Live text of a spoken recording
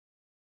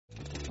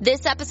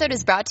This episode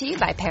is brought to you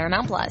by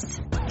Paramount Plus.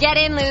 Get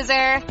in,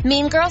 loser!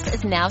 Mean Girls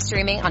is now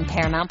streaming on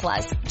Paramount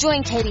Plus.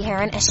 Join Katie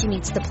Heron as she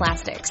meets the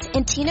plastics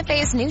in Tina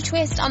Fey's new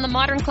twist on the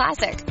modern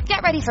classic.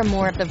 Get ready for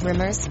more of the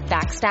rumors,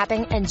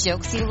 backstabbing, and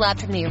jokes you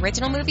loved from the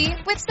original movie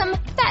with some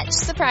fetch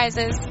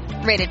surprises.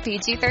 Rated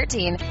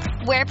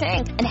PG-13. Wear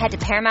pink and head to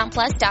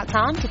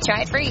ParamountPlus.com to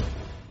try it free.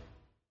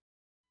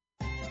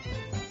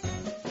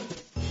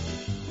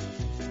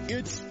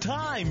 It's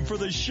time for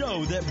the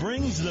show that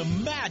brings the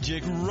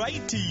magic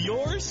right to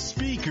your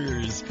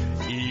speakers.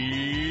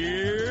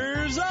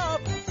 Ears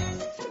up!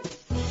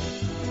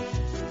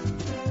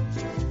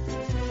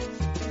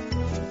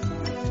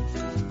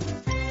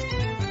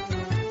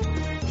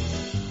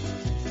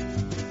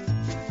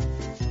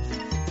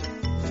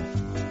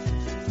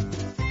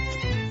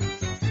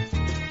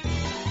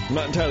 I'm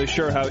not entirely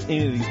sure how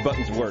any of these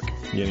buttons work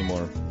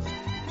anymore.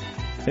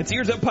 It's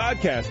Ears Up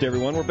Podcast,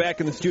 everyone. We're back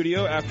in the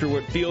studio after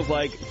what feels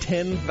like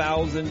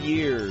 10,000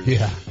 years.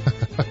 Yeah.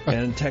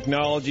 And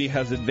technology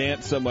has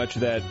advanced so much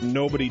that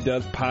nobody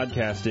does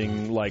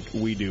podcasting like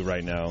we do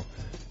right now.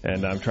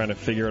 And I'm trying to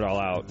figure it all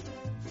out.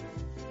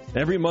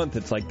 Every month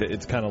it's like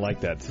it's kind of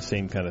like that. It's the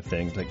same kind of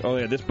thing. It's like, oh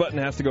yeah, this button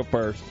has to go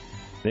first.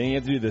 Then you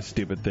have to do this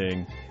stupid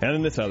thing. And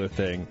then this other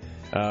thing.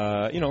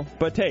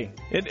 But hey,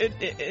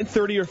 in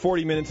 30 or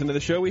 40 minutes into the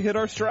show, we hit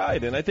our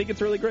stride, and I think it's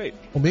really great.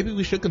 Well, maybe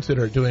we should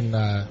consider doing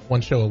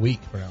one show a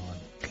week from now on.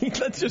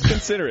 Let's just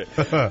consider it.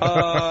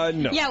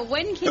 No. Yeah,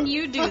 when can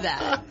you do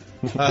that?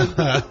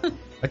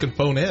 I can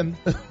phone in.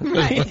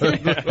 Right.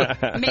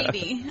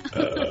 Maybe.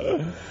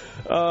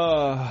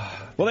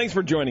 Well, thanks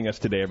for joining us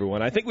today,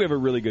 everyone. I think we have a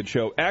really good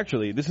show.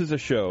 Actually, this is a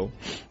show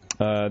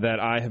that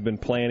I have been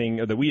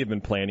planning, or that we have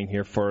been planning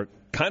here for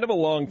kind of a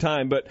long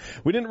time, but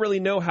we didn't really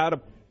know how to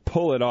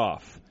pull it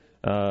off.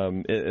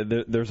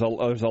 There's a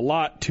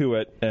lot to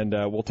it, and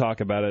we'll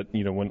talk about it,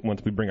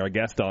 once we bring our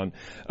guest on.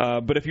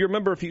 But if you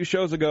remember a few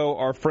shows ago,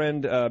 our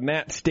friend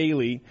Matt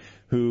Staley,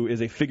 who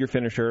is a figure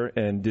finisher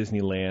in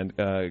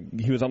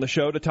Disneyland, he was on the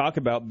show to talk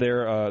about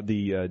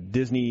the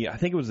Disney, I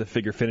think it was the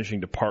figure finishing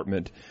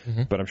department,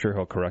 but I'm sure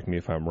he'll correct me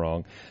if I'm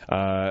wrong,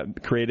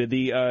 created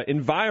the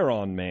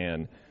Environ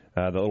Man.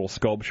 The little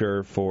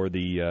sculpture for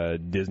the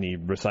Disney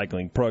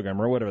recycling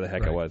program, or whatever the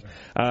heck it was.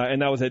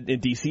 And that was at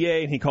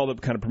DCA, and he called up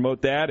to kind of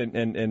promote that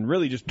and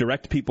really just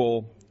direct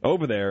people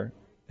over there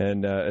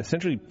and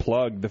essentially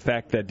plug the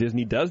fact that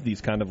Disney does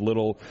these kind of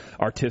little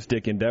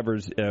artistic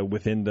endeavors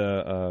within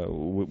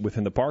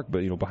the park,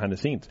 but behind the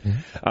scenes.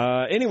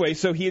 Anyway,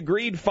 so he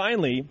agreed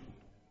finally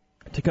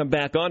to come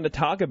back on to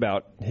talk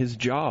about his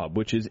job,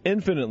 which is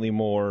infinitely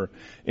more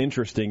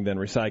interesting than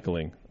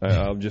recycling.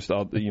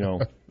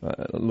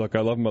 Look, I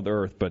love Mother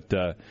Earth, but,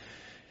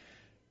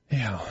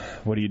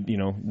 what do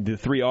the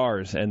 3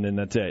 R's, and then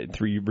that's it.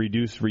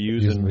 Reduce,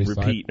 reuse, and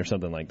repeat, or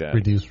something like that.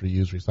 Reduce,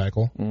 reuse,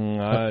 recycle.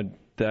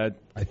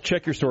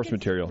 Check your source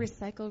material.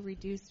 Recycle,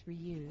 reduce,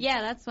 reuse.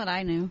 Yeah, that's what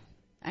I knew.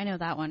 I know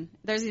that one.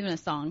 There's even a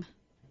song.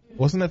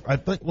 Wasn't it? I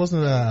think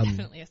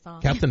Definitely a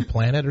song. Captain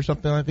Planet or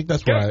something? I think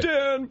that's what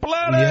Captain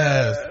Planet.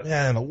 Yes,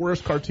 man, the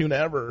worst cartoon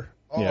ever.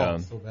 Oh, yeah.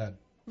 So bad.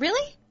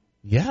 Really?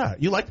 Yeah,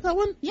 you liked that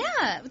one?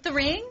 Yeah, with the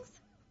rings.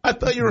 I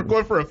thought you were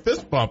going for a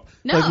fist bump.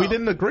 No. Like we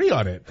didn't agree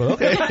on it, but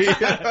okay.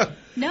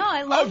 No,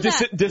 I love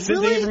that.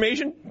 Dissenting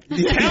information?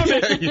 Pound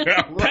it. Yeah,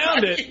 right.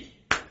 Pound it.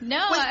 No,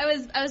 I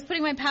was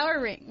putting my power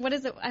ring. What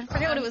is it? I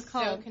forget what it was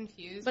called. So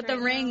confused. But right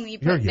the ring,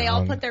 now. they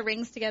all put their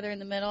rings together in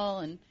the middle,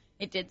 and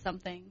it did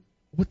something.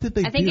 What did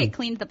they do? I think it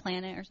cleaned the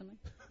planet or something.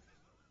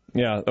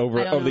 Yeah, over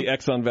the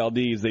Exxon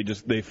Valdez, they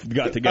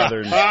got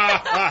together and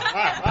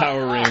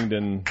power ringed,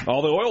 and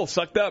all the oil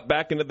sucked up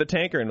back into the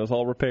tanker and was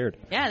all repaired.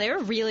 Yeah, they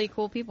were really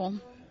cool people.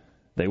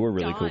 They were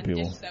really cool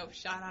people. Dish soap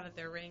shot out of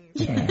their rings.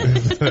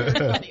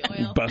 The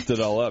oil. Busted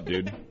all up,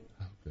 dude.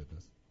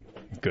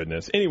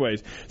 Goodness.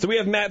 Anyways, so we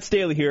have Matt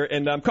Staley here,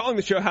 and I'm calling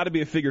the show How to Be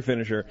a Figure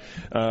Finisher,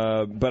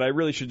 but I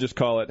really should just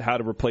call it How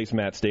to Replace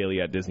Matt Staley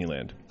at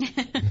Disneyland.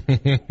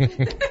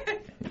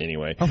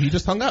 Anyway. Oh, he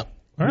just hung up.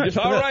 All right.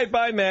 All right,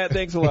 bye, Matt.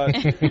 Thanks a lot.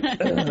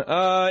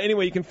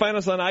 Anyway, you can find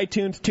us on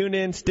iTunes,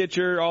 TuneIn,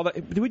 Stitcher, all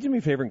that. Do we do me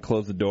a favor and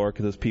close the door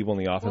because those people in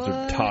the office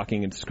are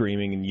talking and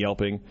screaming and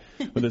yelping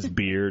with this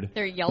beard?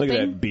 They're yelping? Look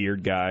at that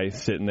beard guy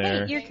sitting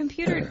there. Hey, your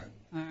computer.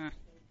 I'm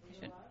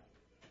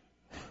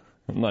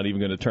not even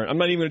going to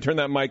turn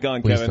that mic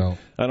on, Please Kevin. Don't.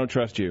 I don't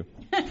trust you.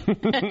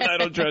 I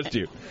don't trust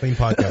you. Clean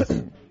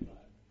podcast.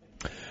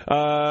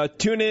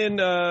 Tune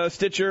in,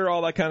 Stitcher,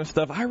 all that kind of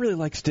stuff. I really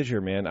like Stitcher,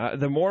 man.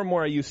 The more and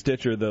more I use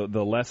Stitcher,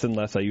 the less and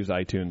less I use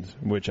iTunes,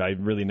 which I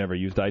really never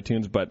used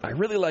iTunes, but I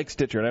really like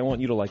Stitcher, and I want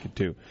you to like it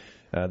too.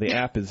 The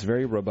app is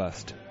very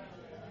robust.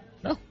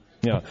 Oh.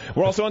 Yeah.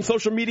 We're also on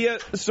social media,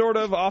 sort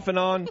of, off and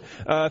on.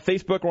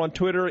 Facebook, we're on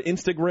Twitter,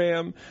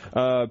 Instagram,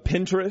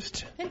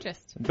 Pinterest.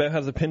 Beth,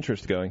 how's the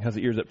Pinterest going? How's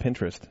the Ears at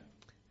Pinterest?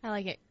 I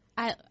like it.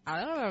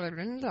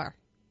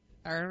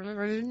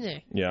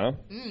 Yeah?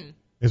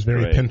 It's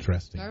very Great.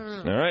 Pinteresting.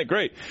 All right,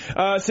 great.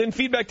 Send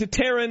feedback to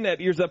Taryn at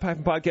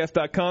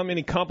earsup-podcast.com.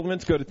 Any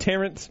compliments, go to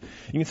Terrence.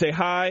 You can say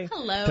hi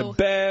Hello. to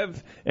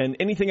Bev, and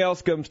anything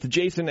else comes to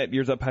Jason at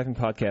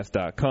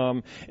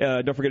earsup-podcast.com.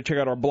 Don't forget to check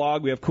out our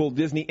blog. We have cool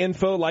Disney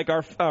info, like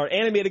our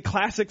animated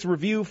classics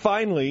review.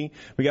 Finally,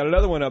 we got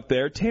another one up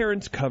there.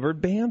 Terrence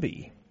covered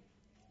Bambi.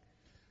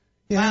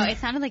 Wow, it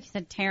sounded like you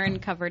said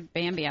Taryn covered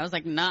Bambi. I was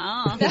like,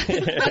 nah. That's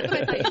what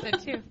I thought you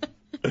said, too.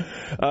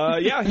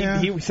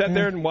 He sat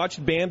there and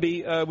watched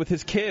Bambi with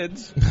his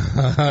kids.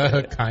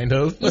 Kind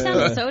of. You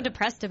sounded so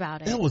depressed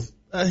about it. It was.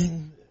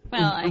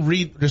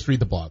 Just read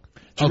the blog.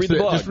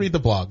 Just read the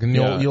blog, and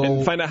you'll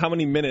and find out how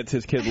many minutes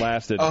his kid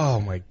lasted. Oh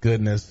my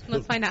goodness.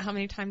 Let's find out how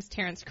many times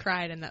Terrence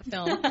cried in that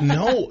film.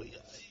 No,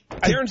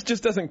 Terrence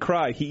just doesn't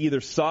cry. He either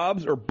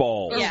sobs or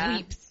bawls. Or Yeah.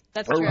 weeps.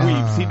 That's Or true.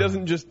 weeps. He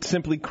doesn't just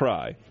simply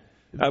cry.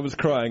 I was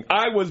crying.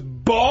 I was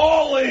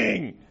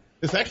bawling.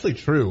 it's actually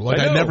true. Like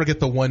I know. I never get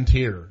the one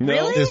tear. No.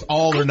 Really? It's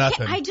all or I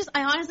nothing.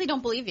 honestly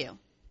don't believe you.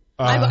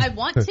 I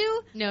want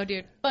to, No,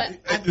 dude. but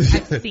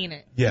I've seen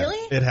it. Yes, Really?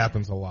 it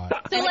happens a lot.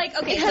 so like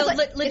okay, so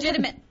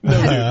legitimate.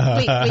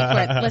 Wait for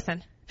it.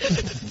 Listen.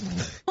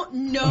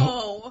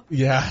 No.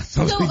 Yeah.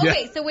 So yeah,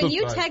 okay, so when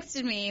you sometimes.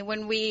 texted me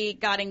when we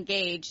got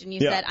engaged and you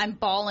Yeah. said I'm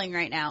bawling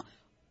right now,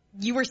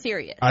 you were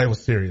serious. I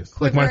was serious.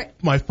 Like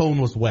my phone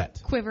was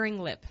wet. Quivering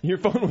lip. Your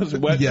phone was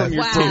wet Yes, from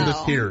your Wow. from the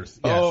tears.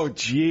 Yes. Oh,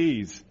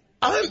 jeez.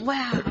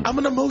 I'm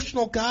an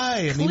emotional guy,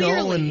 and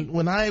Clearly. and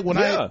when I I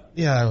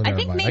never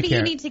think mind. maybe you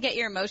can't. need to get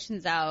your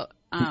emotions out.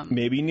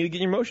 Maybe you need to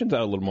get your emotions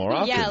out a little more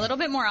often. Yeah, a little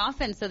bit more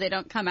often so they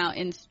don't come out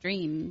in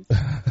streams.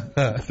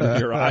 Through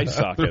your eye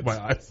sockets. My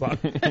eye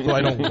socket, so I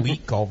don't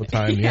leak all the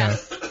time. Yeah.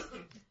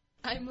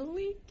 I'm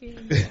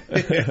leaking.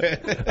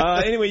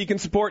 Anyway, you can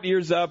support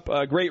Ears Up,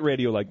 great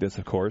radio like this,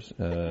 of course,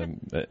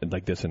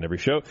 like this in every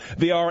show,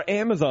 via our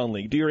Amazon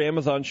link. Do your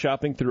Amazon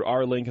shopping through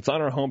our link. It's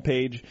on our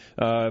homepage.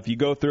 If you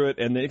go through it,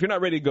 and then if you're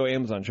not ready to go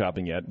Amazon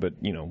shopping yet, but,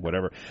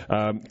 whatever,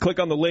 click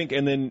on the link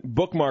and then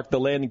bookmark the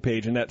landing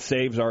page, and that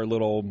saves our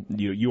little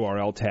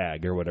URL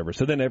tag or whatever.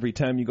 So then every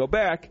time you go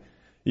back,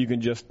 you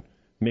can just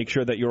make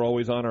sure that you're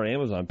always on our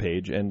Amazon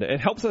page, and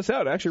it helps us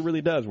out. It actually really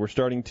does. We're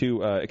starting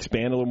to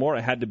expand a little more.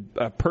 I had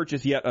to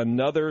purchase yet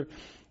another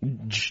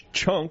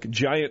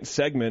giant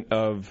segment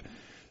of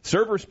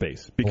server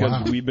space because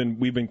Wow. we've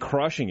been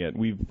crushing it.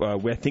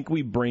 I think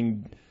we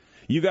bring.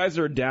 You guys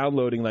are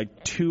downloading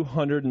like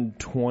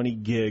 220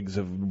 gigs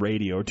of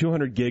radio, or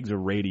 200 gigs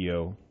of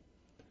radio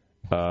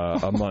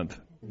a month.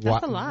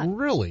 That's a lot.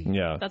 Really?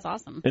 Yeah. That's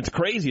awesome. It's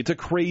crazy. It's a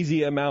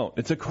crazy amount.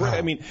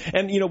 I mean,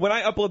 and when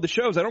I upload the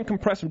shows, I don't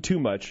compress them too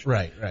much.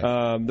 Right.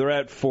 They're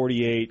at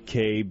 48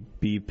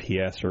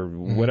 kbps or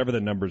whatever the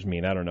numbers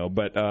mean. I don't know,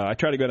 but I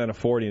try to go down to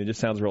 40, and it just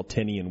sounds real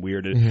tinny and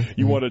weird.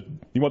 You want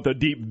the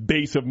deep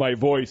bass of my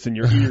voice in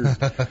your ears. Is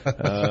that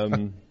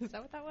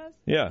what that was?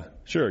 Yeah,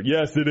 sure.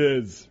 Yes, it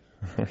is.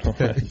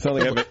 It sounds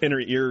like I have an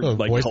inner ear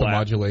Voice collapse.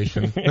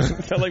 modulation.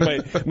 It sounds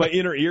like my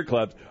inner ear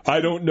collapse.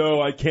 I don't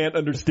know. I can't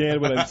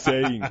understand what I'm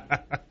saying.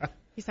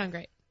 You sound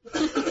great.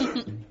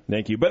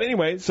 Thank you. But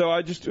anyway, so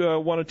I just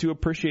wanted to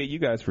appreciate you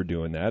guys for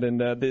doing that, and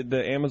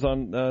the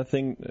Amazon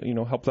thing,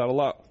 helps out a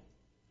lot.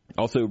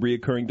 Also,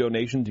 reoccurring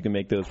donations, you can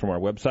make those from our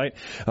website.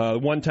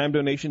 One-time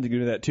donations, you can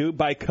do that too.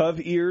 Buy Cov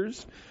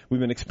Ears. We've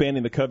been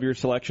expanding the Cov Ears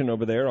selection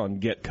over there on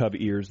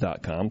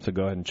getcovears.com, so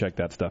go ahead and check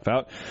that stuff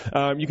out.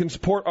 You can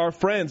support our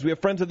friends. We have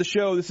friends of the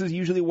show. This is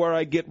usually where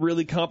I get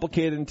really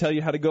complicated and tell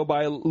you how to go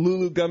buy a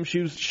Lulu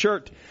Gumshoes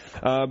shirt.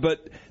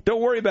 But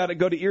don't worry about it.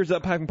 Go to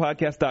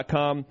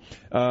earsup-podcast.com,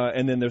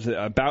 and then there's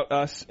About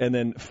Us, and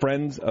then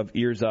Friends of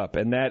Ears Up.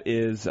 And that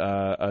is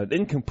an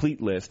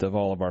incomplete list of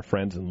all of our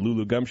friends and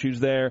Lulu Gumshoes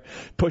there.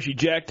 Push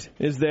Eject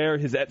is there.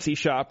 His Etsy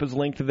shop is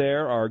linked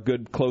there. Our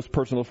good, close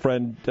personal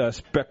friend,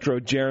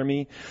 Spectro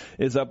Jeremy,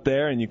 is up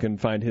there, and you can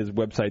find his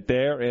website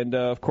there. And,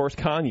 of course,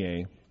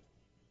 Kanye.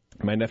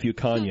 My nephew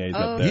Kanye is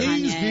up there.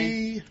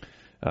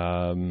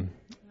 Kanye.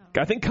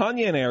 I think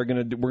Kanye and I we're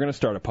going to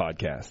start a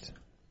podcast.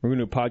 We're going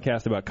to do a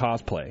podcast about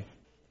cosplay.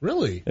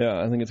 Really? Yeah,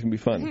 I think it's going to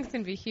be I think fun. it's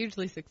going to be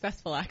hugely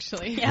successful,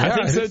 actually. Yeah.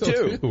 I think so,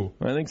 too. too.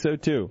 I think so,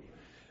 too.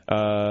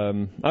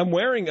 I'm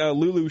wearing a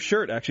Lulu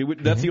shirt, actually.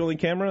 That's the only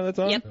camera that's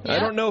on? Yep. I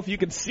don't know if you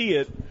can see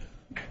it.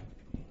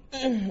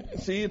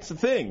 See, it's the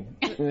thing.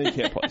 You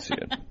can't probably see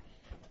it.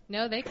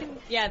 No, they can.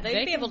 Yeah, they'd They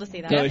be can- able to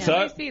see that. No, Yeah, they saw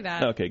they it? see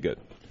that. Okay, good.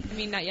 I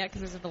mean, not yet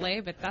because there's a delay,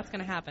 but that's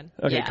going to happen.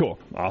 Okay, Yeah. cool.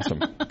 Awesome.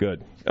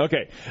 Good.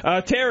 Okay.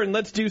 Taryn,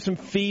 let's do some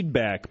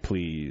feedback,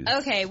 please.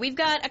 Okay, we've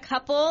got a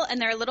couple, and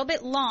they're a little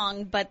bit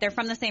long, but they're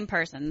from the same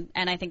person,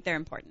 and I think they're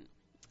important.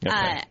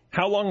 Okay.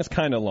 How long is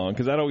kind of long?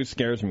 Because that always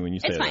scares me when you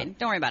say It's that. fine.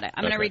 Don't worry about it.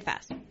 I'm going to Okay. read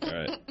fast. All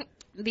right.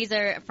 These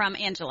are from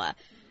Angela.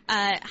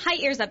 Hi,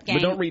 Ears Up gang.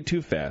 But don't read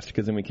too fast,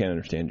 because then we can't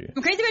understand you.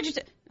 I'm crazy about your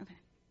okay.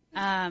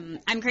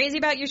 I'm crazy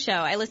about your show.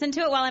 I listen to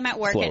it while I'm at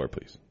work. Slower,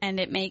 please. And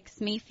it makes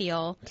me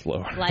feel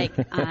Slower. like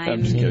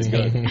I'm just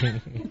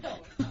kidding.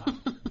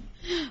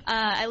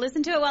 I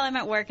listen to it while I'm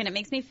at work, and it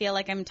makes me feel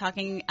like I'm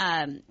talking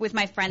with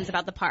my friends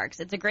about the parks.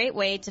 It's a great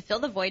way to fill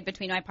the void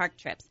between my park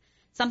trips,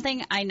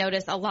 something I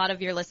notice a lot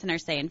of your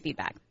listeners say in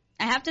feedback.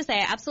 I have to say,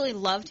 I absolutely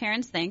love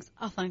Taryn's thanks.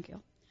 Oh, thank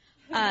you.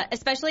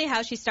 Especially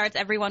how she starts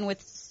everyone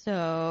with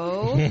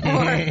so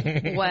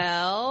or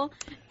well.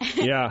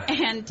 Yeah.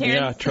 And Terrence,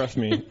 yeah, trust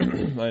me.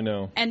 I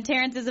know. And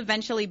Terrence's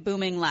eventually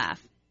booming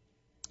laugh.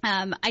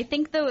 I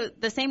think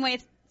the same way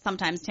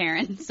sometimes,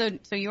 Taryn,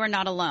 so you are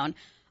not alone.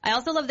 I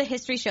also love the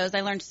history shows.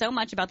 I learned so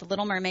much about The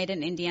Little Mermaid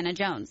and Indiana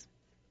Jones.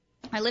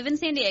 I live in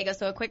San Diego,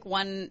 so a quick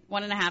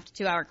 1.5 to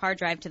 2 hour car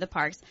drive to the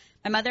parks.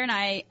 My mother and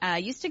I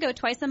used to go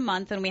twice a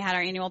month when we had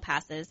our annual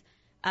passes.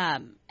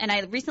 And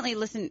I recently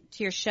listened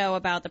to your show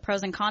about the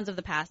pros and cons of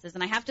the passes,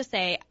 and I have to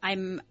say I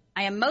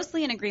am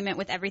mostly in agreement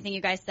with everything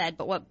you guys said,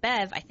 but what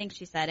Bev, I think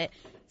she said it,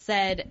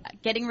 said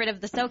getting rid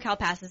of the SoCal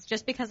passes,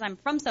 just because I'm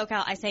from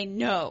SoCal, I say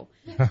no.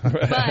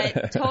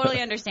 But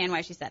totally understand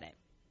why she said it.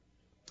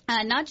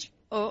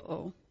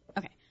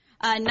 Okay.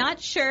 Not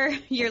sure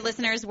your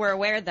listeners were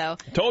aware, though.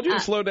 Told you to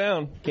slow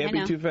down. Can't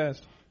be too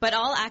fast. But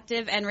all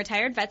active and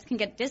retired vets can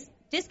get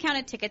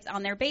discounted tickets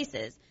on their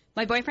bases.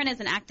 My boyfriend is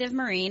an active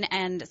Marine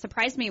and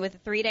surprised me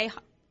with 3-day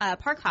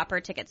park hopper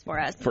tickets for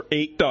us. For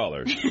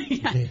 $8.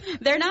 Yeah.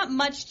 They're not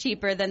much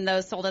cheaper than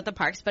those sold at the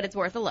parks, but it's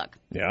worth a look.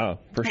 Yeah,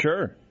 for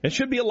sure. It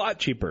should be a lot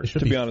cheaper, to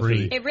be honest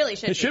free. with you. It really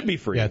should be. It should be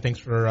free. Yeah, thanks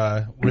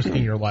for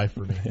risking your life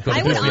for me.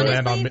 I would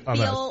honestly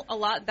feel a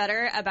lot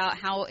better about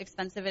how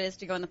expensive it is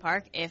to go in the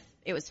park if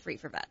it was free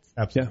for vets.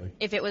 Absolutely.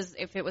 If it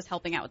was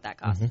helping out with that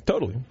cost. Mm-hmm.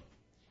 Totally.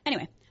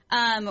 Anyway,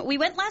 we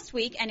went last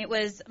week, and it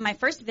was my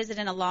first visit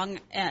in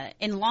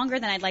longer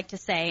than I'd like to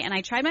say, and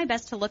I tried my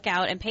best to look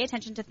out and pay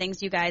attention to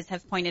things you guys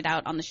have pointed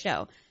out on the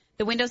show.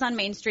 The windows on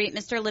Main Street,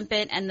 Mr.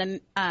 Limpet,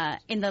 and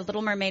in the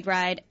Little Mermaid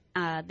ride,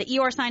 the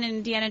Eeyore sign in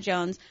Indiana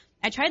Jones.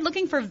 I tried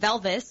looking for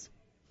Velvis,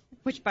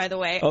 which, by the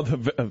way... Oh, the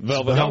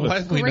Velvet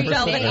Elvis. Great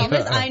Velvet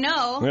Elvis, I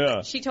know.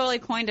 Yeah. She totally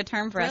coined a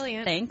term for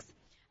Brilliant. us. Thanks.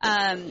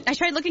 I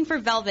tried looking for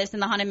Velvis in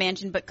the Haunted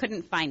Mansion, but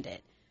couldn't find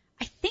it.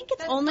 I think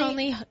it's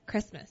only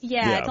Christmas.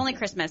 Yeah, it's only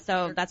Christmas,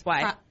 so that's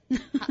why.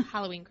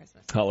 Halloween,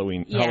 Christmas.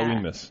 Halloween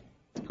miss.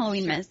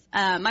 Halloween miss.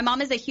 My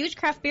mom is a huge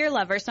craft beer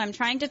lover, so I'm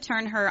trying to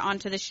turn her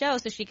onto the show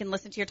so she can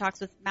listen to your talks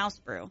with Mouse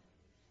Brew.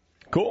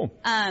 Cool.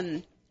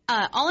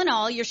 All in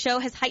all, your show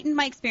has heightened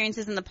my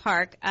experiences in the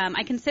park.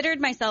 I considered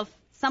myself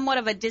somewhat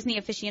of a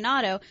Disney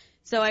aficionado,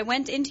 so I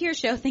went into your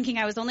show thinking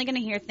I was only going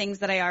to hear things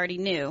that I already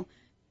knew.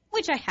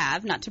 Which I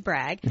have, not to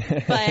brag,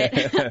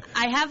 but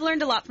I have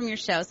learned a lot from your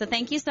show. So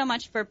thank you so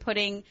much for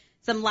putting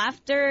some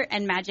laughter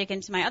and magic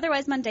into my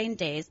otherwise mundane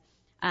days.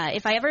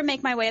 If I ever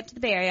make my way up to the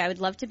Bay Area, I would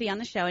love to be on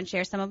the show and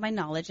share some of my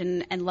knowledge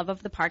and love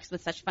of the parks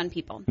with such fun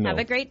people. No. Have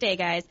a great day,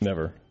 guys.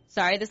 Never.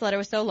 Sorry, this letter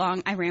was so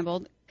long. I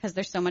rambled because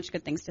there's so much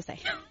good things to say.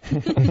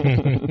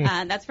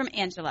 That's from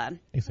Angela.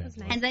 Nice.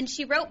 And then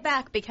she wrote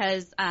back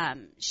because I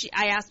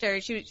asked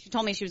her, she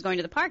told me she was going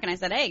to the park, and I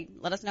said, hey,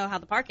 let us know how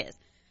the park is.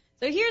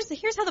 So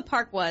here's how the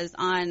park was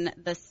on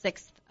the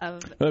 6th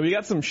of... Well, we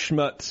got some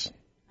schmutz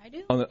I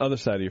do? on the other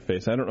side of your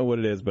face. I don't know what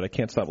it is, but I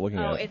can't stop looking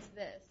at it. Oh, it's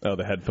this. Oh,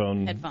 the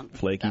headphone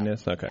flakiness?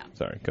 stuff. Okay, Yeah.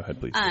 sorry. Go ahead,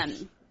 please.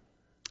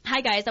 Hi,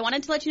 guys. I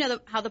wanted to let you know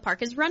how the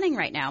park is running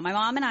right now. My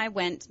mom and I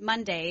went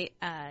Monday,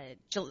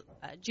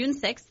 June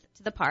 6th,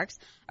 to the parks.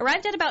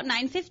 Arrived at about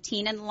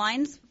 9:15, and the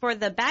lines for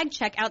the bag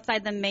check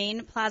outside the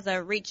main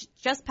plaza reached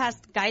just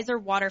past Geyser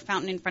Water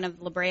Fountain in front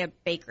of La Brea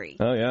Bakery.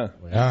 Oh, yeah.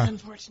 Yeah.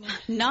 Unfortunate.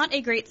 Not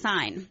a great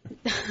sign.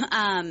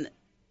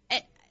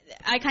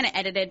 I kind of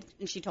edited,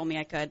 and she told me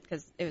I could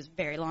because it was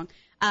very long.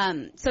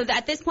 So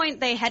at this point,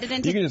 they headed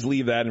into... You can just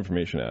leave that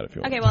information out if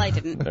you want. Okay, well, I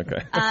didn't.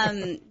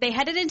 Okay. They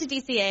headed into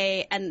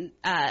DCA and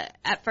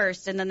at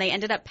first, and then they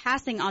ended up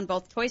passing on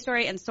both Toy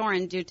Story and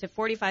Soarin' due to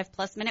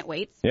 45-plus minute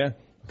waits. Yeah,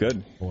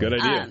 good. Good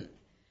idea.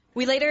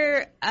 We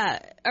later,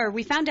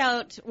 we found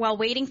out while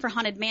waiting for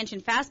Haunted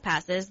Mansion Fast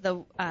Passes,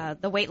 the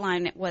wait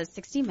line was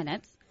 60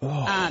 minutes.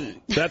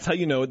 That's how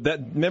you know that.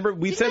 Remember,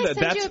 we said that.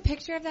 Didn't I send you a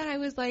picture of that? I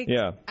was like,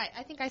 yeah.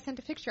 I think I sent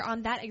a picture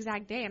on that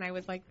exact day, and I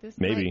was like, this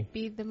Maybe. might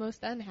be the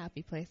most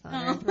unhappy place on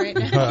earth right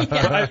now.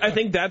 I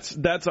think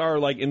that's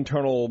our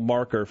internal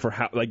marker for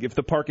how if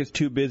the park is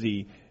too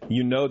busy,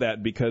 you know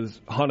that because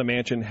Haunted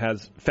Mansion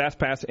has Fast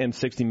Pass and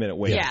 60-minute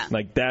wait. Yeah.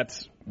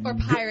 That's. Or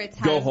Pirates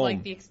go has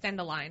home. the extend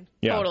the line.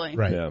 Yeah. Totally.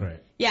 Right, Yeah. right.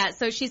 Yeah,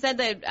 so she said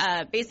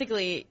that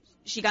basically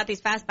she got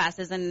these Fast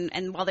Passes,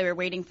 and while they were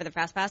waiting for the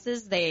Fast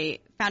Passes, they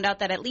found out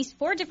that at least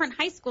 4 different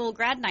high school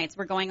grad nights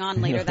were going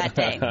on later that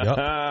day.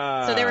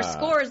 So there were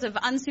scores of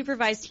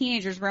unsupervised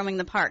teenagers roaming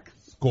the park.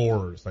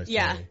 Scores, I say.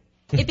 Yeah.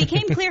 It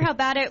became clear how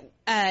bad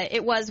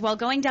it was while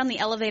going down the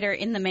elevator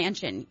in the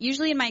mansion.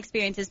 Usually in my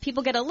experiences,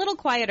 people get a little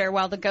quieter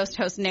while the ghost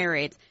host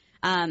narrates.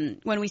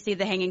 When we see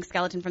the hanging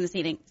skeleton from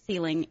the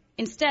ceiling.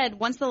 Instead,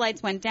 once the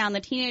lights went down, the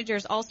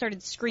teenagers all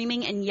started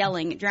screaming and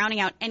yelling, drowning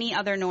out any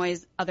other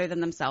noise other than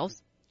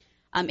themselves.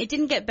 It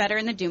didn't get better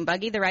in the Doom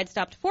Buggy. The ride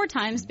stopped 4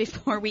 times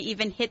before we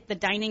even hit the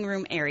dining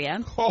room area.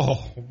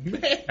 Oh,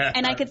 man.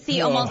 And I could see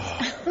almost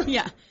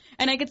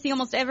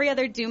almost every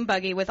other Doom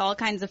Buggy with all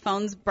kinds of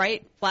phones,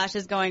 bright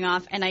flashes going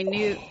off. And I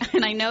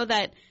know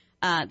that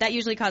that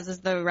usually causes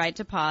the ride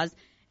to pause.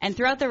 And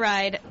throughout the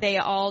ride, they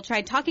all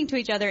tried talking to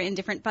each other in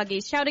different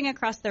buggies, shouting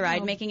across the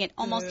ride, making it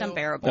almost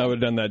unbearable. I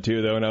would have done that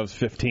too, though, when I was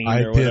 15 I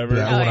or did whatever.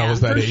 that when yeah. I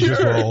was that For age as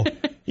sure. well.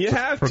 You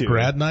have For to.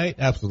 grad night,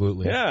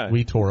 absolutely. Yeah.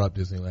 We tore up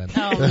Disneyland.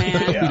 Oh,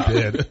 man. We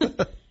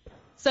did.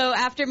 So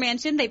after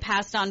Mansion, they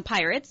passed on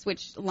Pirates,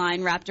 which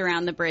line wrapped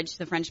around the bridge to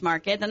the French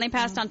Market. Then they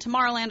passed on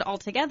Tomorrowland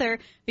altogether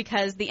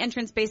because the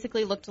entrance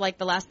basically looked like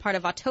the last part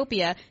of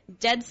Autopia.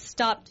 Dead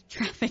stopped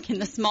traffic in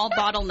the small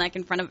bottleneck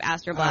in front of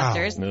Astro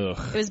Blasters. Ugh.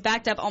 It was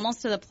backed up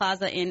almost to the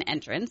Plaza Inn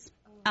entrance.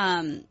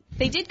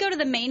 They did go to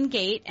the main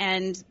gate,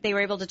 and they were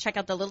able to check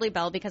out the Lily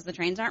Bell because the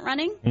trains aren't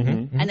running.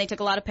 And they took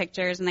a lot of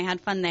pictures, and they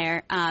had fun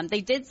there.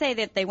 They did say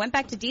that they went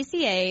back to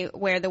DCA,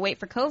 where the wait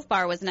for Cove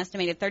Bar was an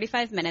estimated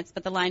 35 minutes,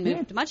 but the line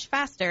moved much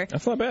faster.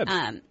 That's not bad.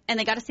 And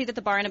they got a seat at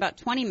the bar in about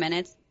 20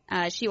 minutes.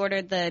 She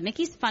ordered the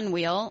Mickey's Fun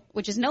Wheel,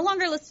 which is no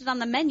longer listed on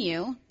the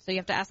menu, so you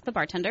have to ask the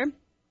bartender,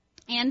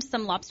 and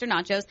some lobster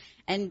nachos.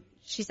 And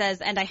she says,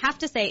 and I have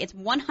to say, it's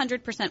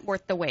 100%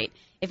 worth the wait.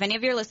 If any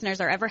of your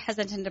listeners are ever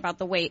hesitant about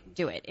the wait,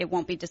 do it. It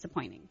won't be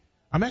disappointing.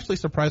 I'm actually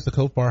surprised the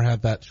Cove Bar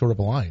had that short of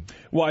a line.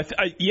 Well, and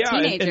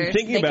Teenagers,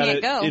 thinking they about can't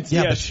it, go. it's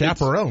Yeah, yes, but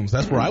chaperones,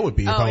 that's where I would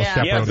be if I was yeah.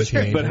 chaperoning but,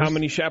 teenagers. but how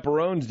many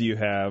chaperones do you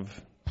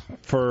have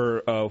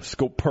per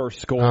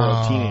score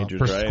of teenagers,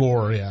 per right?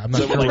 score, yeah. I'm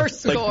not So sure. like,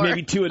 score.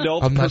 maybe 2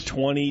 adults I'm per not-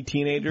 20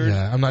 teenagers,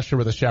 Yeah, I'm not sure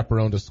what the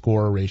chaperone to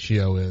score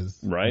ratio is.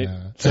 right?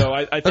 Yeah. So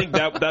I think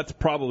that's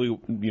probably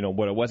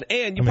what it was.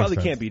 And you That makes probably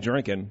sense. can't be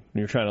drinking when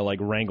you're trying to like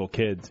wrangle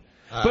kids.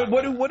 But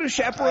what do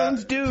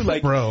chaperones do?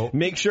 Like, Bro.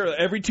 make sure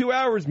every 2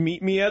 hours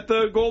meet me at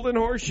the Golden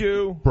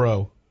Horseshoe.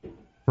 Bro,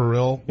 for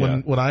real,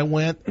 when I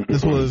went,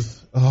 this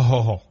was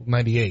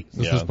 98.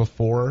 This Yeah. was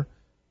before.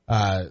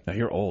 Now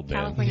you're old,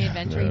 man. California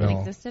Adventure I even know.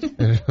 existed.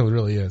 It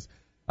really is.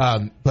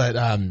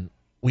 But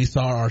we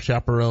saw our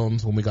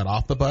chaperones when we got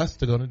off the bus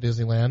to go to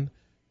Disneyland,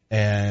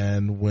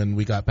 and when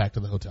we got back to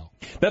the hotel.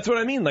 That's what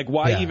I mean. Like,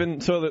 why Yeah.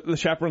 even? So the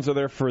chaperones are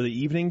there for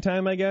the evening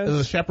time, I guess.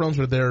 The chaperones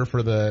were there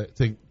for to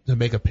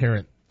make a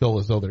parent feel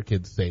as though their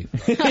kid's safe.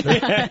 The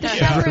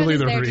chaperone really is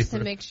the there just reason.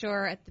 to make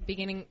sure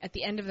at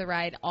the end of the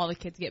ride, all the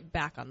kids get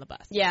back on the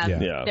bus. Yeah,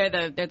 Yeah. they're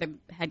the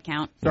head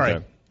count. Sorry.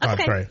 Okay. Oh,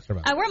 Okay. sorry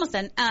about that. We're almost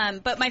done.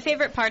 But my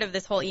favorite part of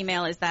this whole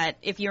email is that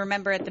if you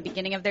remember at the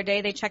beginning of their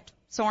day, they checked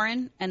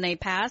Soarin' and they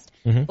passed.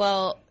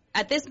 Well,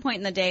 at this point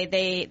in the day,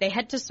 they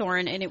head to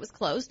Soarin' and it was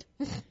closed.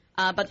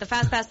 But the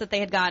fast pass that they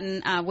had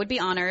gotten would be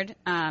honored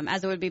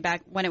as it would be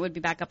back when it would be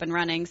back up and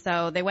running.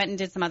 So they went and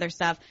did some other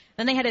stuff.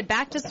 Then they headed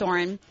back to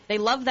Soarin'. They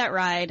loved that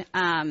ride,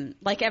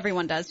 like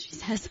everyone does. She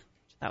says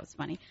that was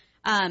funny.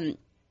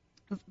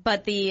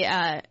 But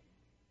the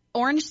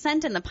orange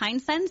scent and the pine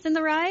scents in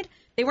the ride,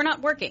 they were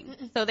not working,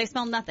 so they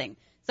smelled nothing.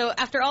 So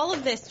after all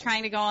of this,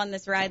 trying to go on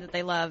this ride that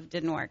they love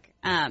didn't work.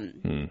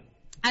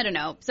 I don't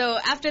know. So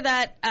after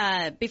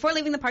that, before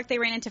leaving the park, they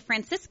ran into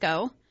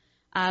Francisco,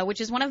 which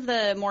is one of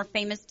the more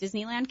famous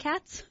Disneyland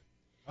cats.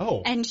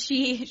 Oh, And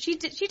she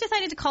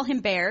decided to call him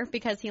Bear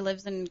because he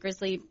lives in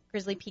Grizzly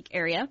Peak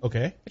area,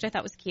 okay. which I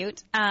thought was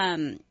cute.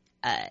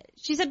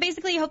 She said,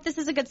 basically, I hope this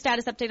is a good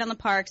status update on the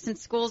park.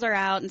 Since schools are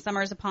out and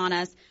summer is upon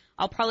us,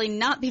 I'll probably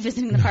not be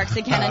visiting the parks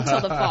again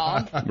until the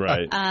fall.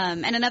 Right.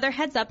 And another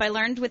heads up, I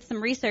learned with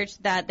some research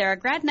that there are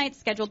grad nights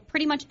scheduled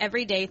pretty much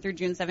every day through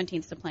June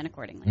 17th, so plan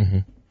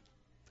accordingly.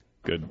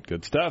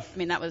 Good stuff. I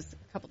mean, that was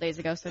a couple days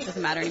ago, so it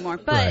doesn't matter anymore.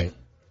 But Right.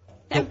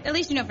 at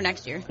least you know for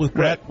next year. With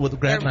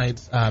grad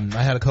nights, I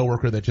had a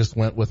coworker that just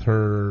went with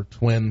her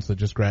twins that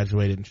just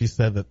graduated, and she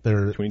said that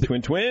they're Twin.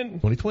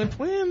 20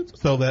 twins.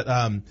 So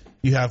that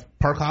you have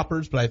park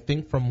hoppers, but I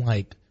think from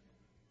like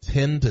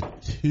 10 to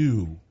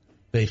 2,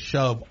 they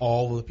shove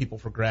all of the people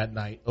for grad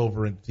night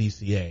over in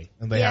DCA,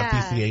 and they have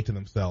Yeah. DCA to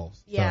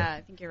themselves. Yeah, So,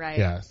 I think you're right.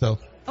 yeah. So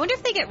I wonder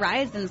if they get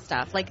rides and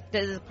stuff. Like,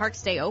 does the park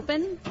stay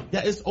open?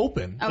 yeah, it's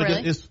open. Oh, Like,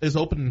 really? it's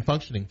open and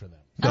functioning for them.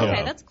 So,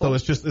 Okay, that's cool.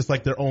 So it's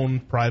like their own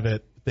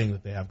private thing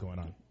that they have going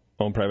on.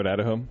 Own private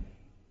Idaho.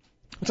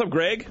 What's up,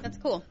 Greg? That's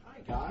cool.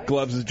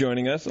 Gloves is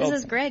joining us. This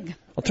is Greg.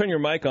 I'll turn your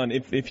mic on.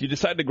 If you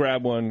decide to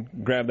grab one,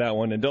 grab that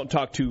one, and don't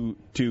talk too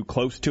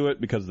close to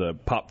it because the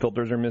pop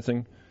filters are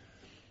missing.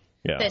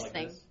 Yeah. This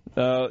thing.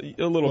 A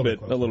little bit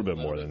closer.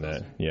 more than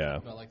that. Yeah.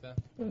 Not like that.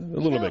 A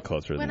little bit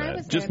closer than when I that.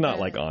 was Just there, not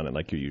the- like on it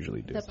like you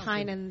usually do. The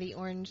pine and the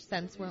orange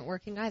scents weren't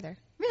working either.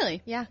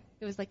 Really? Yeah,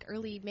 it was like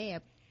early May.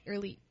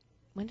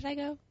 When did I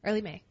go?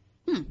 Early May.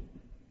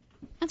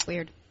 That's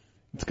weird.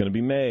 It's going to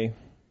be May.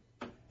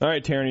 All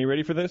right, Taryn, are you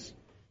ready for this?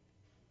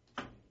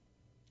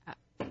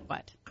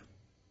 What?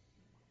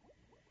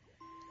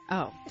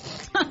 Oh.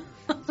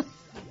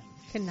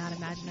 Could not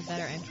imagine a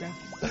better intro.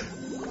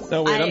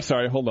 Oh, wait, I'm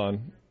sorry. Hold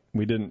on.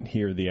 We didn't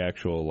hear the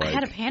actual, I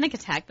had a panic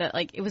attack that,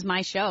 like, it was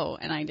my show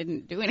and I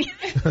didn't do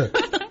anything.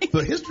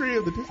 The history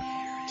of the Disney.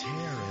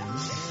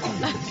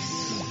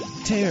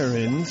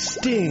 Taryn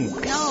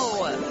stinks.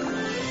 No.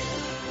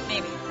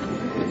 Maybe.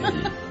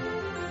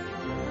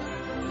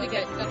 We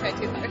good. Don't try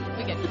too hard.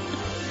 We good.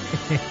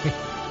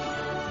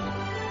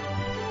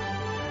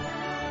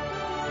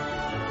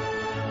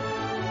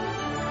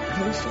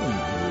 That was so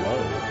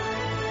low.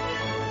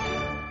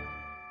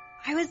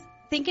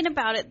 thinking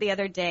about it the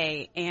other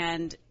day,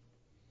 and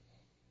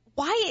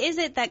why is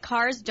it that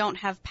cars don't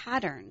have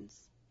patterns?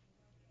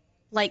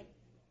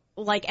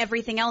 Like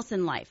everything else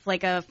in life,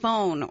 like a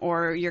phone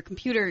or your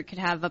computer could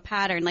have a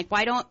pattern. Like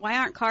why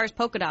aren't cars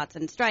polka dots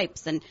and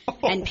stripes and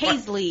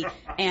paisley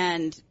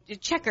and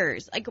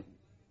checkers? Like,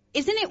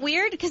 isn't it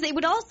weird? Because it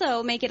would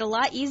also make it a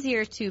lot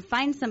easier to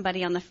find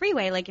somebody on the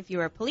freeway. Like if you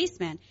were a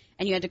policeman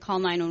and you had to call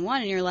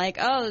 911 and you're like,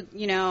 oh,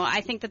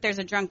 I think that there's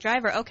a drunk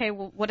driver. Okay,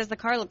 well, what does the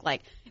car look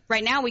like?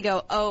 Right now we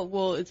go, oh,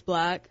 well, it's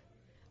black.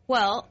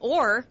 Well,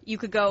 or you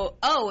could go,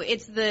 oh,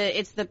 it's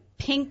the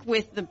pink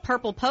with the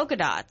purple polka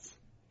dots.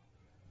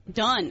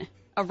 Done.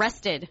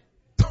 Arrested.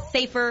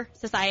 Safer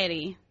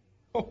society.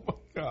 Oh my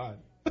God.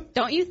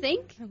 Don't you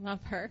think? I love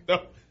her.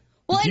 No.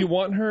 Well, Do you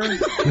want her?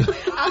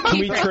 I'll Can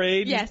keep we her.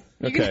 trade? Yes.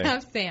 You Okay. can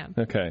have Sam.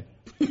 Okay.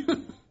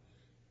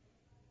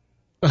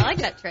 I like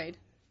that trade.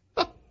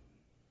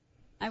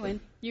 I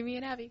win. You, me,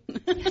 and Abby.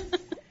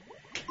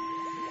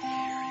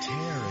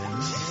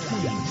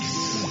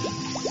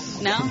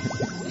 No?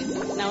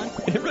 No one?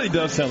 It really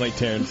does sound like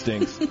Taryn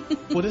stinks.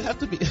 Would it have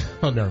to be?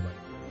 Oh, never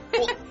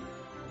mind.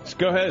 Just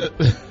go ahead.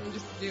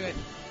 Just do it.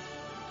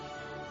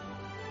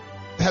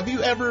 Have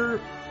you ever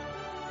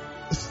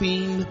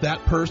seen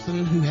that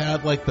person who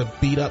had like the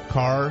beat up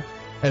car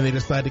and they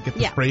decided to get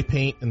the Yeah. spray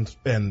paint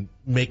and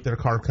make their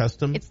car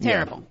custom? It's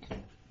terrible.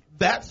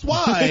 That's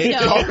why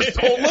No. cars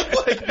don't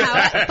look like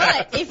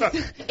that.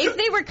 But if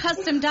they were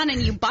custom done and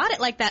you bought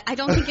it like that, I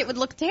don't think it would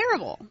look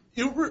terrible.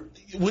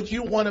 Would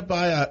you want to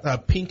buy a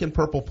pink and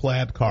purple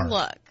plaid car?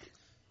 Look,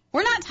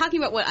 we're not talking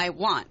about what I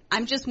want.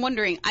 I'm just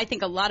wondering, I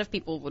think a lot of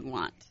people would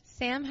want.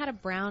 Sam had a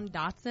brown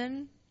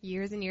Datsun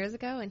years and years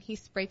ago, and he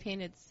spray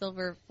painted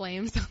silver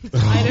flames on the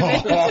side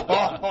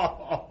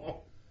of it.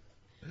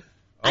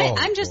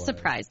 I'm just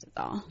surprised is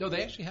all. No,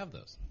 they actually have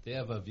those. They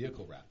have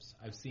vehicle wraps.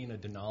 I've seen a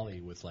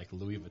Denali with like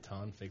Louis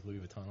Vuitton, fake Louis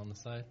Vuitton on the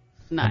side.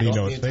 Nice. do you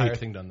know The it's entire fake?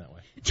 thing done that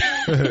way.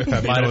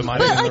 Have you noticed- Might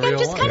But have been like, the I'm real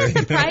just one. kind of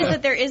surprised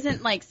that there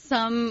isn't like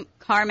some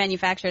car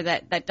manufacturer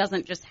that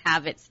doesn't just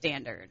have it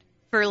standard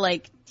for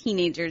like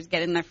teenagers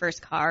getting their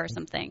first car or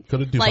something. Go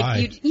to Dubai.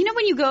 Like you know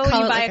when you go and Call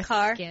you it buy like a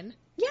car, skin.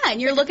 yeah,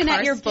 and you're Like a looking at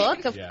car your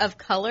skin. book of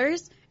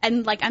colors,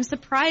 and like I'm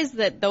surprised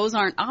that those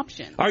aren't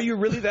options. Are you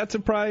really that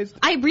surprised?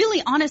 I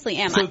really, honestly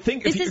am. So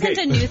think this if you- isn't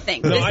okay. a new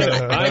thing. No, This I is-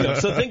 know. I know.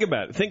 So think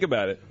about it. Think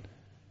about it.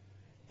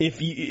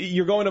 If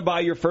you're going to buy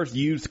your first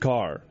used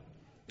car,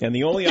 and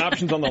the only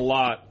options on the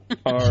lot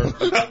are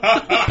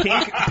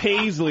pink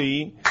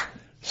paisley,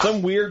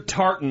 some weird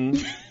tartan,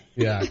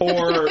 Yeah.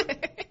 or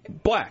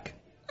black.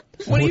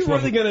 What are you Which one-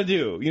 really going to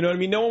do? You know what I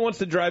mean? No one wants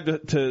to drive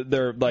to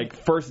their like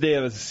first day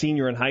of a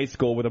senior in high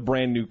school with a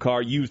brand new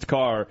car, used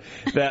car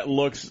that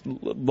looks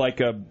like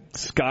a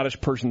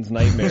Scottish person's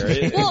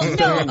nightmare. Well,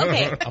 no,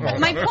 okay.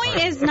 My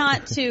point is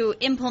not to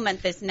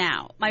implement this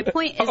now. My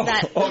point is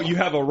that you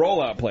have a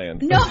rollout plan.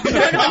 No.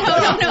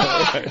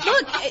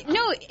 Look,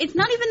 no, it's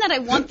not even that I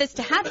want this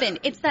to happen.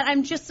 It's that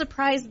I'm just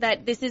surprised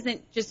that this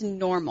isn't just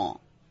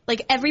normal.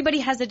 Like, everybody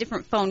has a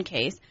different phone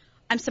case.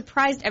 I'm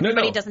surprised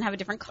everybody doesn't have a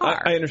different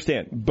car. I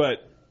understand, but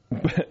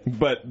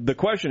the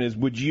question is,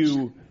 would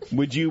you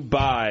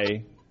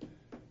buy?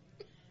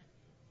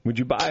 Would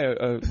you buy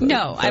a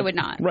No, I would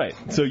not. Right.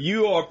 So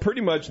you are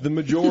pretty much the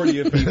majority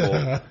of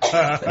people.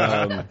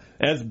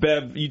 As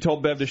Bev, you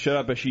told Bev to shut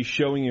up as she's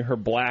showing you her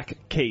black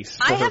case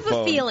for I her have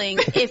phone. a feeling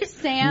if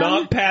Sam...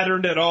 Not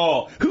patterned at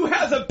all. Who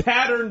has a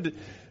patterned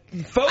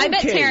phone I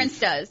bet case? Terrence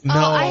does. No,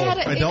 I had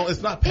it. I don't.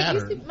 It's not It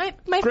used patterned. to,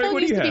 my Greg, phone what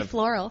do used you to be have?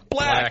 floral.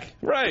 Black.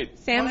 Right.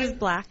 Sam's is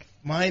black.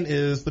 Mine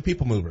is the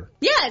people mover.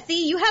 Yeah,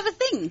 see, you have a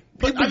thing.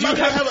 But I'm not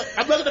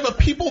gonna have a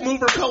people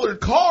mover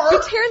colored car.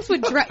 Terrence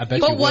would drive. I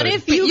bet But you what would.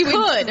 if you could?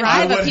 I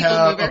drive would a people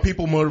have mover? a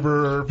people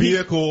mover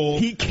vehicle.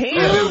 He can.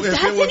 If it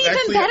That's was an even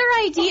actually- better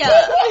idea.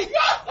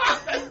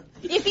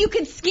 If you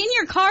could skin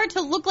your car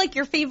to look like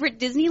your favorite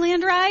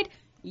Disneyland ride,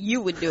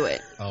 you would do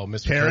it. Oh,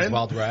 Mr. Karen? Karen?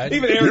 Wild Ride.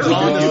 Even Eric's You're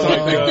on looking to like,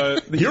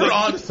 something. he's You're like-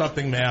 on to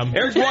something, ma'am.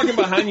 Eric's walking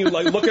behind you,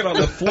 like looking on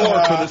the floor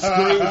for the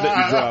screw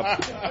that you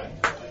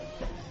dropped.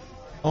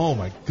 Oh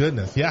my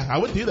goodness. Yeah, I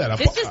would do that.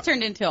 This just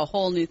turned into a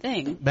whole new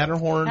thing.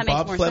 Matterhorn That makes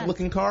more bobsled sense.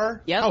 looking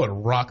car. Yep. I would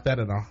rock that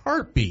in a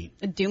heartbeat.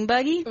 A doom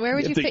buggy? Where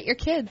would you to- fit your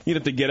kids? You'd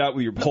have to get out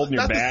with your holding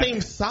your Not back. the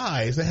same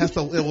size. It has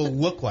to. It will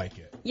look like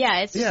it. Yeah,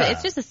 it's just, Yeah.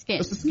 it's just a skin.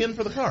 It's the skin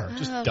for the car.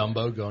 Just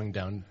Dumbo going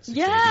down 60,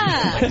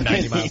 Yeah. like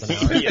 90 miles an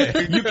hour. Yeah,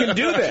 you can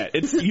do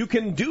that. You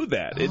can do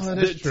that. that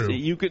is true.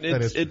 You can.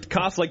 That is It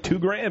costs like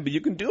 $2,000, but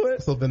you can do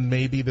it. So then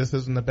maybe this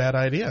isn't a bad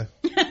idea.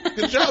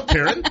 Good job,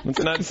 Karen. Let's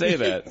not say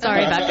that.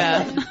 Sorry,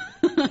 Becca.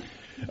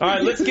 All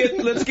right, let's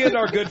get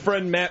our good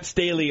friend Matt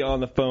Staley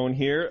on the phone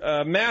here.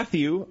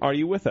 Matthew, are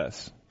you with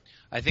us?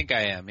 I think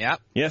I am, yeah.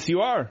 Yes,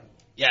 you are.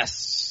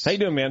 Yes. How you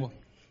doing, man?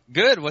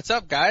 Good. What's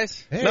up,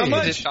 guys? Hey. Not Good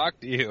much. to talk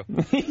to you.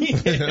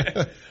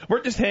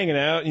 We're just hanging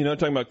out,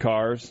 talking about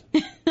cars.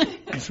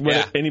 It's what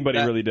Yeah, anybody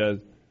that- really does.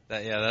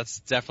 That's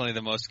definitely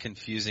the most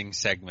confusing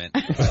segment.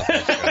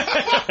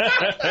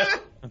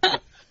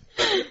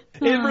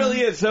 It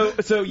really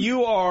is, so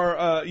you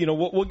are,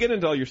 we'll get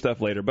into all your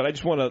stuff later, but I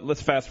just want to,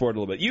 let's fast forward a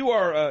little bit. You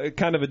are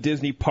kind of a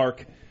Disney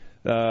park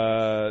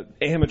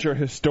amateur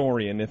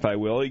historian, if I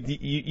will.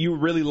 You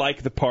really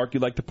like the park. You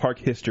like the park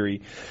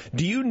history.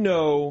 Do you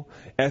know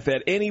if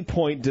at any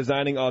point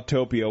designing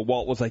Autopia,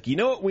 Walt was like, you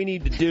know what we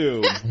need to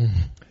do?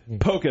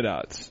 Polka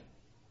dots.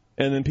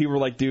 And then people were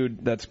like,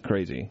 dude, that's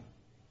crazy.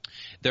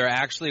 They're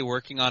actually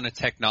working on a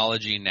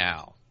technology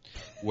now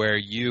where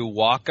you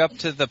walk up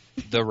to the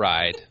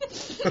ride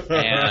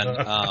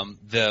and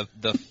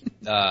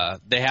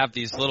they have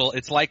these little,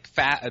 it's like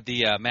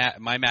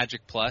My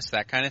Magic Plus,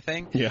 that kind of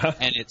thing. Yeah.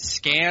 And it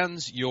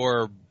scans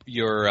your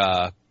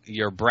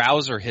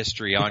browser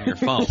history on your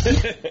phone.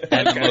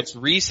 And the most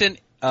recent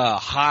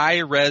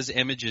high-res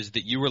images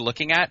that you were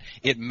looking at,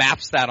 it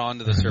maps that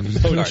onto the surface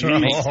of the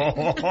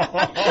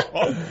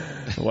car.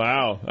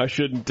 Wow. I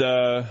shouldn't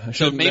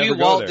So maybe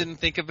Walt didn't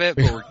think of it,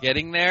 but we're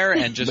getting there,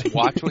 and just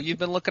watch what you've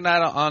been looking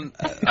at on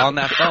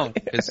that phone,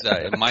 because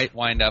it might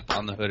wind up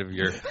on the hood of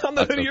your car.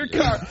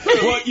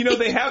 Well,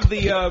 they have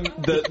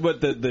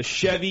the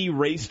Chevy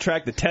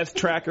racetrack, the test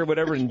track or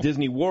whatever in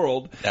Disney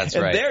World. That's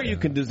and right. There you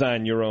can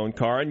design your own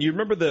car. And you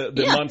remember the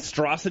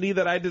monstrosity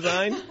that I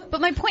designed?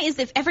 But my point is,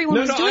 if everyone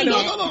was doing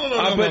it.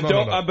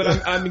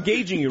 But I'm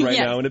engaging you right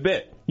now in a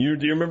bit. Do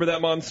you remember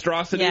that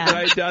monstrosity that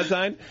I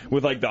designed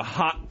with like the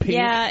hot pink?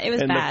 Yeah, it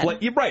was and bad.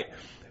 You're right.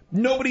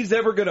 Nobody's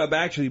ever going to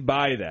actually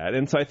buy that,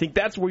 and so I think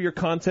that's where your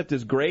concept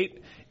is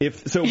great.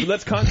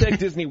 Let's contact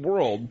Disney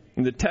World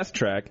in the test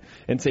track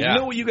and say, you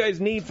know what you guys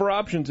need for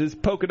options is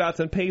polka dots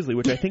and paisley,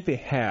 which I think they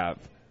have.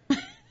 I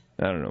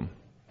don't know.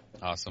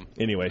 Awesome.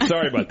 Anyway,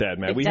 sorry about that,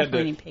 Matt. We had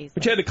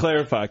to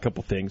clarify a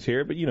couple things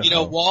here, but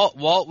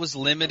Walt was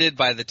limited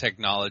by the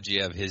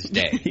technology of his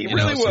day. He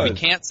really was. So we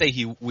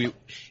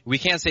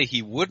can't say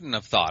he wouldn't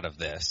have thought of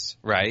this,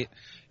 right?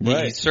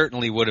 Right. He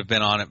certainly would have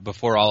been on it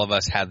before all of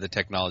us had the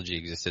technology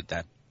existed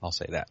then. I'll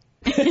say that.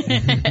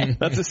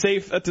 That's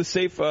a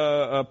safe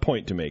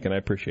point to make, and I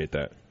appreciate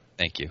that.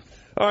 Thank you.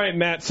 All right,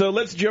 Matt, so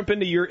let's jump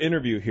into your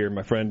interview here,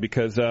 my friend,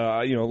 because,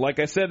 like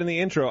I said in the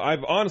intro,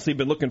 I've honestly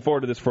been looking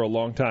forward to this for a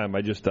long time.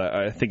 I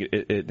think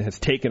it has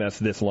taken us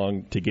this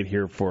long to get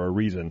here for a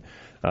reason.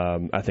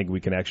 I think we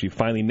can actually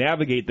finally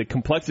navigate the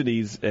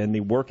complexities and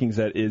the workings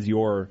that is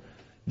your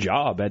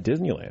job at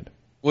Disneyland.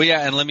 Well,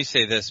 yeah, and let me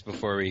say this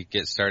before we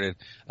get started.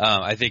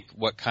 I think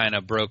what kind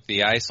of broke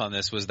the ice on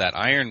this was that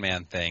Iron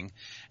Man thing,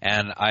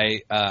 and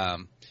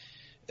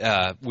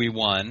we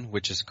won,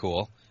 which is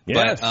cool.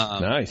 Yes,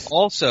 but nice.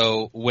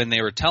 Also, when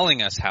they were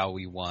telling us how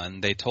we won,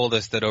 they told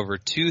us that over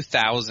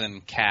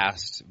 2,000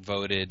 cast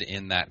voted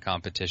in that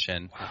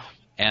competition. Wow.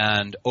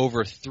 And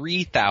over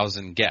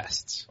 3,000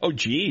 guests. Oh,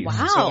 geez.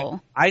 Wow.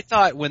 So I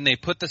thought when they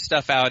put the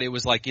stuff out, it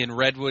was like in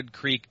Redwood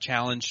Creek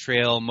Challenge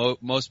Trail.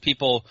 Most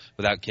people,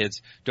 without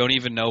kids, don't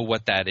even know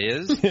what that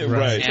is.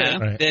 Right.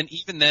 And then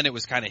even then, it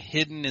was kind of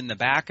hidden in the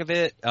back of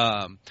it.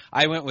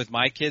 I went with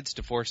my kids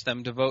to force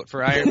them to vote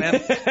for Iron Man.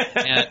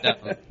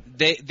 And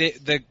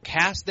the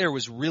cast there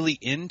was really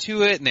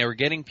into it, and they were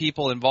getting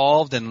people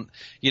involved, and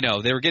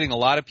they were getting a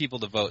lot of people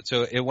to vote.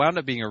 So it wound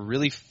up being a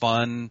really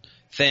fun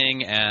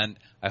thing, and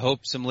I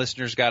hope some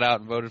listeners got out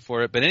and voted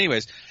for it. But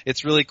anyways,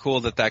 it's really cool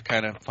that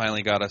kind of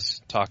finally got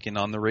us talking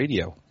on the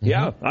radio.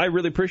 Yeah, I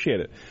really appreciate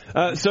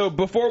it. So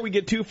before we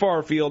get too far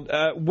afield,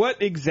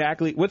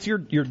 what's your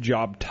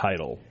job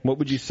title? What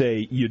would you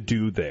say you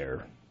do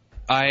there?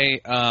 I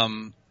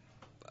am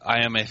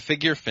a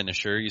figure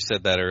finisher. You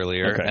said that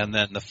earlier. Okay. And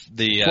then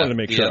the other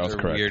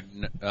weird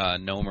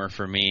nomer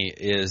for me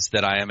is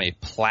that I am a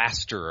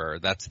plasterer.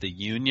 That's the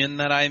union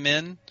that I'm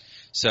in.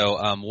 So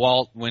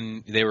Walt,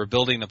 when they were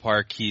building the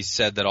park, he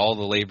said that all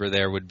the labor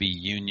there would be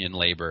union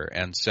labor.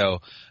 And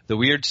so the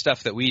weird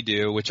stuff that we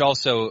do, which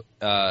also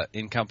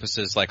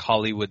encompasses like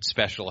Hollywood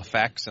special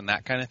effects and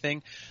that kind of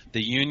thing,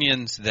 the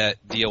unions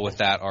that deal with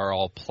that are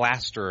all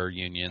plasterer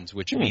unions,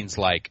 which means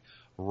like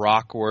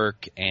rock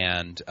work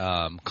and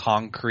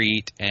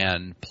concrete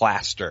and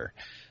plaster.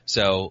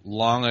 So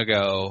long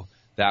ago,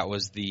 that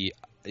was the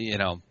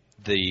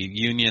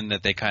union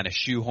that they kind of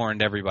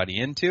shoehorned everybody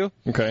into.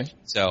 Okay.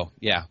 So,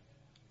 yeah.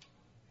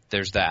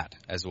 There's that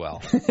as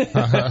well.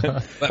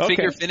 But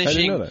figure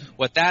finishing,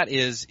 what that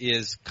is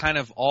kind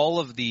of all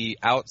of the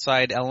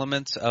outside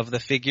elements of the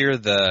figure,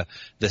 the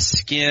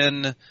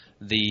skin,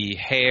 the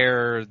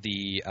hair,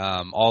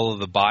 all of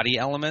the body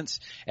elements,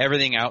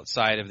 everything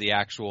outside of the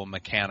actual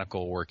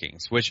mechanical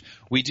workings, which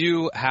we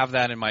do have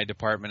that in my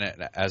department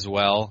as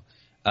well.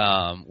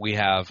 We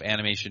have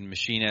animation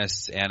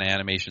machinists and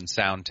animation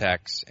sound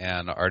techs,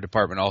 and our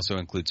department also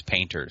includes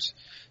painters.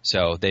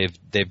 So they've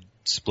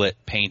split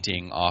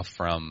painting off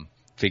from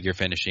figure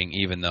finishing,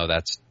 even though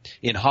that's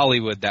in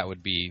Hollywood that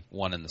would be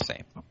one and the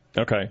same.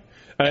 Okay.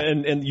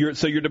 And your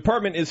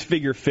department is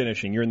figure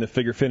finishing. You're in the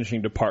figure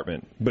finishing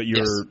department, but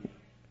you're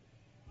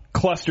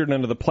clustered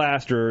under the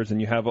plasterers, and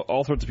you have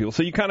all sorts of people.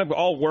 So you kind of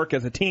all work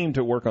as a team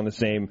to work on the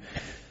same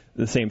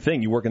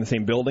thing. You work in the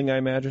same building, I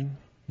imagine?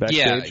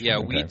 Backstage? Yeah.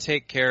 Okay. We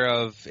take care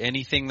of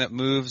anything that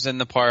moves in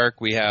the park.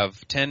 We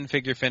have 10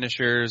 figure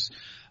finishers.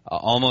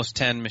 almost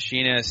 10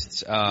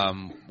 machinists,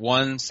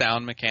 one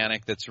sound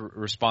mechanic that's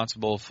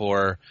responsible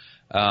for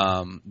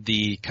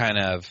the kind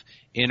of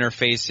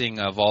interfacing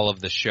of all of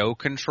the show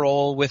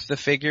control with the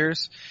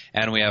figures,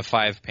 and we have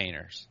 5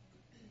 painters.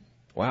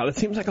 Wow, that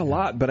seems like a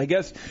lot, but I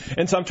guess,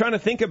 and so I'm trying to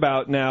think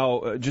about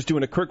now, just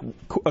doing a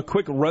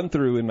quick run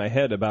through in my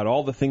head about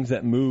all the things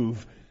that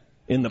move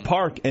in the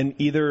park, and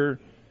either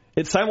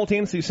it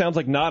simultaneously sounds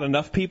like not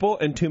enough people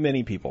and too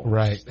many people.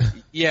 Right.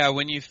 Yeah,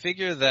 when you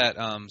figure that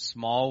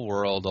Small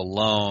World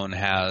alone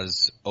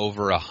has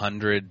over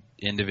 100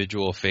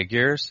 individual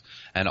figures,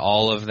 and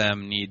all of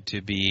them need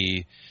to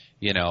be,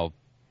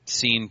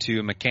 seen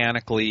to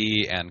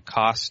mechanically and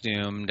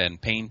costumed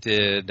and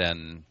painted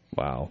and,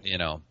 wow.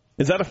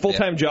 Is that a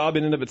full-time job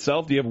in and of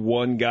itself? Do you have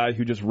one guy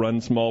who just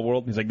runs Small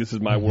World? He's like, this is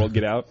my world,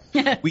 get out?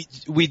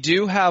 We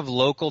do have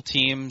local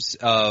teams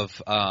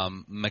of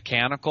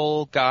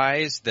mechanical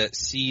guys that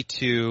see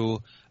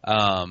to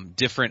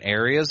different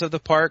areas of the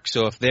park.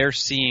 So if they're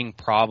seeing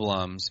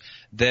problems,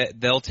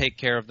 they'll take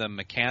care of them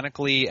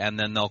mechanically, and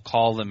then they'll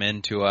call them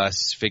in to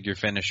us figure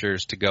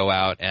finishers to go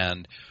out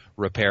and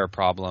repair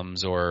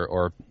problems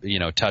or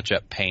touch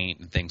up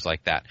paint and things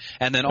like that.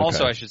 And then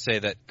also I should say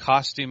that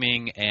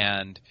costuming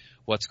and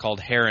what's called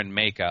hair and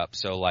makeup,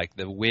 so like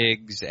the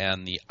wigs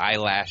and the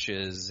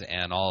eyelashes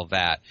and all of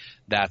that,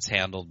 that's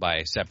handled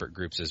by separate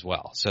groups as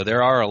well. So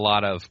there are a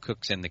lot of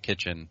cooks in the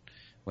kitchen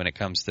when it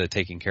comes to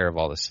taking care of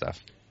all this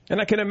stuff. And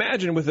I can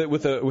imagine with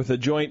a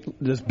joint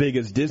as big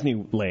as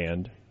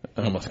Disneyland,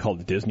 I almost called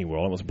it Disney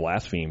World, almost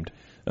blasphemed.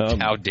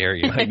 How dare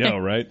you? I know,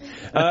 right?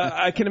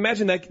 I can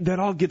imagine that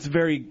all gets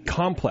very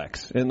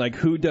complex, and like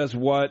who does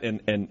what,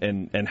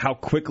 and how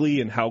quickly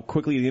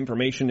the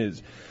information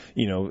is,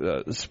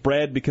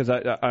 spread. Because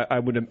I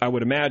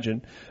would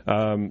imagine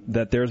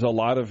that there's a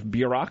lot of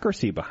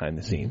bureaucracy behind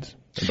the scenes.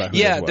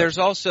 Yeah, there's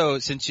also,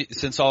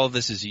 since all of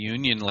this is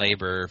union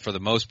labor for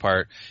the most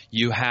part,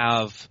 you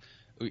have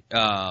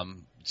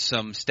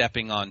some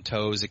stepping on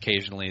toes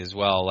occasionally as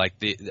well. Like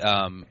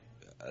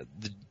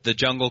the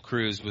Jungle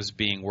Cruise was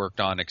being worked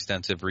on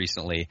extensive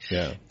recently.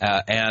 Yeah.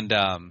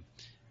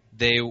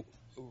 They,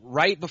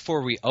 right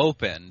before we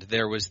opened,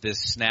 there was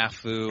this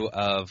snafu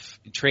of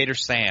Trader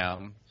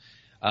Sam.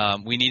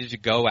 We needed to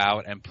go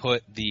out and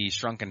put the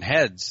shrunken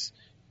heads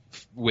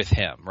with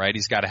him, right?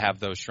 He's got to have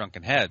those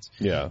shrunken heads.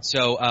 Yeah.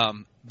 So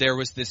there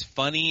was this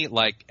funny,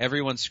 like,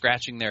 everyone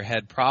scratching their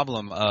head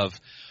problem of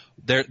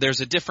there's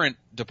a different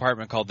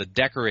department called the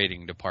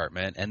decorating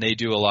department, and they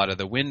do a lot of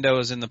the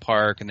windows in the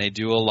park, and they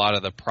do a lot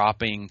of the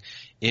propping.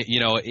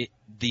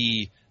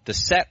 The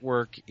set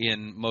work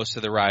in most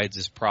of the rides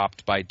is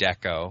propped by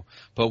deco,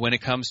 but when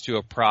it comes to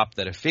a prop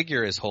that a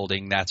figure is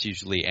holding, that's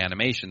usually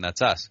animation.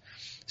 That's us.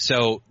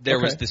 So there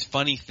was this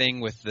funny thing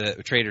with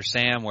the Trader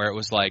Sam where it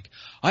was like,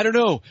 I don't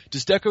know,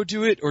 does Deco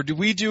do it or do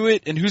we do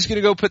it? And who's going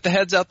to go put the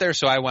heads out there?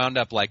 So I wound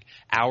up like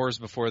hours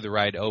before the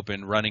ride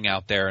opened running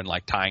out there and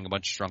like tying a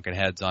bunch of shrunken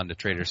heads onto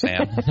Trader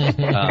Sam.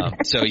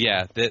 So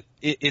yeah,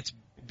 it's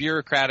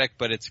bureaucratic,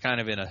 but it's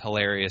kind of in a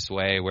hilarious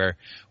way where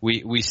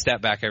we step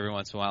back every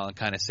once in a while and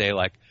kind of say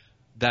like,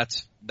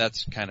 that's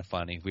kind of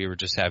funny. We were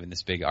just having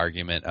this big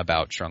argument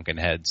about shrunken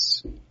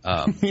heads.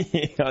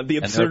 The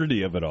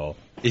absurdity of it all.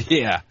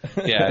 Yeah,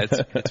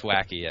 it's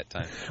wacky at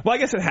times. Well, I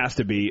guess it has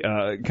to be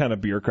kind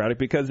of bureaucratic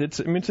because it's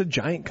a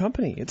giant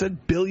company. It's a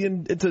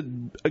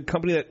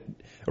company that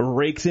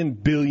rakes in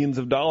billions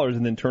of dollars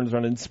and then turns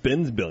around and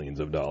spends billions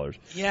of dollars.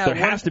 Yeah, there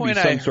has to be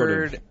some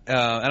sort of.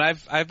 And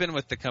I've been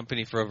with the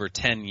company for over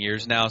 10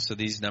 years now, so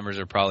these numbers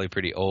are probably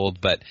pretty old.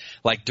 But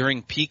like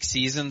during peak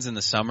seasons in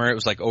the summer, it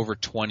was like over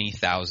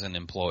 20,000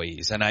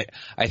 employees, and I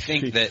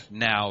think that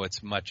now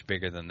it's much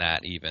bigger than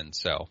that even.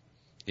 So,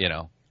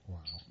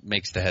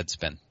 makes the head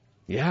spin.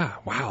 Yeah,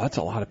 wow, that's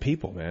a lot of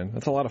people, man.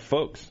 That's a lot of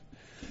folks.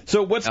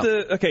 So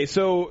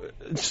so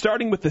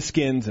starting with the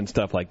skins and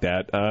stuff like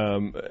that,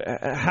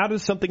 how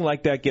does something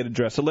like that get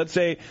addressed? So let's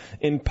say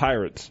in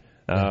Pirates,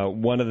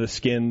 one of the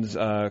skins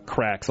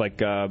cracks,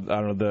 like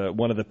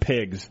one of the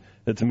pigs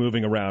that's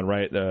moving around,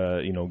 right?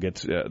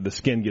 Gets the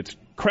skin gets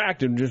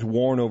cracked and just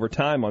worn over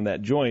time on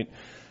that joint.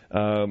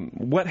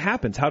 What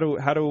happens? How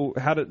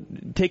to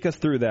take us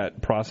through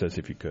that process,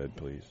 if you could,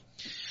 please.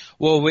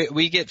 Well,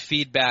 we get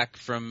feedback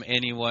from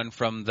anyone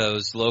from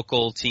those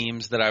local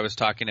teams that I was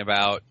talking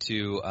about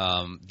to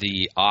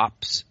the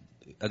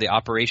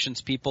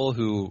operations people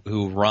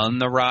who run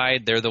the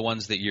ride. They're the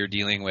ones that you're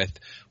dealing with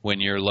when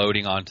you're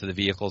loading onto the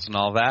vehicles and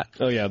all that.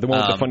 Oh yeah, the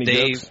one with the funny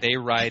jokes. They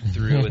ride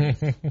through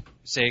and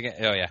say again.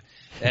 Oh yeah,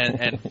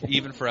 and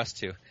even for us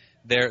too.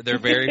 They're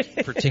very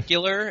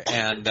particular,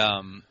 and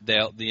they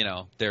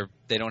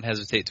don't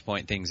hesitate to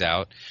point things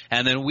out.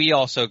 And then we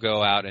also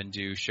go out and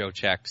do show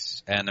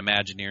checks, and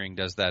Imagineering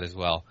does that as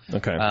well.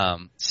 Okay.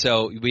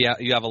 So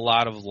you have a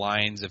lot of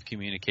lines of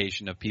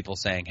communication of people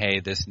saying,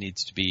 "Hey, this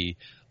needs to be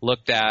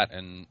looked at,"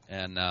 and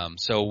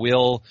so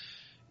we'll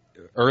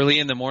early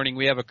in the morning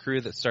we have a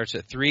crew that starts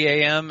at 3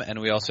 a.m. and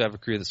we also have a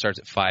crew that starts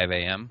at 5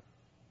 a.m.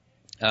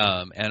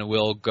 And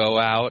we'll go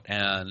out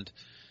and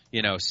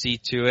see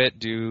to it,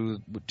 do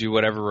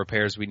whatever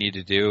repairs we need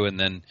to do, and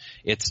then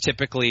it's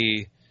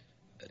typically,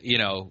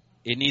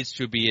 it needs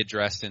to be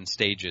addressed in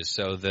stages.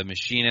 So the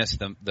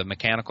machinist, the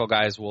mechanical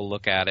guys will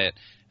look at it,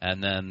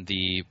 and then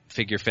the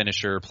figure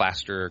finisher,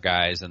 plasterer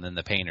guys, and then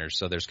the painters.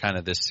 So there's kind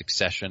of this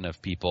succession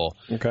of people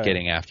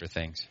getting after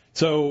things.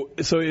 So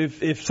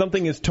if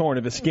something is torn,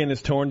 if a skin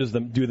is torn,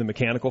 do the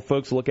mechanical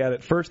folks look at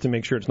it first to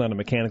make sure it's not a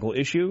mechanical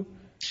issue?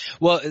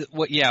 Well,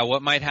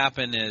 what might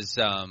happen is,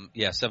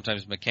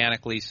 sometimes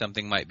mechanically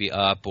something might be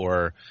up,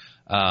 or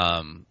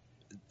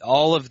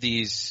most of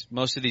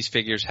these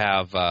figures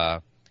have,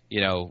 kind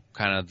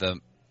of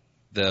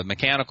the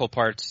mechanical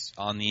parts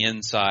on the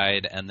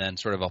inside, and then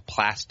sort of a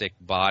plastic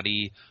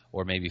body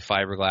or maybe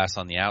fiberglass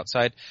on the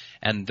outside,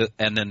 and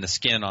then the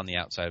skin on the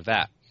outside of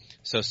that.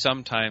 So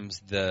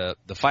sometimes the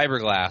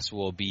fiberglass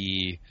will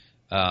be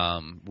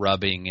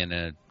rubbing in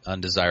an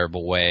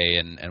undesirable way,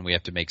 and we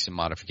have to make some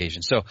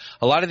modifications. So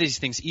a lot of these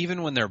things,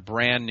 even when they're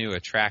brand new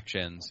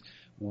attractions,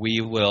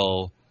 we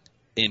will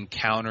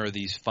encounter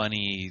these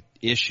funny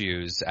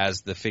issues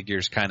as the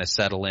figures kind of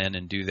settle in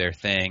and do their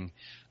thing.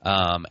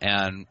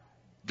 And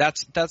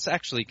that's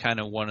actually kind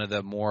of one of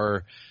the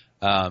more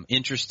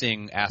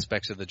interesting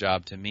aspects of the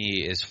job to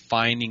me, is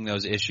finding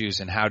those issues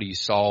and how do you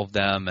solve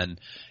them,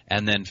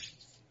 and then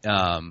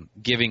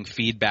giving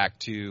feedback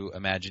to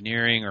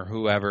Imagineering or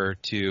whoever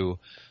to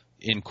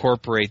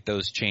incorporate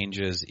those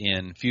changes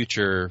in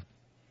future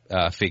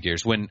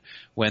figures. When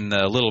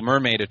the Little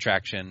Mermaid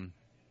attraction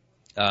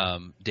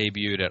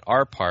debuted at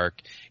our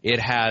park, it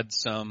had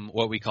some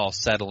what we call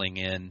settling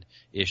in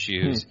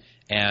issues,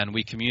 and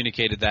we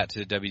communicated that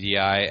to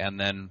WDI, and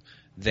then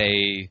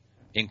they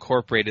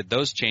incorporated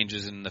those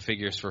changes in the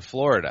figures for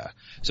Florida.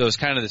 So it was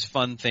kind of this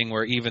fun thing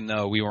where even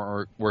though we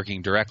weren't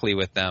working directly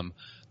with them,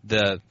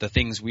 the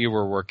things we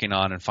were working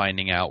on and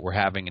finding out were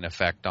having an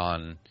effect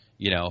on,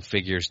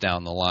 figures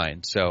down the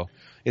line. So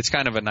it's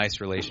kind of a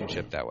nice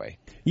relationship that way.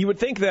 You would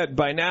think that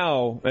by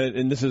now,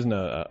 and this isn't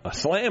a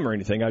slam or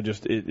anything,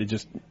 it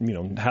just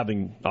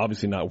having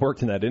obviously not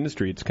worked in that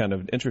industry, it's kind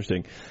of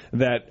interesting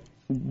that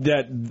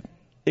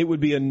it would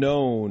be a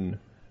known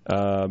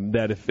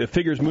that if a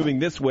figure's moving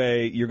this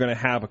way, you're going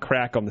to have a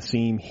crack on the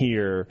seam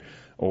here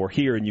or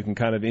here, and you can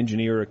kind of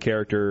engineer a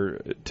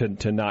character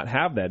to not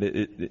have that.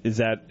 Is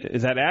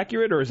that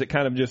accurate, or is it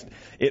kind of just,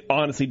 it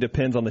honestly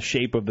depends on the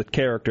shape of the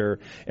character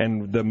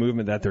and the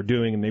movement that they're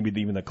doing, and maybe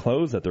even the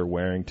clothes that they're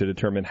wearing to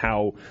determine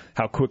how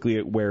quickly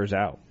it wears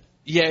out?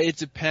 Yeah, it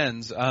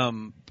depends.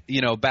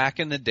 Back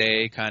in the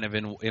day, kind of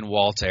in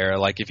Walt's era,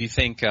 like if you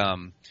think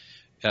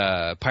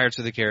Pirates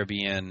of the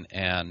Caribbean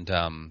and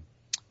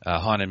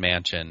Haunted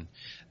Mansion,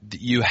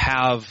 you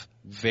have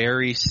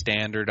very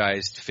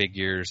standardized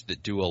figures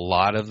that do a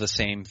lot of the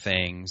same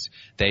things.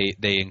 They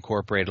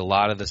incorporate a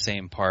lot of the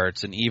same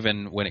parts, and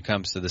even when it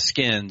comes to the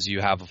skins, you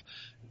have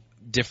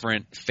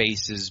different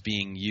faces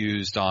being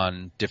used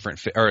on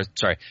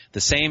the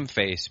same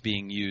face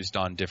being used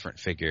on different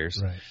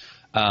figures.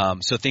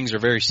 Right. So things are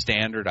very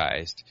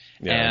standardized,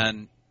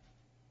 and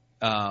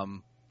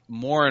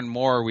more and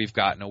more we've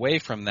gotten away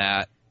from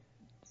that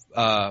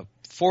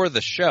for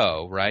the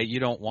show. Right? You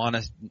don't want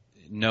to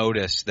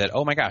notice that,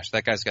 oh my gosh,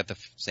 that guy's got the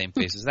same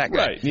face as that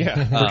guy. Right,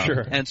 yeah, for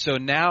sure. And so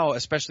now,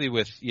 especially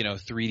with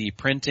 3D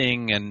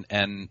printing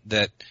and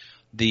that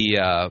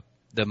the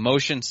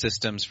motion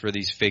systems for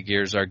these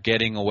figures are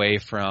getting away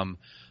from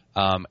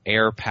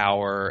air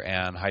power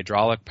and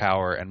hydraulic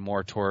power and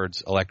more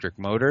towards electric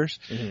motors,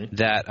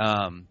 that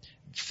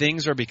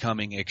things are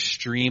becoming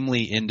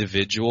extremely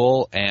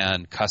individual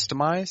and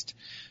customized,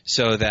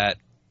 so that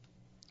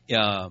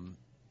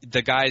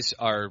the guys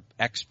are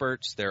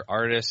experts, they're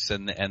artists,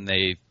 and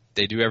they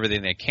do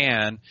everything they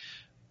can,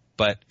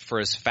 but for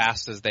as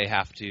fast as they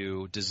have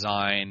to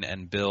design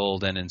and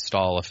build and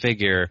install a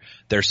figure,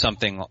 there's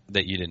something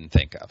that you didn't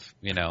think of,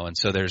 and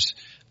so there's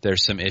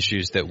some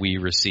issues that we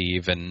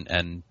receive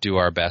and do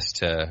our best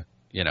to,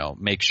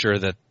 make sure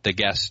that the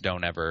guests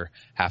don't ever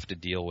have to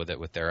deal with it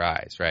with their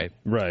eyes, right?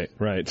 Right.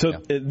 So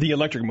the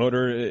electric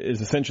motor is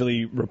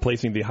essentially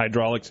replacing the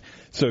hydraulics,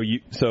 so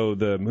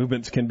the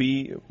movements can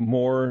be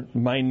more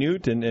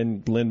minute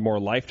and lend more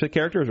life to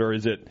characters, or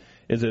is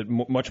it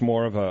much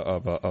more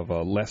of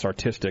a less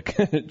artistic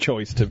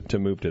choice to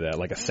move to that,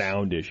 like a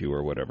sound issue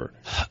or whatever?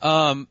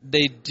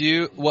 They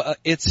do. Well,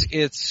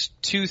 it's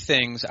two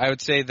things. I would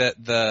say that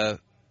the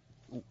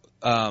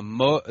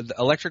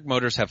electric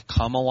motors have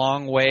come a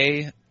long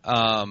way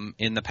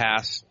in the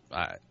past.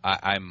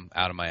 I'm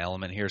out of my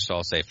element here, so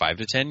I'll say 5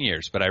 to 10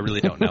 years, but I really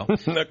don't know.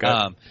 Okay.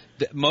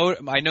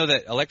 I know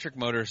that electric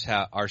motors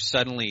are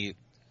suddenly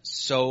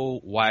so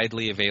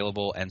widely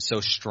available and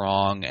so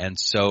strong and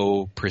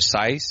so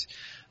precise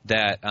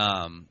that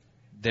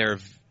they're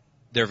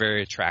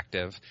very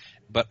attractive.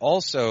 But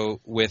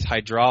also with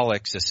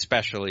hydraulics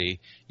especially,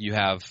 you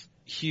have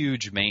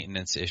huge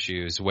maintenance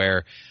issues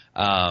where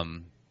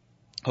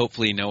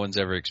hopefully no one's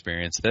ever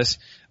experienced this,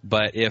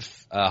 but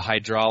if a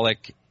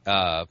hydraulic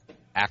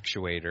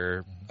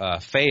actuator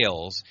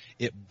fails,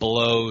 it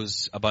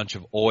blows a bunch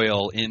of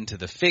oil into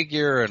the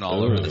figure and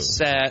all over the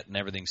set, and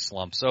everything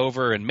slumps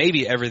over, and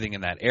maybe everything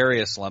in that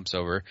area slumps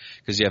over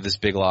because you have this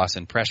big loss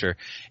in pressure.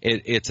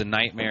 It's a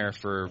nightmare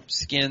for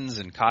skins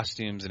and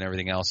costumes and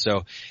everything else.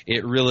 So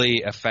it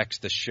really affects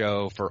the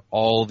show for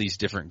all these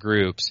different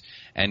groups,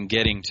 and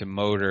getting to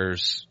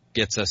motors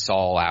gets us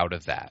all out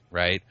of that,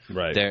 right?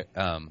 Right.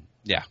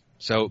 Yeah.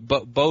 So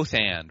both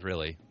and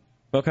really.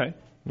 Okay.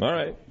 All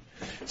right.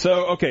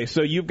 So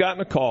you've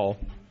gotten a call,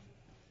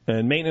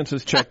 and maintenance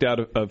has checked out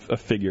a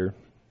figure.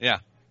 Yeah.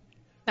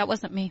 That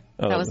wasn't me.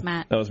 That was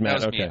Matt. That was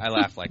Matt. That was me. I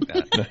laugh like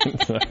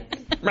that.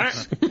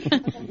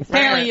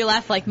 Apparently you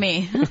laugh like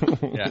me.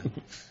 Yeah.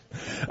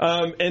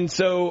 And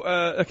so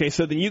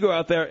then you go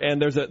out there,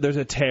 and there's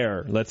a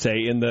tear, let's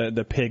say, in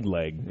the pig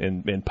leg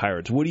in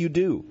Pirates. What do?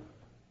 Do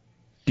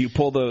you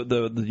pull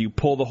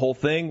the whole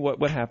thing?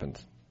 What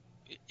happens?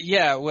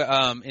 Yeah,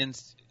 in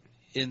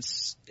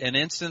an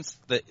instance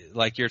that,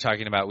 like you're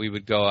talking about, we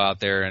would go out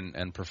there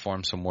and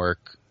perform some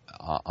work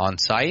on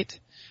site.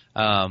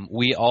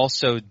 We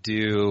also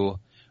do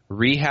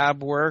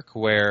rehab work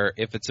where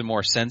if it's a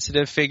more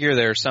sensitive figure,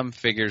 there are some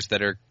figures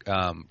that are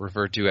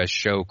referred to as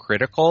show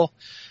critical.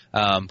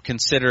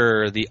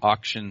 Consider the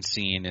auction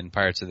scene in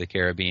Pirates of the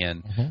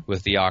Caribbean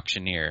with the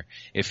auctioneer.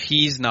 If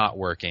he's not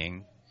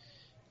working,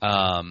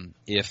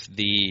 if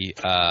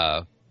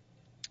the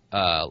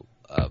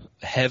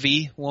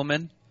heavy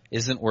woman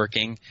isn't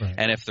working,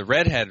 and if the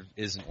redhead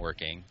isn't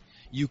working,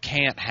 you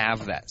can't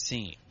have that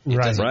scene. It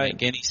doesn't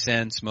make any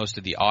sense. Most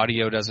of the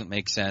audio doesn't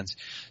make sense.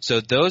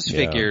 So those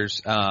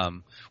figures,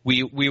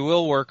 we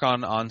will work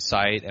on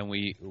site, and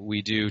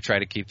we do try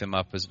to keep them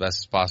up as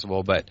best as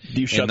possible. But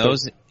do you say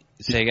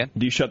again?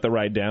 Do you shut the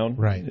ride down?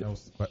 Right.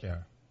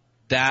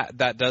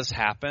 That does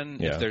happen.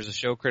 Yeah. If there's a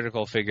show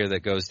critical figure that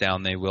goes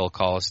down, they will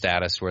call a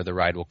status where the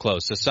ride will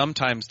close. So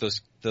sometimes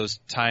those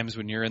times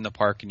when you're in the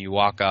park and you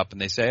walk up and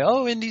they say,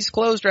 "Oh, Indy's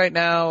closed right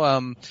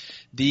now.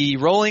 The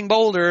rolling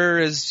boulder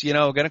is,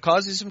 going to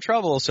cause you some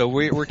trouble. So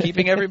we're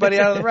keeping everybody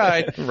out of the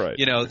ride." Right.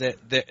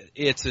 That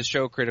it's a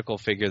show critical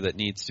figure that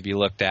needs to be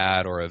looked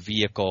at, or a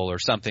vehicle, or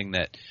something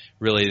that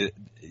really,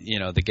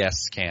 the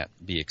guests can't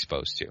be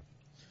exposed to.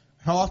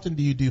 How often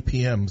do you do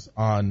PMs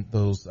on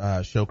those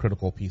show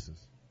critical pieces?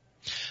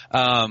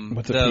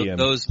 What's a PM?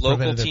 Those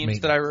local teams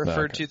that I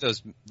referred to,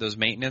 those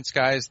maintenance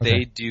guys,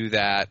 they do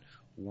that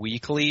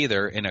weekly.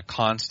 They're in a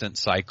constant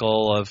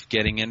cycle of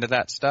getting into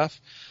that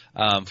stuff.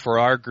 For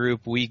our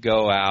group, we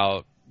go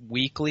out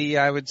weekly,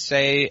 I would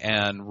say,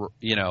 and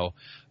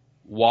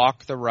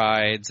walk the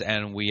rides,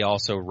 and we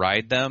also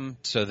ride them,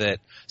 so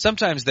that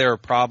sometimes there are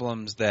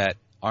problems that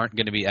aren't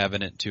going to be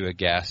evident to a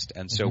guest,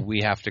 and so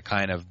we have to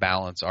kind of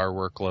balance our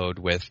workload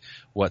with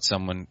what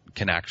someone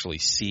can actually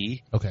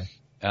see. Okay.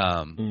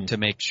 To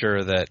make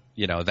sure that,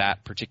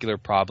 that particular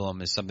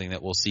problem is something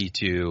that we'll see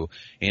to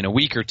in a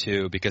week or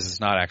two, because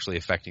it's not actually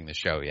affecting the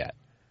show yet.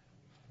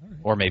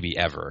 Or maybe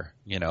ever,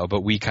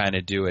 but we kind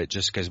of do it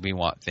just because we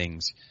want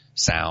things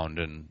sound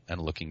and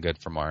looking good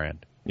from our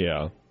end.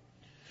 Yeah.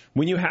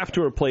 When you have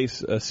to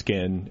replace a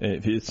skin,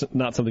 if it's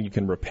not something you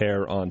can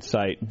repair on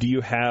site, do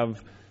you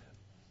have,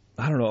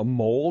 a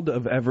mold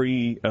of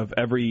every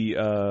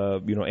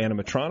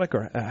animatronic,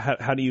 or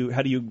how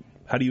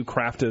do you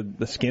craft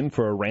the skin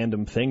for a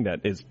random thing that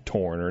is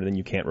torn or then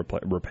you can't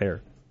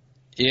repair?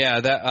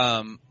 Yeah,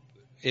 that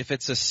if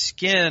it's a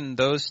skin,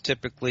 those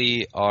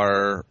typically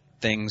are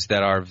things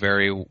that are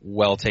very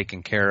well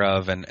taken care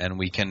of, and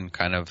we can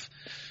kind of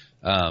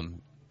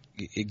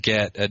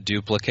get a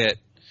duplicate.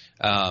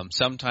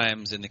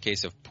 Sometimes in the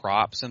case of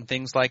props and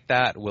things like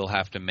that, we'll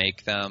have to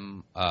make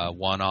them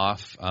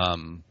one-off.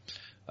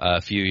 A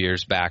few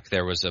years back,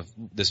 there was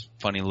this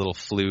funny little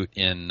flute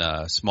in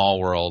Small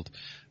World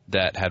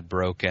that had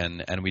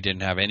broken, and we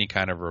didn't have any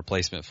kind of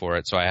replacement for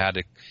it. So I had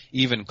to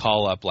even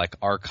call up like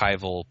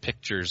archival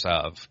pictures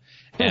of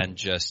and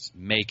just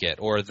make it.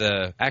 Or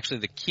the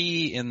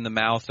key in the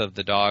mouth of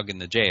the dog in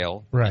the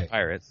jail, in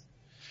Pirates.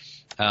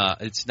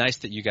 It's nice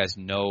that you guys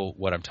know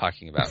what I'm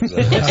talking about.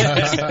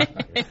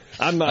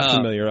 I'm not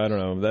familiar. I don't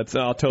know. That's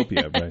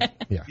Autopia, right?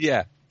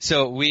 Yeah.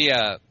 So we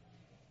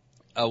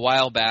a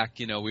while back,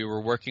 we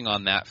were working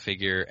on that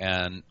figure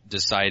and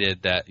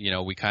decided that,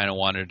 we kind of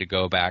wanted to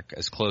go back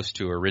as close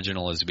to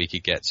original as we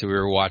could get. So we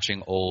were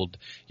watching old,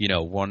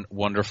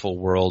 Wonderful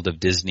World of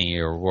Disney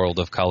or World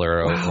of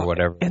Color or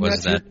whatever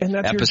was that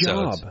episodes.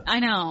 Your job. I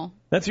know.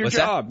 That's your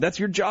job. That's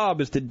your job,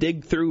 is to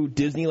dig through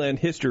Disneyland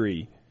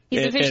history.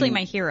 He's officially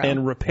my hero.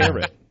 And repair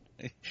it.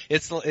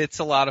 It's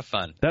a lot of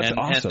fun. That's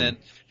awesome. And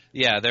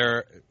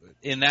then,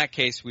 in that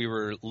case, we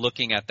were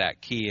looking at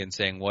that key and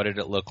saying, what did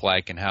it look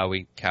like, and how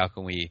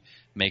can we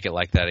make it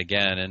like that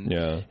again?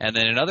 And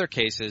then in other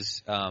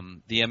cases,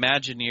 the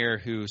Imagineer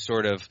who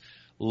sort of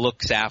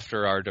looks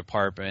after our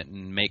department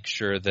and makes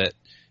sure that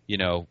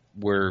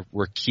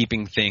we're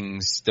keeping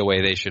things the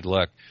way they should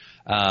look.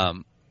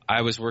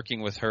 I was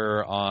working with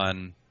her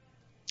on.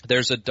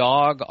 There's a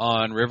dog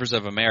on Rivers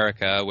of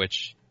America,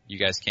 which you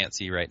guys can't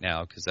see right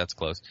now because that's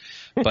closed.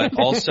 But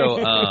also,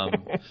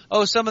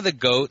 some of the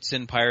goats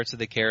in Pirates of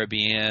the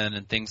Caribbean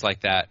and things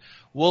like that.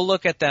 We'll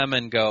look at them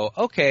and go,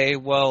 okay,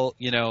 well,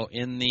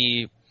 in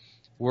the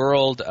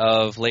world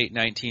of late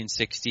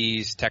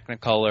 1960s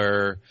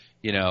Technicolor,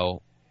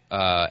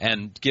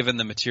 and given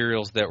the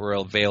materials that were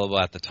available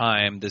at the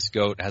time, this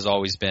goat has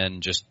always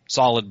been just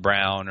solid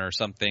brown or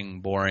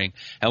something boring.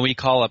 And we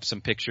call up some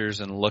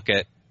pictures and look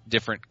at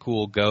different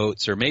cool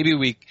goats, or maybe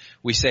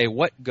we say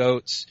what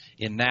goats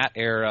in that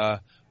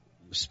era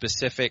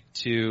specific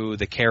to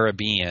the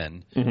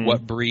Caribbean,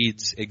 what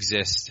breeds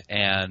exist,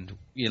 and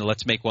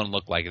let's make one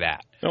look like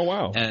that. Oh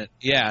wow. And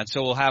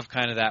so we'll have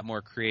kind of that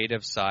more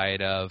creative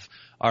side of,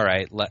 all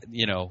right,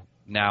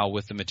 now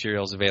with the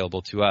materials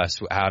available to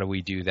us, how do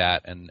we do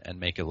that and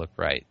make it look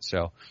right?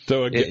 So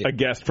a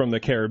guest from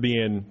the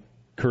Caribbean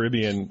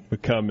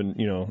would come and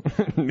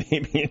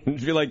maybe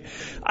be like,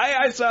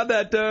 I saw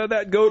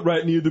that goat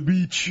right near the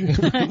beach.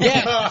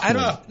 Yeah, I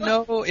don't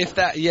know if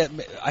that yet.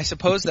 I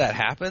suppose that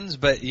happens,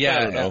 but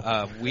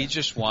we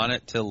just want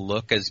it to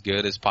look as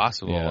good as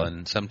possible,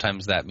 and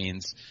sometimes that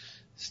means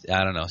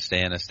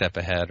staying a step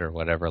ahead or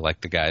whatever,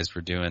 like the guys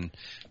were doing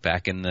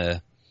back in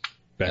the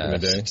day,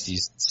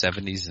 60s,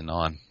 70s, and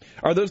on.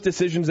 Are those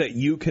decisions that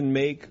you can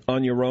make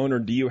on your own, or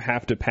do you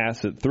have to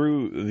pass it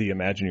through the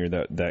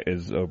Imagineer that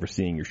is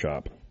overseeing your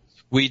shop?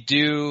 We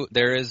do.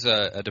 There is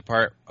a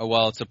department.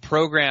 Well, it's a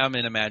program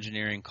in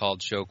Imagineering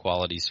called Show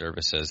Quality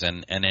Services,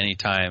 and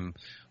anytime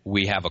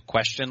we have a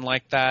question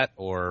like that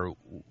or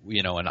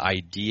an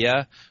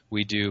idea,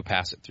 we do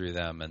pass it through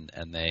them,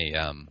 and they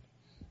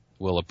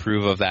will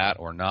approve of that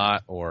or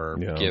not, or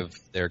give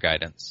their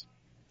guidance.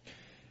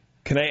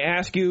 Can I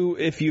ask you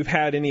if you've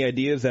had any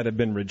ideas that have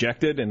been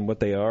rejected and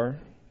what they are?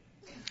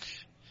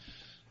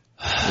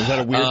 Is that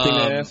a weird thing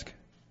to ask?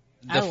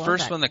 The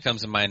first one that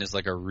comes to mind is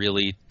like a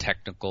really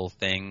technical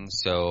thing,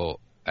 so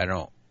I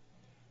don't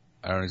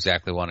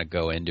exactly want to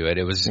go into it.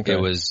 It was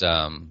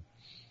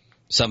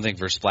something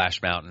for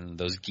Splash Mountain,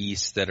 those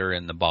geese that are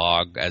in the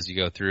bog as you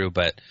go through,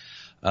 but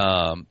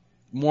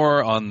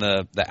more on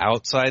the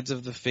outsides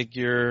of the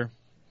figure.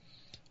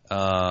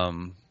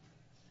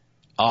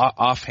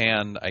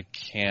 Offhand, I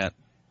can't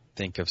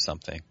think of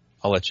something.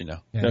 I'll let you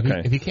know. Yeah,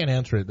 okay. If you can't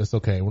answer it, that's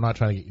okay. We're not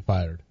trying to get you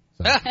fired.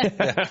 So.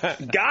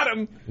 Got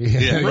him.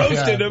 Yeah.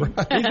 Roasted him.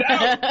 Right. He's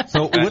out.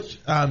 So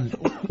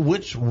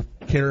which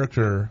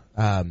character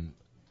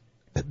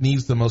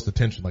needs the most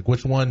attention? Like,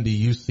 which one do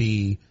you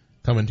see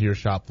come into your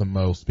shop the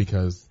most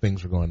because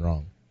things are going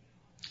wrong?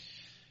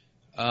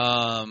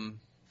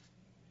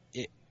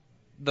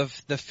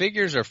 The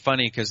figures are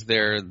funny because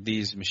they're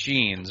these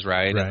machines,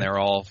 right? And they're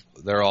all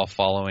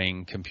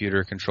following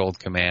computer controlled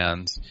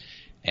commands,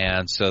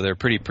 and so they're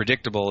pretty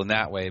predictable in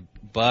that way.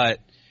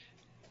 But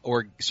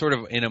or sort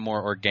of in a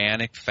more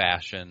organic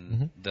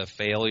fashion, the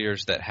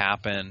failures that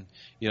happen,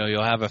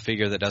 you'll have a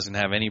figure that doesn't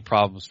have any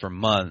problems for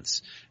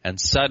months, and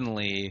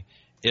suddenly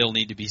it'll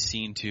need to be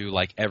seen to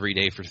like every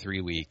day for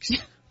 3 weeks,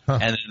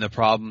 and then the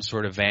problem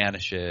sort of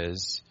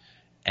vanishes.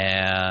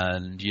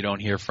 And you don't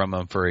hear from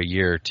them for a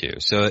year or two.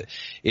 So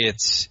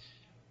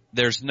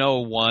there's no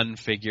one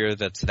figure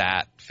that's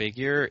that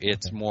figure.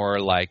 It's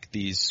more like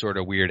these sort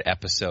of weird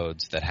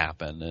episodes that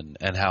happen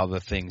and how the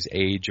things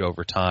age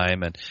over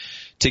time. And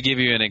to give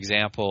you an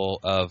example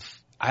of,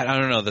 I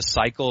don't know, the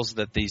cycles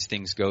that these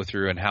things go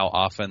through and how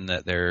often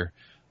that they're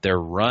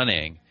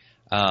running.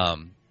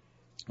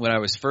 When I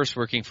was first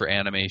working for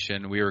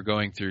animation, we were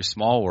going through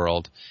Small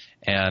World,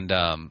 and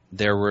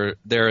there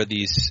are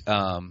these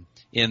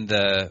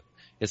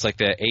it's like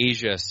the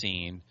Asia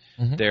scene.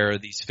 There are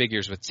these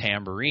figures with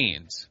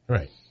tambourines.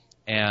 Right.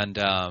 And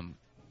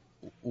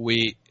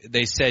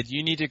they said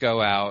you need to go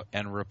out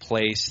and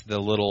replace the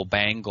little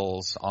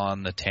bangles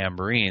on the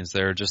tambourines.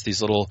 They're just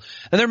these little,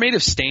 and they're made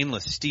of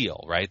stainless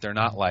steel, right? They're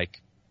not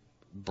like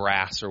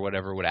brass or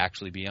whatever would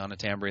actually be on a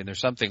tambourine.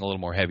 There's something a little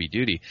more heavy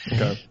duty.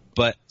 Okay.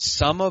 But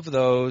some of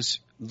those,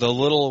 the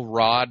little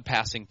rod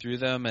passing through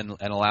them and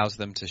allows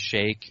them to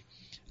shake,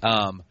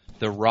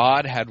 the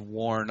rod had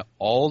worn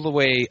all the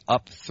way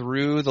up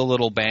through the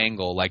little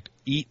bangle, like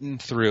eaten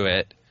through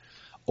it.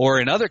 Or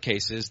in other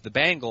cases, the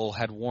bangle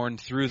had worn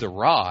through the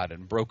rod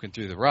and broken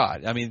through the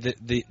rod. I mean,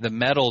 the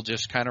metal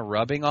just kind of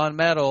rubbing on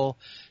metal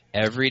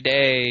every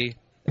day,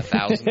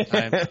 1,000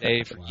 times a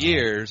day for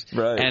years.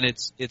 Right. And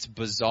it's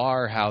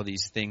bizarre how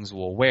these things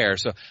will wear.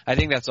 So I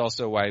think that's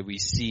also why we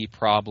see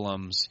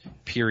problems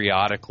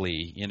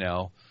periodically,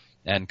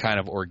 and kind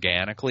of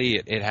organically.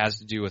 It has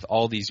to do with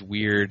all these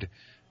weird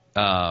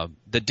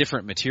the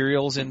different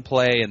materials in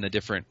play and the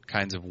different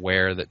kinds of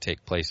wear that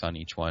take place on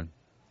each one.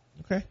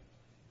 Okay.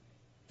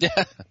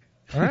 Yeah.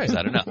 All right.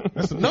 I don't know.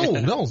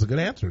 No, it's a good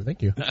answer.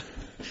 Thank you.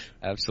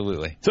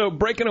 Absolutely. So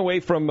breaking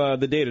away from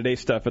the day-to-day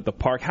stuff at the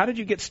park, how did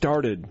you get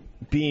started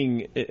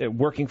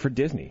working for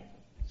Disney?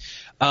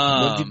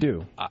 What did you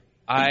do?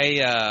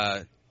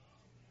 I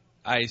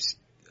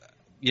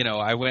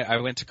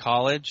went to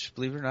college,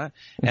 believe it or not,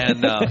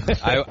 and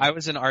I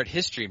was an art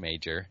history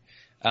major.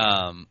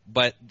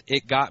 But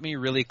it got me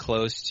really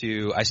close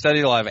to, I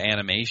studied a lot of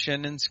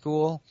animation in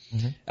school,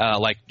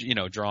 like,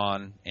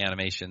 drawn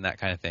animation, that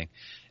kind of thing.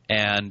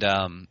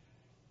 And,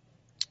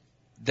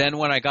 then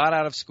when I got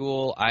out of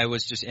school, I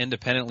was just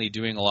independently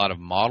doing a lot of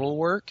model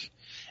work.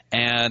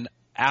 And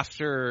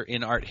after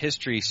in art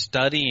history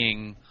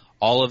studying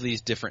all of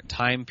these different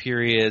time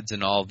periods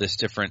and all of this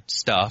different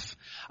stuff,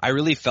 I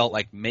really felt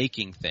like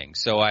making things.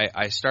 So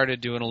I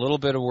started doing a little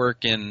bit of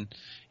work in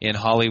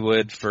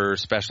Hollywood for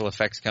special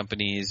effects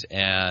companies,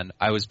 and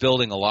I was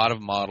building a lot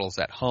of models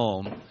at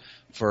home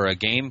for a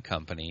game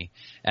company,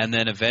 and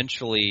then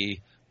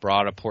eventually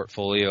brought a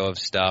portfolio of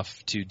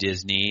stuff to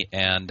Disney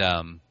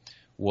and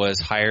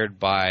was hired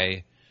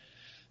by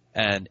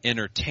an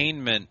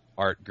entertainment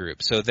art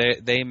group. So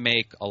they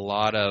make a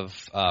lot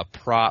of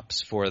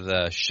props for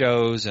the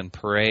shows and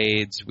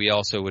parades. We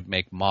also would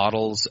make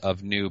models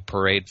of new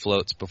parade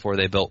floats before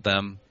they built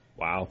them.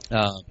 Wow.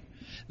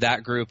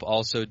 That group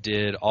also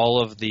did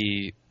all of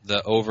the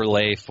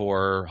overlay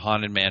for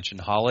Haunted Mansion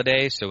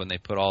Holiday. So when they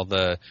put all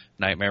the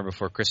Nightmare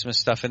Before Christmas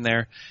stuff in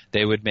there,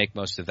 they would make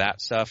most of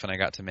that stuff, and I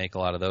got to make a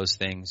lot of those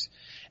things.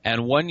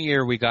 And one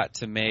year we got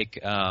to make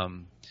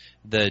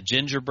the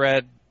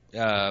gingerbread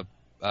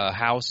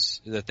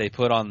house that they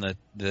put on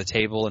the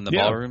table in the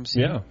ballrooms.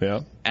 Yeah.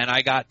 And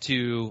I got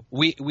to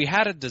we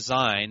had a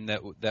design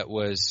that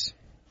was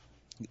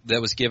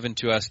given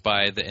to us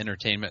by the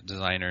entertainment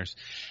designers,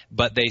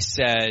 but they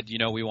said,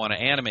 we want to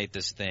animate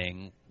this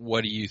thing.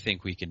 What do you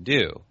think we can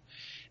do?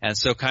 And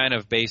so kind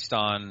of based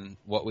on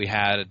what we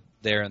had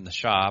there in the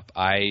shop,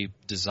 I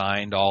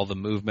designed all the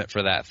movement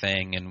for that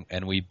thing,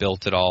 and we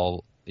built it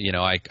all.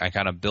 I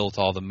kind of built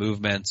all the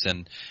movements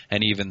and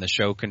even the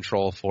show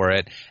control for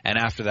it. And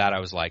after that, I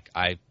was like,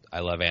 I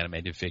love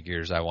animated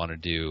figures. I want to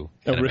do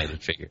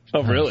animated figures.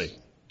 Oh, really?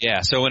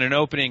 Yeah. So when an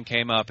opening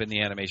came up in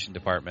the animation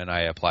department,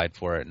 I applied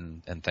for it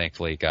and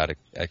thankfully got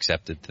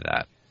accepted to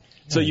that.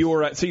 So you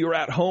were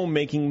at home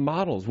making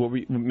models. What were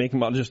you making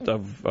models just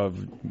of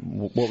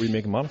what were you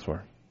making models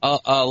for?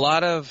 A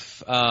lot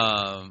of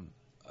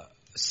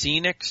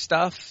scenic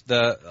stuff.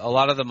 A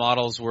lot of the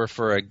models were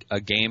for a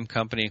game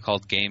company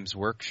called Games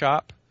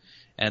Workshop,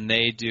 and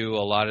they do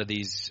a lot of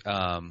these.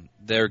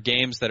 They're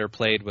games that are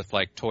played with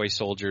like toy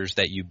soldiers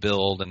that you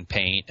build and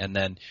paint, and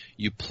then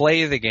you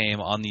play the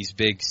game on these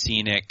big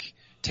scenic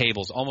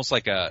tables, almost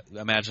like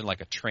imagine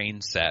like a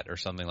train set or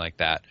something like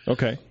that.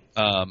 Okay.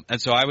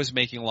 And so I was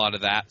making a lot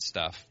of that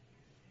stuff.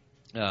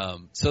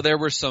 So there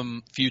were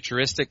some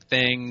futuristic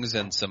things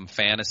and some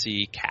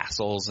fantasy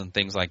castles and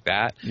things like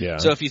that. Yeah.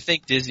 So if you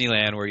think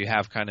Disneyland, where you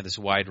have kind of this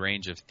wide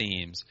range of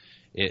themes,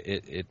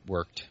 it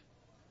worked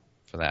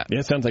for that. Yeah,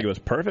 it sounds like it was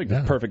perfect.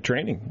 Yeah. Perfect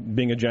training,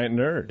 being a giant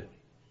nerd.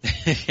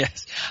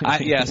 Yes.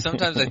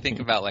 Sometimes I think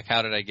about like,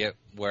 how did I get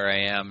where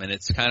I am? And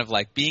it's kind of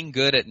like being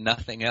good at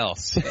nothing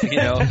else,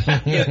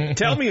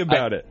 Tell me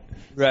about it.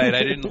 Right.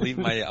 I didn't leave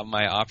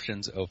my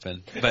options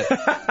open, but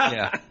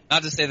yeah,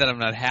 not to say that I'm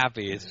not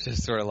happy. It's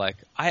just sort of like,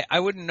 I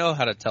wouldn't know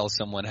how to tell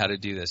someone how to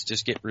do this.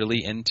 Just get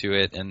really into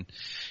it. And,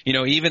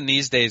 even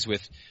these days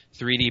with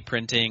 3D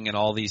printing and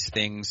all these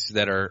things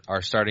that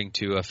are starting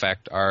to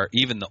affect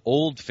even the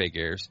old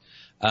figures,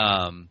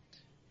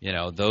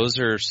 those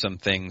are some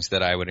things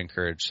that I would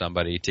encourage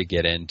somebody to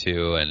get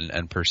into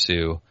and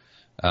pursue,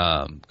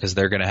 because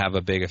they're going to have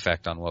a big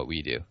effect on what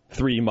we do.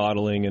 3D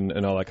modeling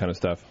and all that kind of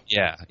stuff.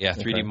 Yeah,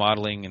 3D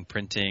modeling and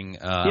printing.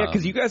 Yeah,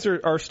 because you guys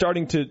are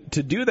starting to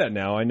do that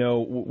now. I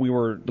know we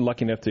were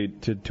lucky enough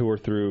to tour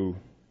through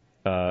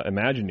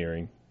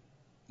Imagineering.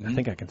 I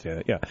think I can say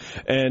that, yeah.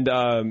 And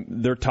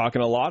they're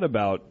talking a lot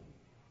about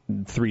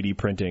 3D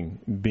printing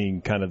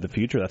being kind of the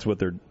future. That's what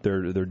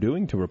they're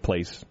doing to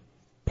replace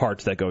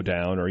parts that go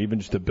down, or even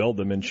just to build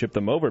them and ship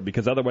them over,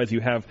 because otherwise you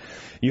have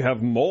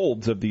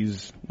molds of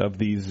these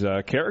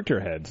character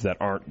heads that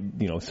aren't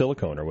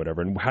silicone or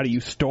whatever. And how do you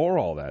store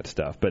all that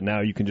stuff? But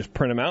now you can just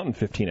print them out in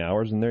 15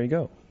 hours, and there you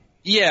go.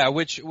 Yeah,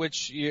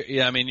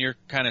 you're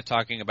kind of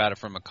talking about it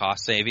from a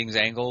cost savings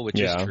angle, which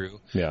is true.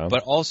 Yeah.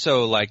 But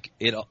also, like,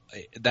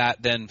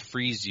 that then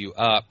frees you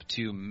up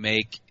to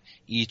make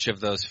each of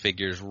those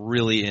figures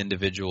really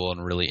individual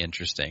and really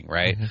interesting,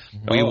 right?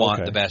 Mm-hmm. We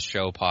want the best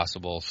show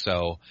possible,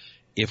 so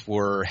if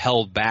we're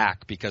held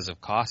back because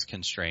of cost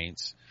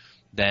constraints,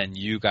 then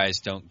you guys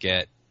don't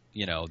get,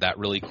 that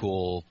really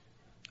cool,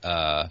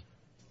 I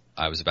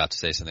was about to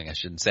say something I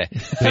shouldn't say.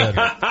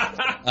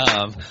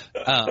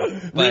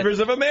 Rivers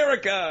of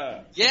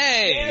America!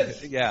 Yay!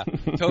 Yes! Yeah,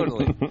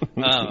 totally.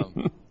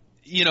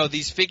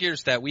 These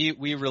figures that we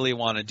really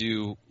want to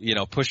do,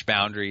 push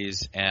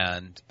boundaries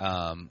and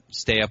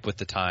stay up with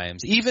the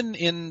times. Even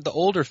in the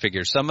older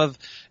figures, some of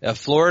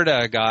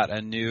Florida got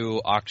a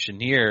new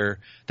auctioneer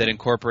that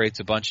incorporates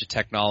a bunch of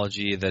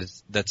technology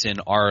that's in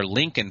our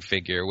Lincoln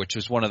figure, which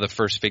was one of the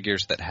first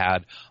figures that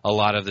had a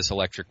lot of this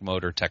electric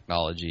motor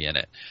technology in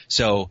it.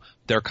 So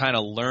they're kind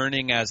of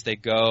learning as they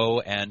go,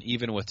 and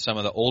even with some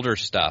of the older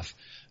stuff,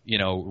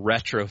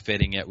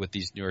 retrofitting it with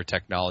these newer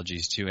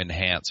technologies to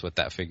enhance what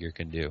that figure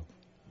can do.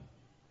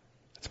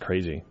 It's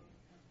crazy.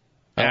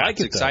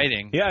 It's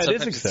exciting. Yeah,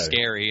 sometimes it is exciting. It's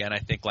scary, and I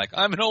think like,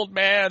 I'm an old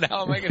man.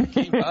 How am I going to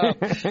keep up?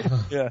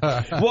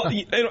 Yeah. Well,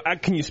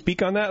 can you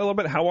speak on that a little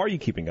bit? How are you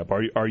keeping up?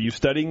 Are you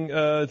studying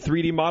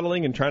 3D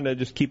modeling and trying to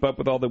just keep up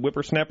with all the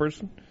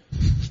whippersnappers?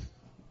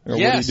 Or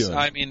yes, what are you doing?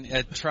 I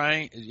mean,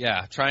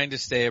 trying to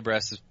stay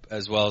abreast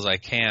as well as I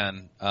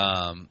can.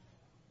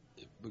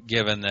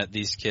 Given that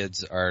these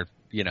kids are,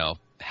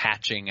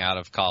 hatching out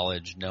of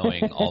college,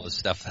 knowing all the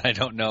stuff that I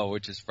don't know,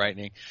 which is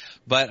frightening.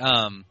 But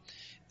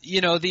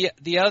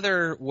the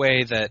other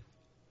way that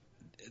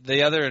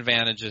the other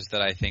advantages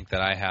that I think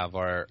that I have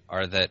are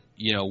that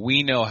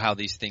we know how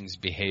these things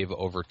behave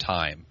over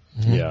time.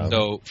 Yeah.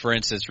 So, for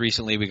instance,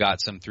 recently we got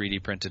some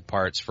 3D printed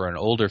parts for an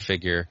older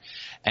figure,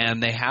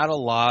 and they had a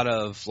lot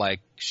of like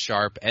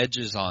sharp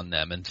edges on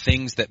them and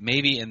things that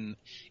maybe in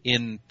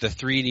the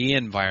 3D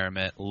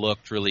environment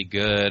looked really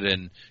good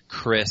and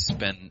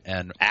crisp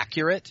and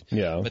accurate.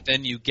 Yeah. But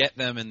then you get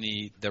them in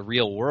the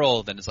real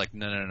world, and it's like,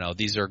 no,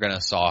 these are going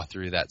to saw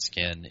through that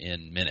skin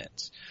in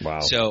minutes. Wow.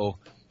 So,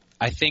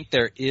 I think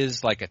there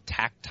is like a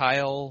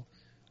tactile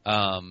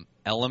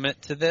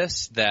element to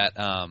this that.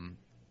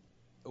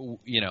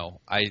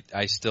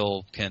 I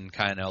still can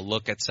kind of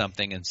look at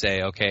something and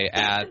say, okay,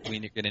 we're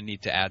going to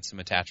need to add some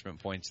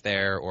attachment points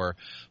there, or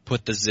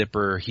put the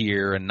zipper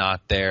here and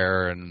not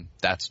there, and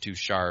that's too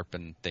sharp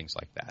and things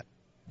like that.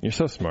 You're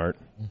so smart.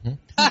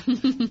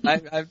 Mm-hmm.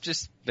 I've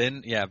just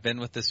been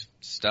with this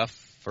stuff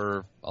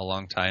for a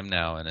long time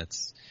now, and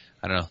it's,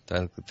 I don't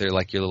know, they're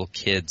like your little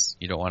kids.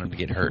 You don't want them to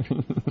get hurt.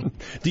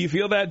 Do you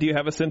feel that? Do you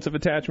have a sense of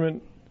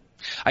attachment?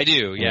 I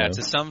do, yeah.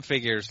 To some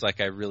figures,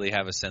 like I really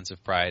have a sense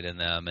of pride in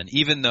them, and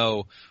even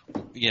though,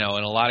 in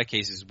a lot of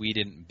cases we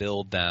didn't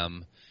build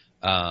them,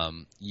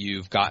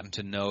 you've gotten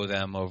to know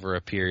them over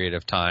a period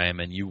of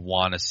time, and you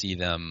want to see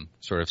them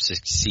sort of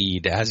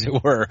succeed, as it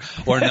were,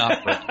 or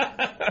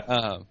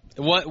not.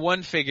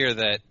 One figure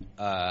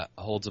that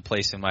holds a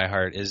place in my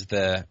heart is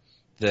the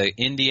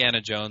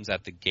Indiana Jones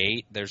at the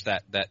gate. There's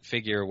that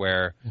figure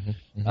where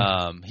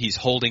he's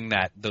holding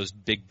those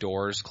big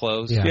doors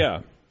closed.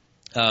 Yeah.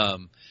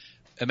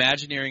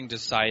 Imagineering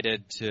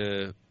decided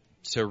to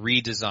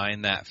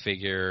redesign that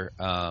figure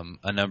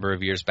a number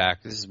of years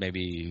back. This is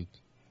maybe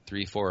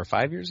 3, 4, or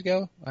 5 years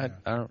ago. I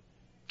don't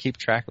keep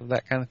track of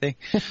that kind of thing.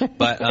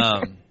 But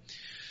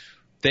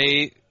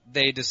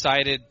they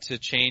decided to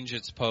change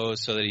its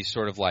pose so that he's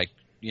sort of like,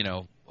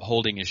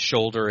 holding his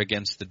shoulder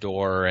against the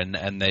door,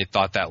 and they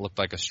thought that looked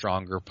like a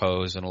stronger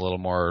pose and a little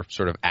more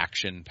sort of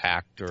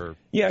action-packed. Or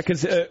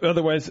because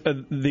otherwise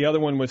the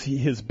other one was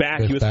his back.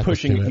 He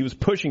was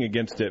pushing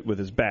against it with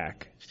his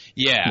back.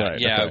 Yeah, right,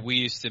 yeah. okay. We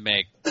used to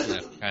make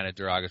kind of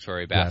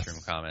derogatory bathroom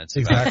comments.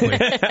 Exactly.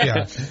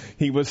 Yeah.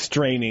 He was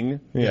straining.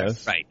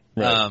 Yes. Right.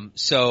 Right.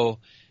 So,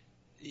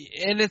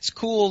 and it's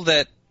cool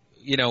that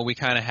we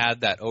kind of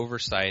had that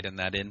oversight and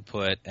that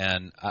input.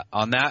 And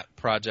on that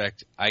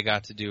project, I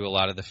got to do a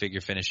lot of the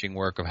figure finishing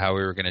work of how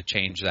we were going to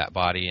change that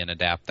body and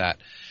adapt that.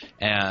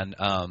 And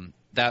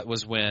that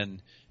was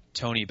when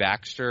Tony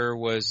Baxter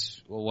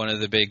was one of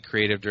the big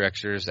creative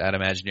directors at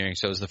Imagineering.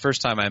 So it was the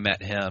first time I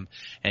met him,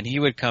 and he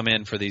would come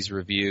in for these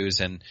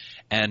reviews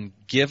and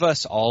give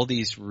us all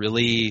these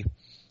really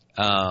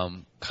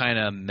kind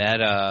of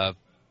meta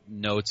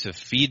notes of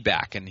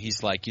feedback. And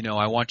he's like,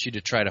 I want you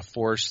to try to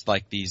force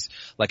like these,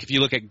 like if you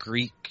look at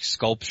Greek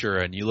sculpture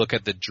and you look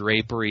at the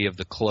drapery of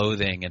the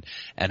clothing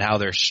and how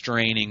they're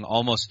straining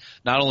almost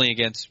not only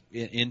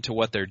into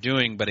what they're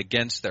doing, but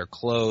against their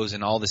clothes,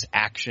 and all this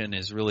action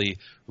is really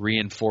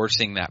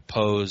reinforcing that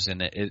pose.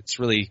 And it's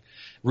really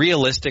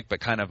realistic, but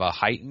kind of a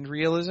heightened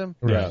realism.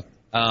 Right.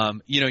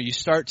 You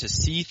start to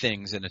see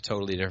things in a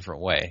totally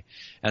different way.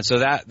 And so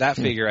that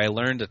figure, I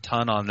learned a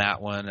ton on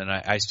that one, and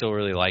I still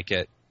really like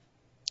it.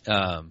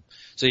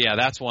 So yeah,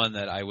 that's one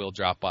that I will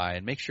drop by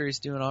and make sure he's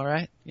doing all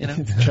right.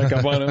 Check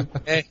up on him.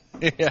 Hey,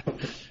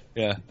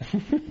 yeah.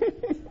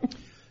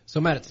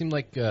 So Matt, it seemed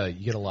like you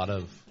get a lot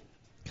of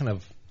kind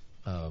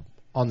of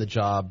on the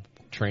job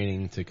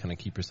training to kind of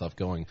keep yourself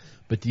going.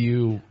 But do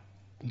you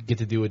get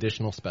to do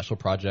additional special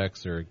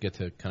projects or get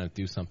to kind of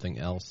do something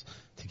else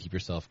to keep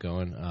yourself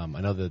going? I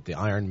know that the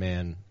Iron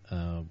Man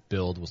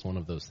build was one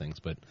of those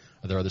things, but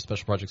are there other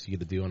special projects you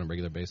get to do on a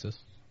regular basis?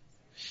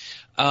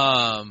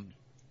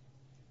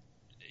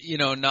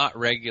 Not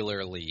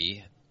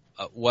regularly.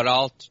 What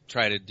I'll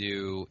try to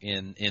do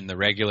in the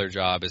regular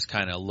job is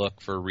kind of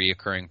look for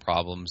reoccurring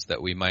problems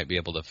that we might be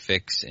able to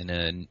fix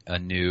in a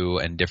new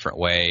and different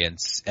way,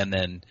 and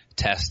then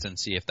test and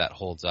see if that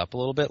holds up a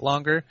little bit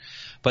longer.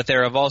 But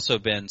there have also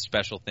been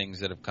special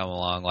things that have come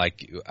along.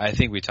 Like I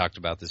think we talked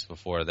about this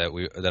before,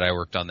 that I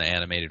worked on the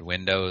animated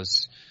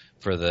windows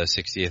for the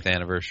 60th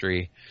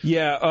anniversary.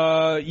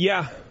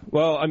 Yeah.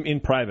 Well, I'm in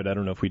private. I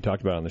don't know if we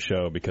talked about it on the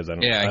show because I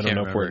don't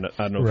know if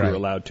we were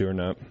allowed to or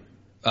not.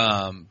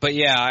 But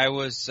yeah, I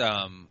was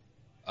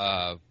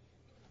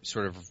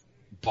sort of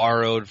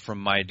borrowed from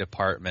my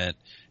department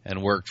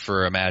and worked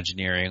for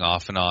Imagineering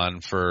off and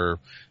on for,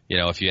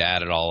 if you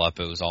add it all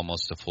up, it was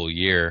almost a full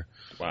year.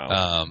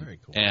 Wow. Very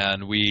cool.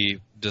 And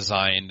we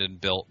designed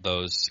and built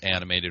those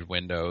animated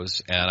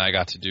windows, and I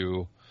got to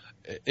do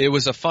it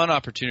was a fun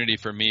opportunity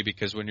for me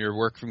because when you're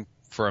working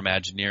for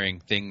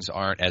Imagineering, things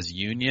aren't as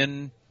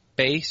union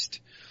based.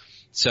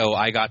 So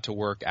I got to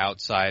work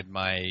outside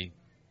my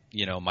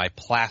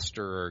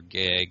plasterer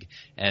gig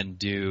and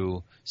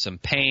do some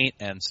paint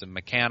and some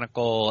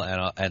mechanical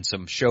and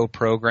some show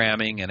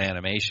programming and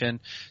animation.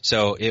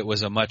 So it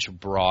was a much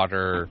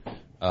broader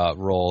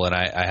role, and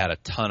I had a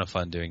ton of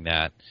fun doing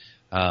that.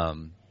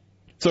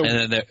 So,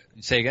 and then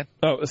say again?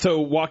 Oh,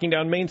 so walking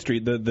down Main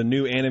Street, the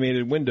new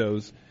animated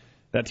windows,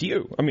 that's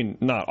you. I mean,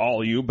 not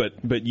all you,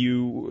 but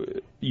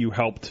you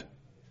helped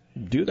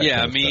do that.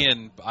 Yeah, kind of me stuff.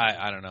 And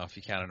I don't know if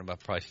you counted them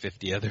up, probably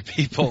 50 other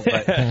people,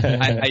 but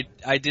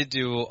I did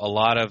do a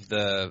lot of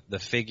the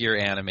figure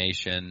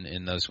animation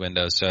in those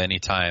windows. So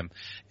anytime,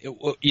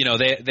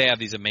 they have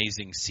these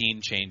amazing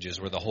scene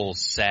changes where the whole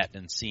set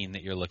and scene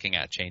that you're looking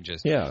at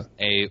changes. Yeah.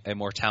 A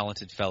more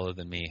talented fellow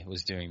than me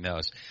was doing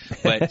those,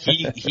 but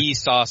he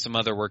saw some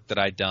other work that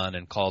I'd done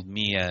and called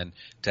me in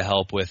to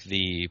help with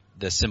the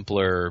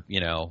simpler,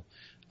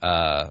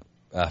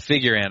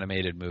 figure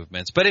animated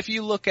movements. But if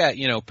you look at,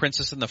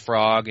 Princess and the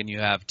Frog and you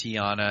have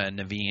Tiana and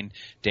Naveen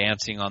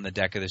dancing on the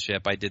deck of the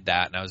ship, I did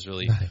that and I was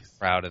really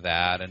proud of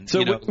that. And,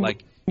 so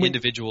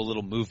individual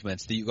little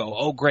movements that you go,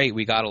 oh great,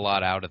 we got a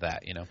lot out of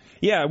that,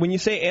 Yeah, when you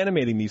say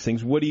animating these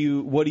things, what do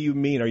you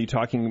mean? Are you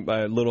talking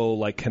little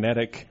like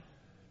kinetic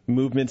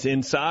movements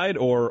inside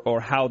or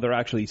how they're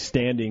actually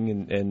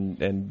standing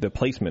and the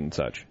placement and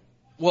such?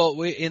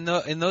 Well, in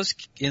those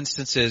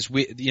instances,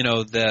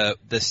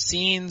 the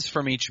scenes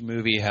from each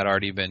movie had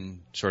already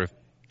been sort of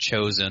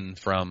chosen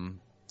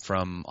from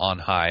on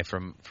high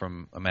from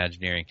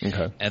Imagineering,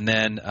 okay. And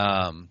then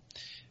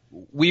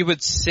we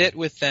would sit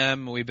with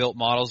them. We built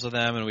models of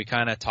them, and we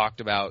kind of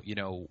talked about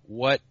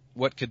what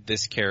could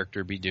this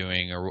character be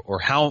doing, or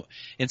how.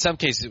 In some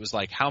cases, it was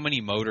like how many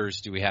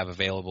motors do we have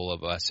available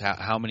of us?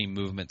 How many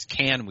movements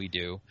can we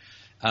do?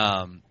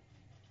 And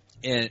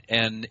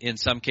in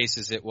some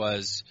cases, it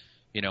was.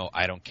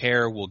 I don't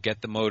care. We'll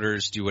get the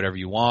motors, do whatever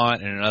you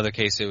want. And in another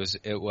case, it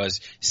was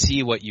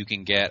see what you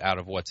can get out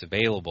of what's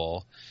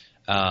available,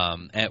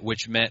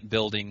 which meant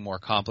building more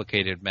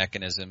complicated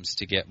mechanisms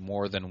to get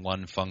more than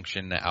one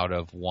function out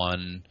of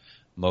one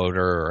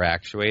motor or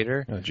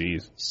actuator. Oh,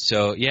 geez.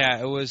 So yeah,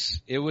 it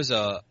was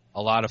a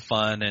lot of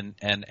fun,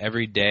 and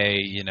every day,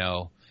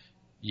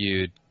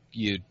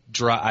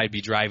 I'd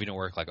be driving to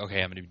work like,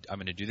 okay, I'm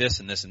gonna do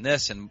this and this and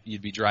this, and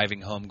you'd be driving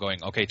home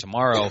going, okay,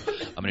 tomorrow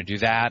I'm gonna do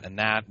that and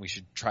that. We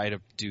should try to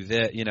do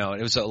this.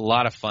 It was a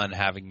lot of fun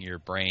having your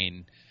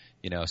brain,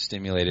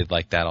 stimulated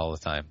like that all the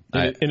time.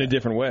 In a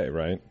different way,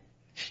 right?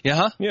 Yeah.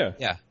 Huh? Yeah.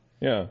 Yeah.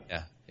 Yeah.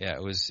 Yeah. Yeah.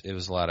 It was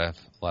a lot of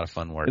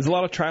fun work. There's a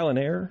lot of trial and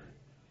error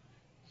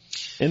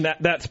in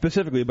that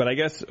specifically, but I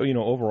guess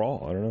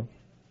overall, I don't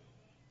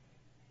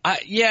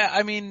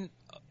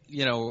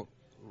know.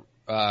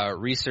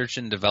 Research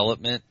and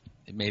development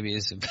maybe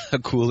is a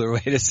cooler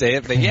way to say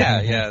it, but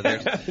yeah.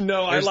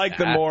 No, I like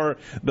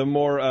the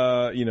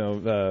more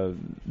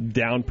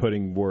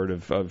down-putting word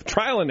of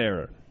trial and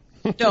error.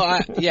 No,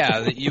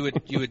 that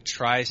you would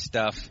try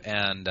stuff,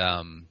 and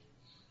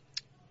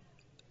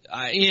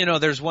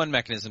there's one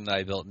mechanism that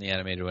I built in the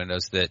animated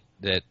windows that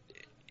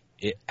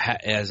it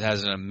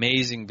has an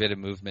amazing bit of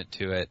movement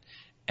to it,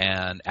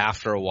 and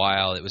after a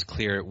while, it was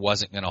clear it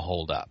wasn't going to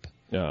hold up.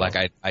 Oh. Like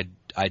I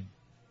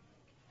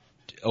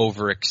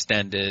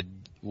overextended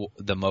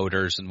the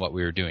motors and what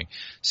we were doing.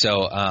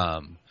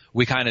 So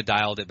we kind of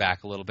dialed it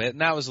back a little bit,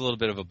 and that was a little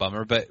bit of a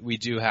bummer, but we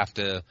do have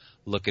to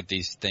look at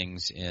these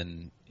things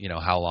in,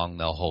 how long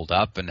they'll hold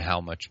up and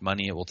how much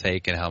money it will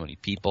take and how many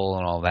people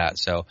and all that.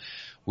 So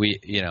we,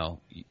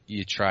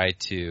 you try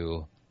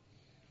to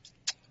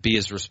be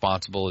as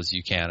responsible as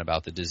you can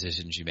about the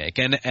decisions you make.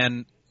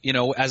 And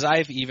as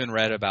I've even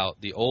read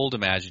about the old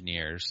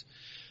Imagineers,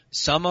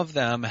 some of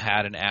them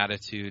had an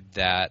attitude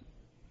that,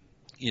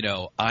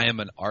 I am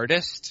an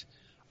artist.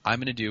 I'm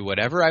going to do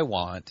whatever I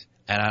want,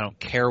 and I don't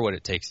care what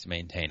it takes to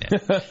maintain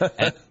it.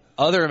 And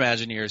other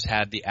Imagineers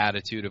had the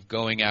attitude of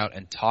going out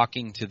and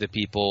talking to the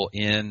people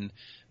in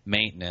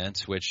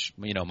maintenance, which,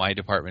 my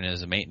department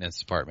is a maintenance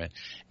department,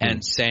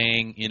 and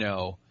saying,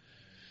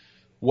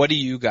 what do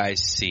you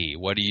guys see?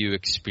 What do you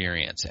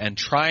experience? And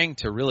trying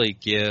to really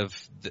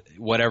give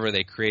whatever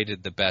they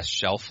created the best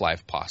shelf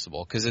life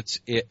possible. Because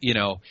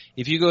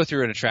if you go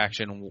through an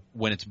attraction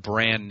when it's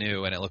brand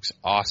new and it looks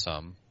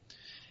awesome,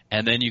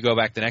 and then you go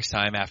back the next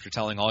time after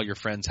telling all your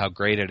friends how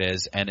great it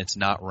is and it's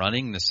not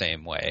running the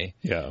same way.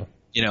 Yeah.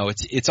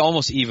 It's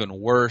almost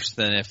even worse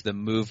than if the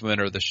movement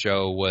or the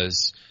show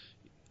was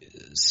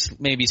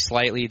maybe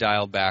slightly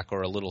dialed back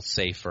or a little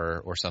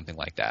safer or something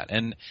like that.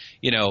 And,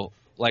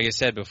 like I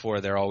said before,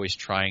 they're always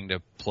trying to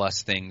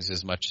plus things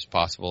as much as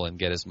possible and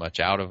get as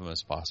much out of them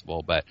as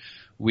possible. But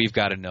we've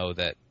got to know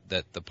that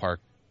the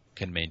park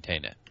can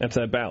maintain it. That's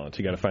that balance.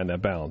 You got to find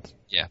that balance.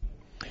 Yeah.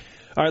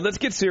 All right, let's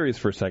get serious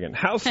for a second.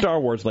 How's Star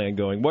Wars Land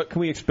going? What can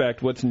we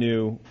expect? What's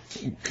new?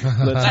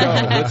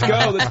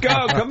 Let's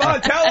go. Come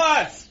on, tell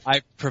us!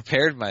 I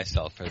prepared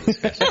myself for this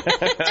question.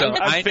 So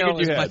I know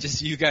as much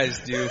as you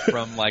guys do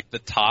from like the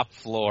top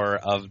floor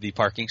of the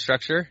parking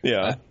structure.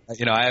 Yeah.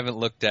 I haven't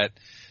looked at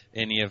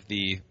any of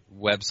the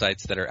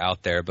websites that are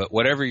out there, but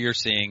whatever you're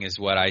seeing is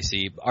what I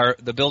see.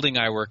 The building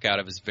I work out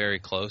of is very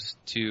close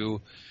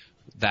to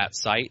that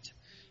site.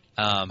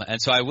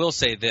 And so I will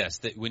say this,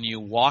 that when you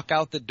walk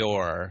out the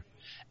door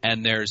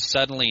and there's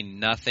suddenly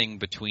nothing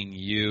between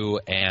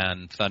you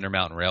and Thunder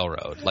Mountain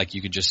Railroad, like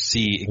you can just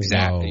see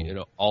exactly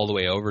all the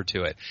way over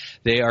to it.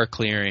 They are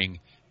clearing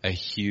a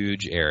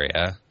huge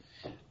area.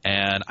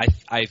 And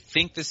I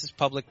think this is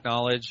public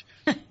knowledge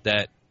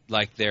that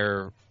like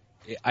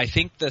I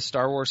think the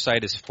Star Wars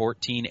site is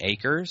 14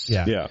 acres.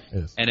 Yeah.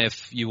 And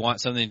if you want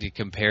something to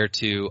compare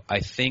to, I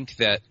think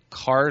that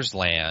Cars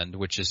Land,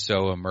 which is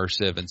so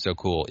immersive and so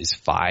cool, is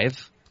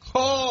 5.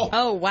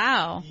 Oh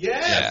wow.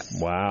 Yes.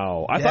 Yeah.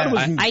 Wow. I thought it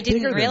was I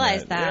didn't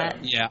realize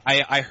that. Yeah,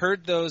 I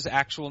heard those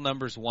actual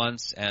numbers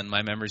once, and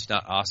my memory's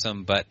not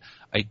awesome, but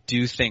I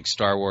do think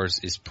Star Wars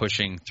is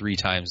pushing 3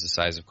 times the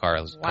size of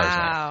Cars Land.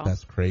 Wow.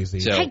 That's crazy.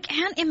 So, I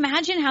can't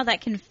imagine how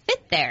that can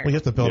fit there. We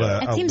have to build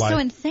It seems so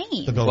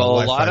insane. a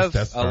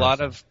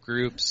lot of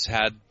groups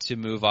had to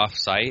move off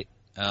site.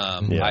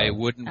 I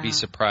wouldn't be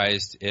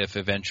surprised if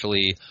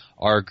eventually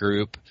our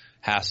group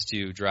has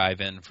to drive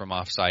in from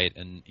off site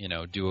and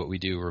do what we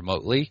do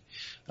remotely.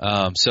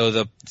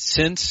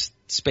 Since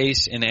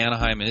space in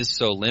Anaheim is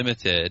so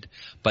limited,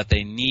 but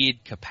they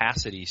need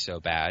capacity so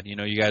bad.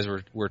 You guys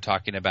were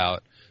talking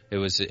about, it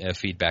was a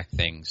feedback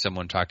thing,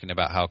 someone talking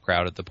about how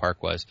crowded the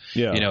park was.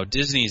 Yeah.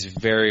 Disney's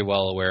very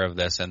well aware of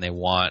this, and they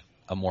want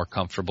a more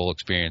comfortable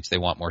experience. They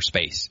want more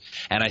space.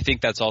 And I think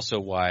that's also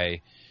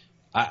why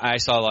I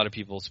saw a lot of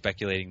people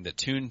speculating that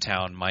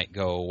Toontown might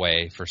go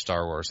away for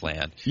Star Wars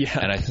Land. Yeah.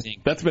 And I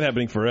think that's been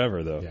happening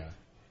forever, though. Yeah.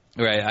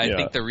 Right. I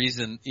think the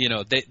reason,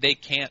 they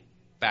can't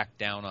back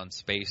down on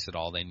space at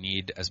all. They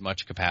need as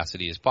much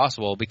capacity as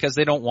possible because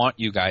they don't want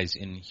you guys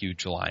in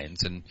huge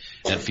lines and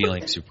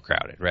feeling super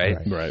crowded, right?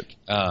 Right.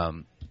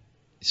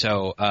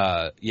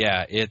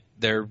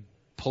 They're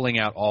pulling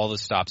out all the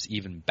stops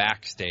even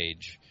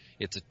backstage.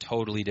 It's a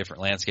totally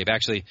different landscape.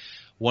 Actually,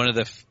 one of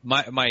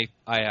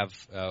I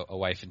have a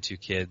wife and 2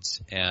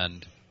 kids,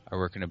 and I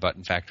work in a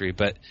button factory,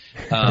 but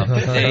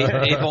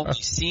they've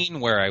only seen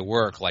where I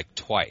work like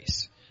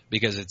twice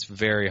because it's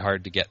very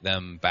hard to get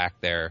them back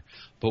there.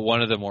 But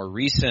one of the more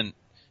recent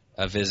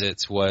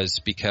visits was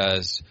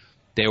because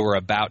they were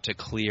about to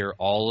clear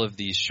all of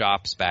these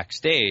shops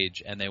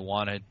backstage, and they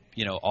wanted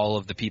all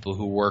of the people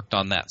who worked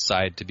on that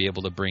side to be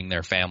able to bring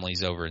their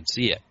families over and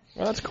see it.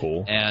 Well, that's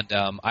cool. And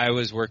I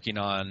was working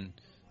on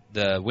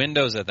the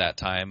windows at that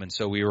time, and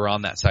so we were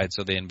on that side,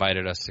 so they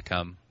invited us to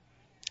come.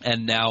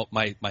 And now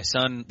my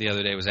son the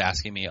other day was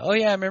asking me, oh,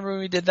 yeah, I remember when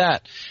we did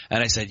that.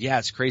 And I said, yeah,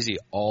 it's crazy.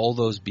 All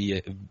those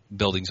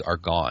buildings are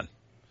gone.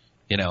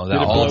 Did it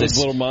blow his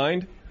little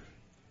mind?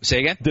 Say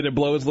again? Did it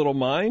blow his little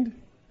mind?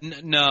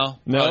 No.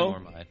 No?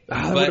 Mind.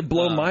 That would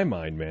blow my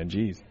mind, man.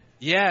 Jeez.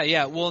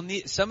 Yeah. Well,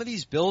 some of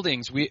these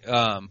buildings, we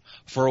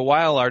for a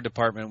while our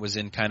department was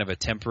in kind of a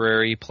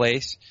temporary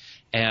place,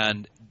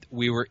 and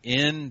we were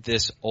in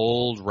this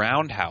old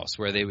roundhouse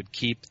where they would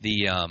keep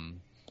the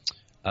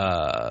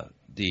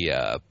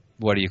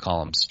what do you call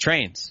them?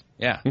 Trains.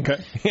 Yeah.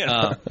 Okay.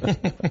 Yeah.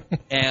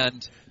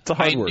 And it's a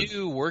hard word.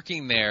 Knew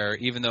working there,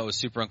 even though it was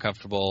super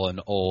uncomfortable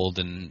and old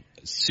and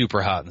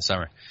super hot in the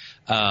summer,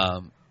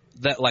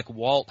 that like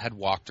Walt had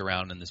walked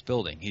around in this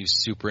building. He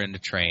was super into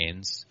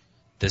trains.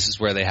 This is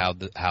where they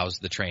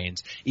housed the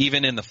trains.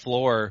 Even in the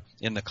floor,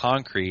 in the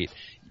concrete,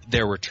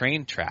 there were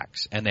train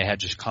tracks, and they had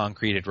just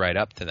concreted right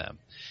up to them.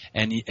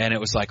 And it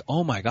was like,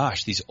 oh my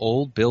gosh, these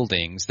old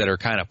buildings that are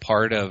kind of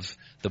part of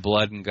the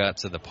blood and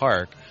guts of the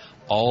park,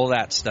 all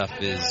that stuff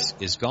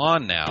is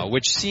gone now,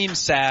 which seems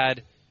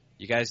sad.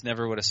 You guys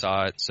never would have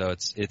saw it, so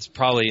it's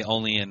probably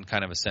only in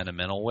kind of a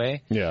sentimental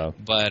way. Yeah.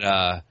 But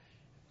I'm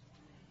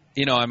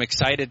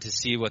excited to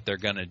see what they're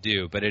gonna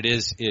do. But it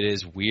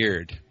is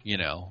weird,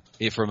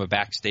 from a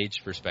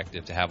backstage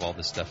perspective, to have all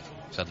this stuff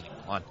suddenly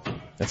gone.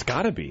 It's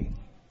gotta be.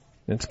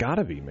 It's got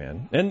to be,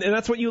 man. And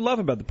that's what you love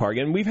about the park.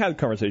 And we've had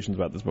conversations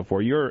about this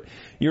before. You're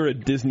a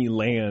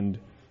Disneyland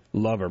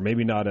lover.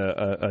 Maybe not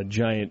a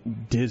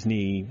giant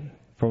Disney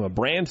from a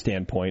brand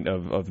standpoint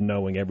of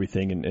knowing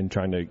everything and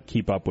trying to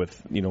keep up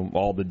with,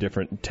 all the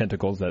different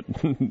tentacles that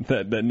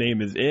that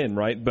name is in,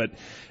 right? But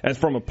as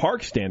from a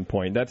park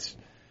standpoint, that's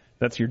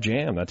your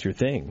jam. That's your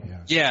thing.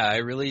 Yeah, I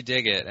really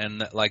dig it. And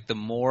the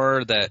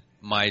more that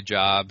my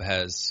job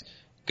has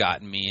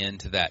gotten me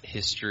into that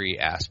history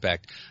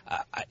aspect.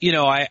 I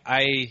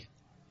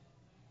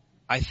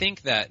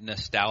think that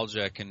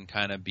nostalgia can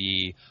kind of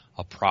be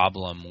a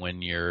problem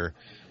when you're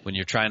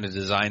trying to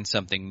design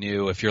something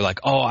new. If you're like,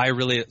 oh,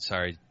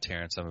 sorry,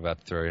 Terrence, I'm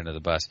about to throw you under the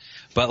bus,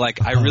 but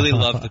I really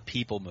love the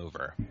People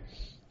Mover,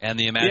 and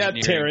the Imagineers.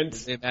 Yeah,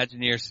 Terrence. The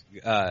Imagineers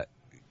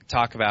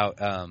talk about,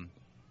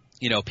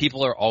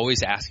 people are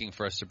always asking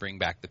for us to bring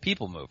back the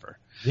People Mover.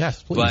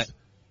 Yes, please.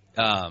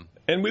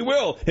 And we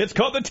will. It's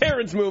called the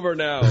Terrence Mover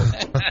now.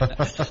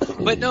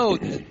 But no,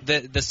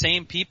 the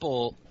same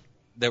people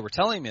that were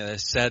telling me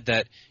this said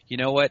that, you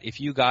know what, if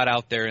you got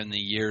out there in the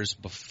years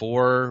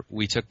before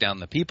we took down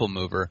the People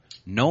Mover,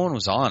 no one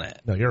was on it.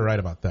 No, you're right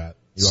about that.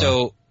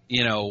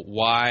 You know,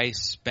 why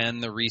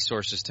spend the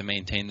resources to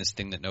maintain this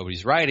thing that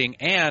nobody's riding,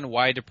 and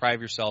why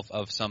deprive yourself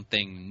of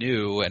something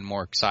new and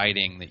more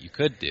exciting that you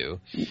could do?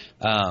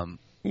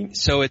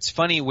 So it's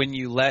funny when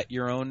you let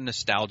your own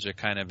nostalgia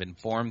kind of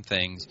inform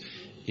things.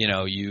 You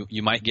know,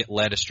 you might get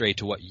led astray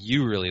to what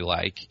you really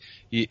like.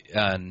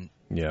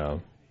 Yeah.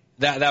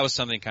 That was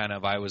something kind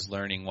of I was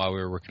learning while we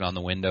were working on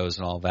the windows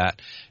and all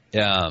that.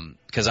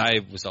 Because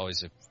I was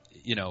always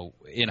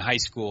in high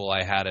school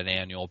I had an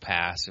annual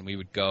pass and we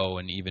would go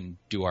and even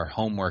do our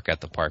homework at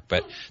the park.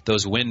 But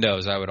those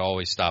windows, I would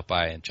always stop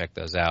by and check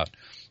those out.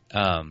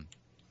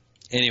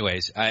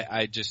 Anyways,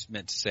 I just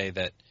meant to say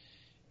that,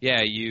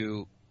 yeah,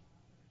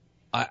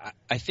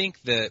 I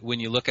think that when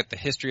you look at the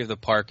history of the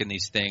park and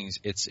these things,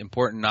 it's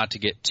important not to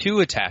get too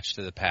attached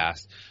to the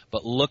past,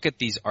 but look at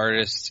these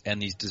artists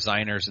and these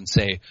designers and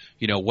say,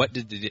 you know, what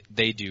did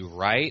they do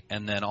right?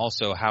 And then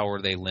also how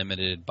were they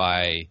limited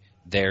by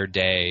their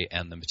day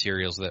and the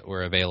materials that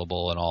were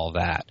available and all of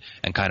that,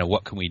 and kind of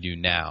what can we do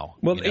now?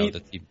 Well,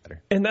 that's even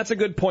better. And that's a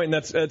good point.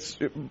 That's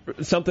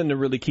something to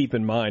really keep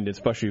in mind,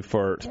 especially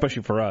for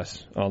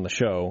us on the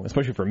show,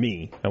 especially for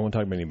me. I won't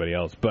talk about anybody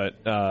else, but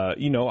we're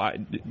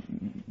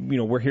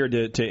here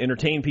to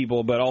entertain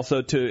people, but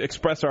also to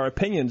express our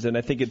opinions. And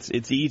I think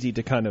it's easy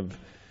to kind of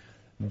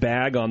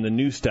bag on the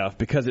new stuff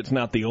because it's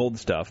not the old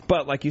stuff.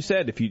 But like you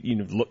said, if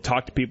you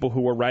talk to people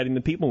who were riding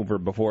the People Mover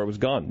before it was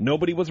gone,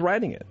 nobody was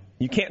riding it.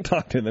 You can't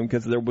talk to them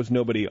because there was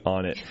nobody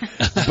on it.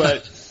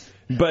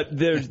 But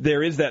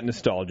there is that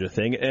nostalgia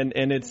thing,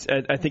 and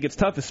I think it's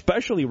tough,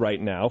 especially right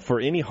now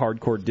for any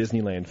hardcore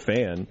Disneyland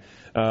fan.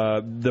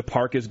 The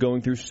park is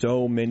going through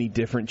so many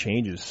different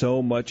changes.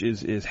 So much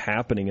is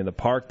happening in the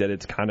park that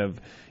it's kind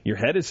of your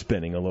head is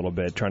spinning a little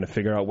bit, trying to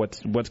figure out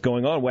what's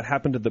going on. What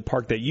happened to the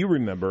park that you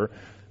remember?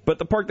 But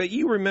the park that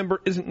you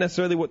remember isn't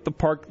necessarily what the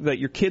park that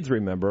your kids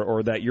remember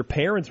or that your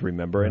parents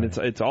remember, and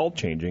it's all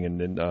changing.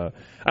 And I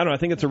don't know. I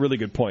think it's a really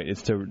good point.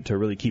 Is to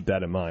really keep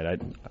that in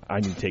mind. I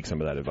need to take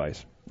some of that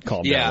advice.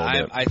 Calm down a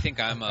little bit. I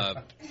think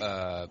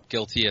I'm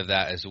guilty of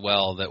that as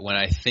well. That when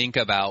I think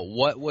about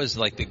what was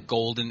like the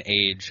golden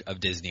age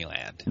of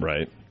Disneyland,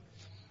 right?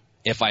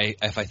 If I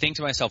think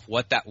to myself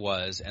what that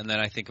was, and then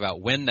I think about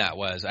when that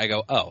was, I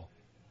go, oh.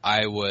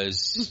 I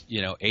was,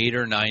 8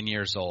 or 9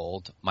 years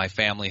old. My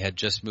family had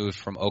just moved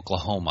from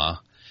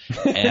Oklahoma,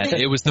 and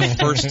it was the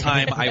first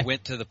time I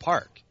went to the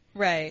park.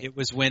 Right. It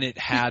was when it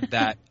had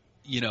that,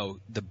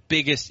 the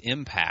biggest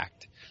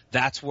impact.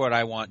 That's what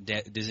I want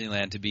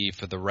Disneyland to be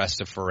for the rest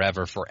of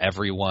forever, for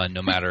everyone,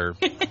 no matter,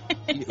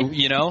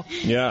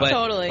 Yeah.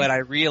 Totally. But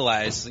I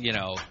realize,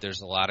 there's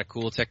a lot of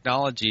cool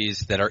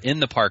technologies that are in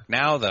the park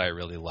now that I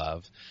really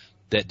love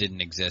that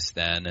didn't exist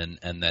then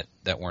and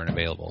that weren't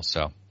available.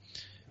 So.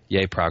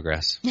 Yay,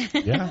 progress.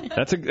 Yeah,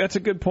 that's a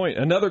good point.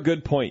 Another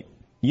good point.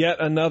 Yet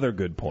another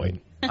good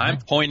point. I'm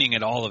pointing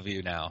at all of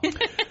you now.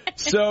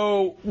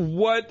 So,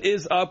 what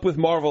is up with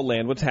Marvel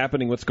Land? What's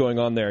happening? What's going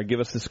on there? Give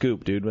us the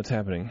scoop, dude. What's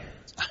happening?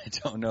 I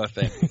don't know a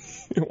thing.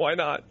 Why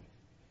not?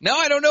 No,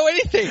 I don't know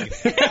anything.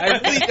 I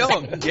really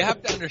don't. You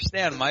have to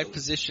understand my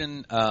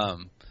position.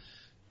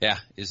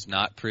 Is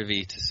not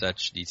privy to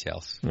such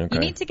details. Okay. You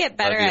need to get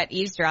better at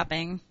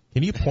eavesdropping.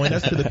 Can you point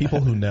us to the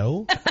people who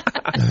know?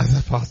 Is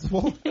that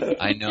possible?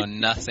 I know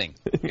nothing.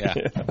 Yeah.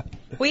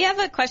 We have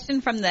a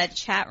question from the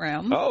chat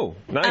room. Oh,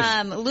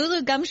 nice.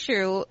 Lulu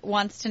Gumshoe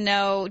wants to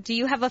know, do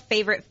you have a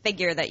favorite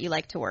figure that you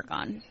like to work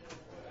on?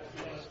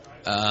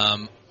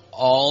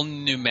 All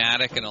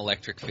pneumatic and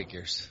electric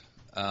figures.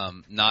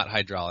 Not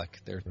hydraulic.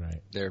 They're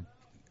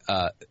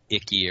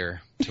ickier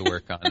to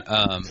work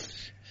on.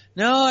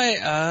 No,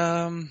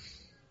 I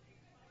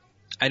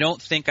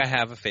don't think I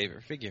have a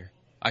favorite figure.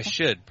 I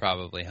should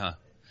probably, huh?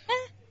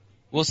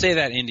 We'll say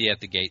that Indy at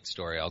the Gate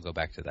story. I'll go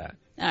back to that.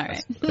 All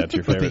right. That's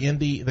your favorite.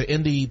 The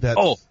Indy that.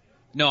 Oh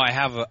no, I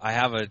have a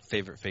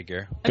favorite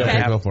figure. Okay. I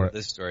haven't go for told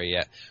this story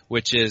yet,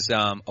 which is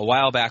a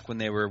while back when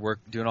they were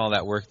doing all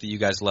that work that you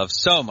guys love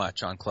so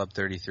much on Club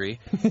 33.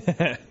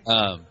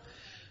 My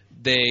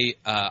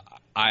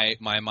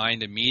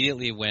mind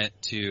immediately went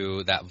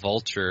to that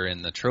vulture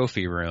in the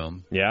trophy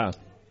room. Yeah.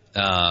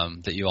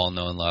 That you all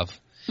know and love.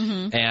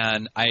 Mm-hmm.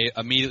 And I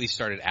immediately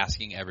started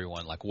asking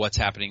everyone, like, what's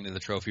happening to the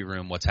trophy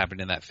room? What's happening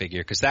to that figure?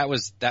 Because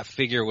that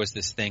figure was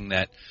this thing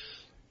that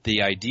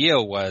the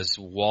idea was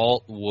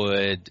Walt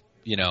would,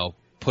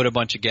 put a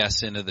bunch of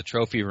guests into the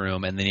trophy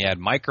room, and then he had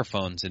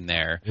microphones in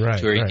there to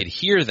where he could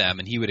hear them,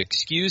 and he would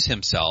excuse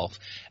himself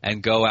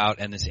and go out,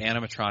 and this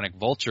animatronic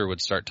vulture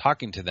would start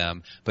talking to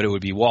them, but it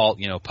would be Walt,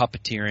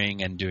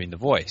 puppeteering and doing the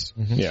voice.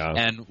 Mm-hmm. Yeah.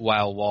 And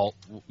while Walt,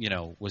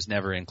 was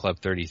never in Club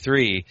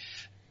 33,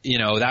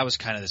 that was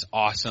kind of this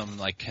awesome,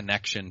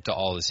 connection to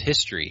all this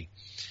history.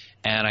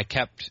 And I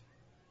kept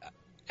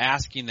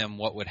asking them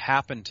what would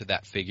happen to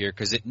that figure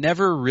because it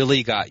never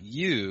really got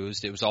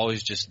used. It was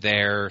always just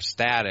there,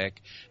 static,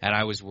 and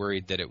I was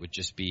worried that it would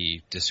just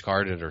be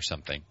discarded or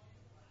something.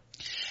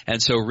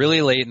 And so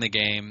really late in the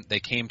game, they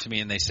came to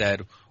me and they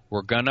said,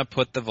 we're going to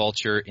put the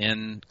Vulture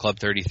in Club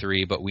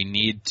 33, but we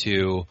need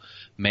to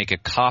make a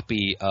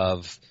copy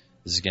of,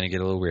 this is going to get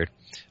a little weird,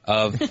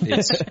 of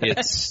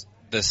its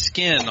the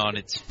skin on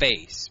its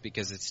face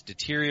because it's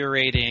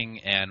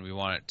deteriorating and we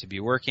want it to be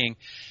working.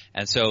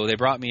 And so they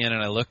brought me in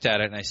and I looked at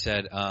it and I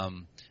said,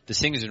 this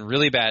thing is in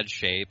really bad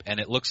shape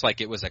and it looks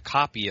like it was a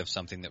copy of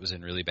something that was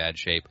in really bad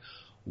shape.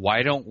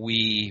 Why don't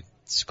we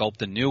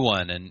sculpt a new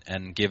one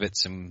and give it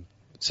some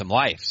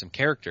life, some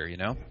character, you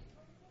know?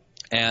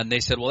 And they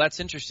said, well, that's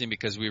interesting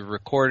because we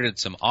recorded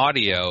some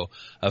audio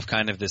of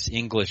kind of this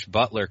English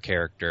butler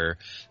character,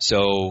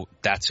 so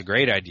that's a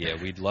great idea.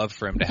 We'd love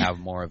for him to have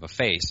more of a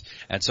face.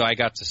 And so I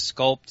got to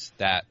sculpt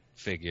that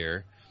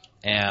figure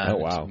and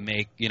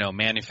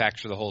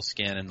manufacture the whole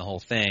skin and the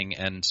whole thing.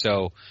 And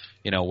so,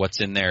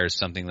 what's in there is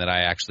something that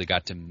I actually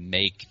got to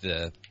make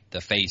the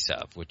face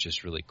of, which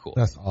is really cool.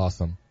 That's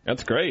awesome.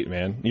 That's great,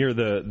 man. You're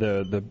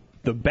the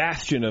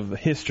bastion of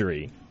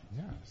history.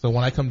 Yeah. So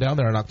when I come down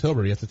there in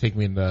October, you have to take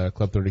me into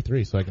Club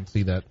 33 so I can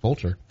see that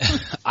Vulture.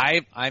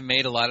 I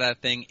made a lot of that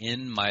thing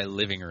in my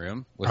living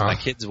room with my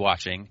kids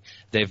watching.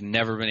 They've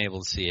never been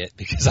able to see it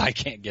because I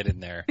can't get in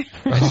there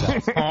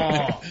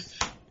myself.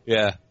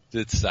 Yeah,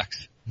 it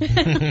sucks.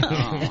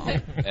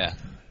 Yeah.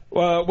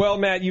 Well,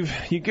 Matt, you've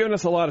given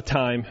us a lot of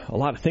time, a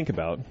lot to think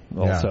about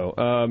also.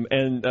 Yeah.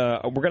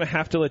 We're going to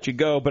have to let you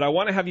go, but I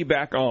want to have you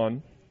back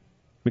on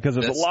because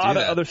there's a lot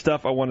of other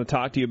stuff I want to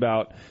talk to you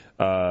about.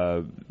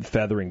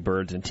 Feathering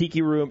birds in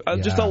Tiki Room.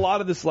 Just a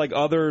lot of this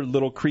other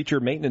little creature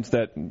maintenance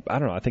that, I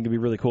don't know, I think it'd be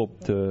really cool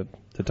to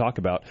talk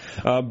about.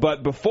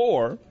 But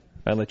before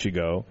I let you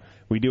go,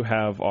 we do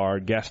have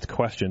our guest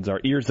questions, our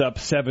Ears Up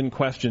 7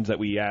 questions that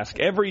we ask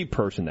every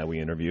person that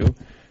we interview.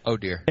 Oh,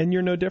 dear. And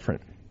you're no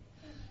different.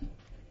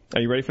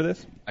 Are you ready for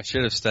this? I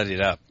should have studied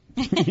up.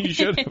 You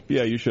should have.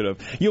 Yeah, you should have.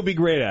 You'll be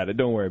great at it.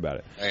 Don't worry about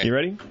it. Okay. You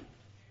ready?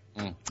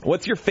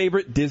 What's your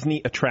favorite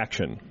Disney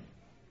attraction?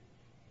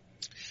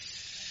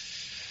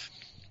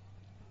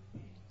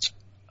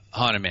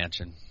 Haunted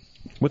Mansion.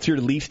 What's your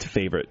least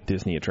favorite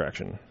Disney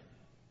attraction?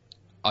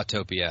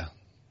 Autopia.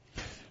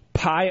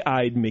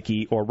 Pie-eyed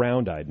Mickey or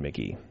round-eyed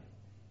Mickey?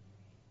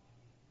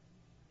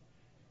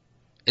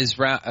 Is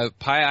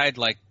pie-eyed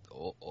like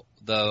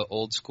the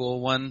old school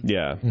one?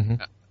 Yeah.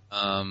 Mm-hmm.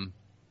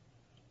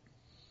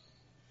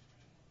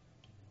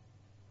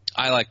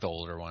 I like the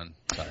older one.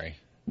 Sorry.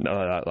 No,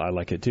 I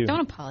like it too. Don't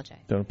apologize.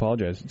 Don't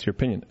apologize. It's your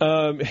opinion.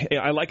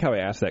 I like how I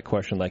asked that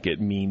question like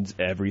it means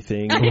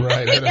everything.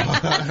 Right.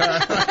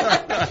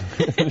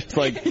 It's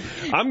like,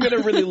 I'm going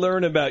to really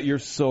learn about your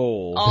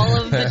soul.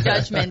 All of the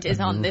judgment is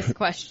on this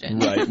question.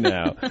 Right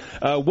now.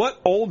 What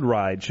old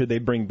ride should they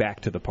bring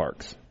back to the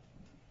parks?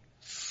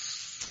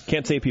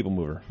 Can't say People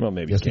Mover. Well,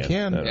 maybe yes, you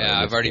can. Yeah,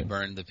 I've already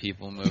burned the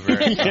People Mover.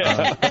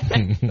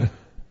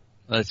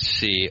 Let's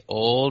see.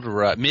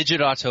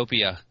 Midget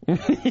Autopia.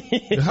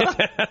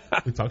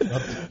 We talked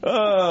about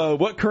it.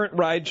 What current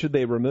ride should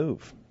they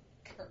remove?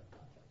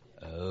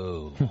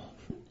 Oh.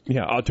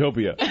 Yeah,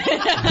 Autopia.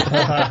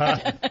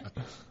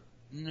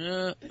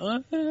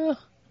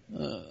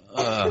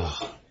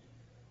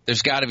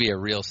 There's got to be a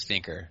real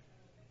stinker.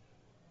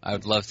 I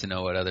would love to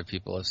know what other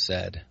people have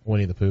said.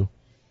 Winnie the Pooh.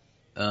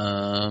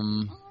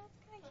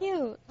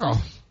 Cute.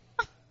 Oh.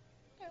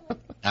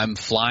 I'm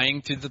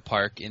flying through the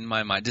park in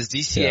my mind. Does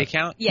DCA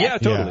count? Yes. Yeah,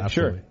 totally. Yeah,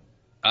 sure.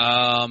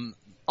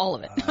 All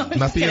of it.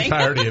 Not the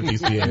entirety of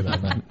DCA, though,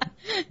 man.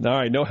 All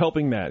right, no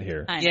helping Matt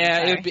here.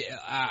 It would be.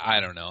 I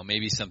don't know.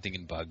 Maybe something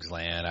in Bugs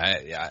Land.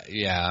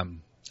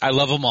 I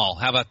love them all.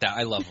 How about that?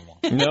 I love them all.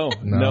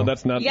 No,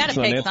 that's not. You gotta that's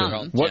not an pick answer.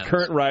 some. What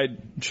current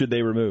ride should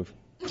they remove?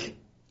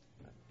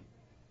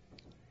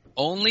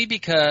 Only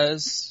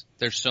because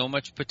there's so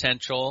much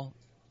potential.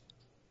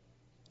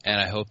 And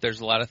I hope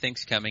there's a lot of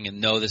things coming. And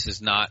no, this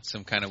is not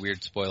some kind of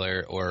weird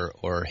spoiler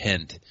or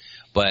hint.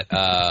 But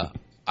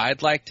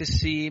I'd like to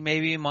see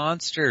maybe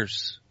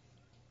monsters.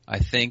 I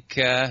think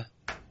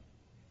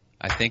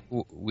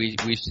we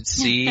should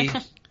see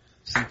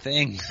some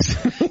things.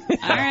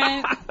 All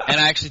right. And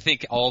I actually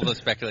think all the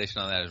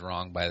speculation on that is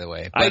wrong, by the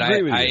way. But I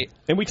agree with you.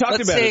 And we talked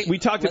about it. We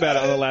talked about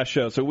it on the last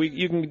show, so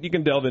you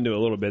can delve into it a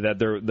little bit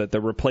that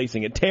they're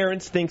replacing it.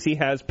 Terrence thinks he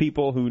has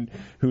people who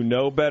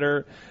know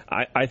better.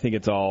 I think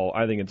it's all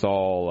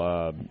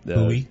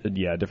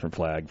different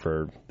flag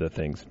for the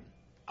things.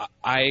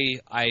 I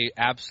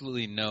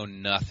absolutely know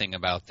nothing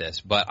about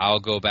this, but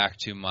I'll go back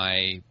to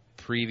my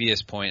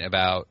previous point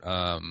about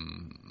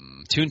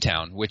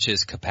Toontown, which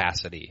is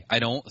capacity. I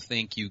don't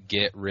think you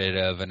get rid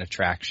of an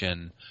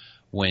attraction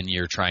when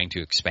you're trying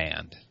to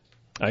expand.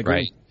 I agree.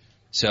 Right?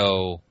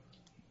 So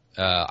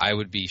I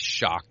would be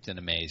shocked and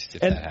amazed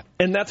if that happened.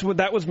 And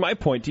that was my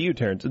point to you,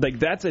 Terrence. Like,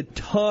 that's a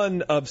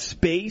ton of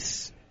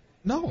space.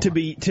 No. To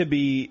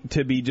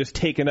be just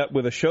taken up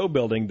with a show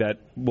building that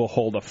will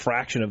hold a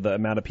fraction of the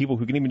amount of people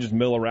who can even just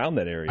mill around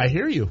that area. I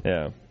hear you.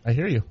 Yeah. I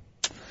hear you.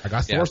 I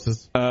got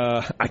sources.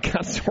 I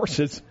got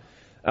sources.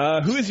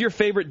 Who is your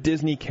favorite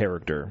Disney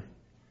character,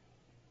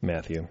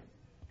 Matthew?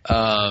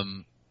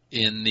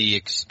 In the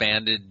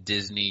expanded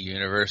Disney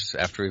universe,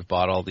 after we've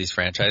bought all these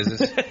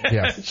franchises?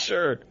 Yeah.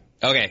 Sure.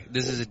 Okay,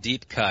 this is a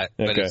deep cut,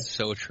 but Okay. it's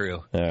so true.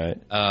 All right.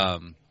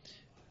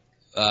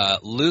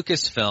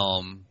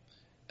 Lucasfilm,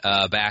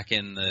 back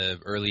in the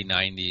early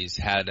 90s,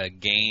 had a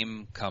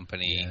game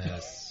company.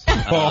 Yes.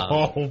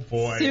 Oh,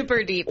 boy.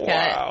 Super deep cut.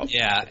 Wow.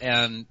 Yeah,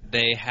 and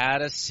they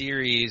had a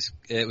series.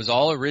 It was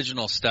all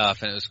original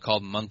stuff, and it was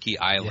called Monkey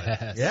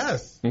Island.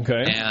 Yes.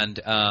 Okay. And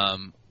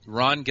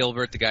Ron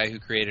Gilbert, the guy who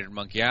created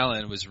Monkey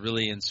Island, was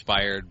really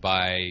inspired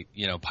by,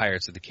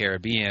 Pirates of the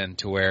Caribbean,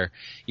 to where,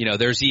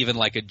 there's even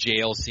like a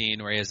jail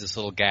scene where he has this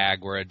little gag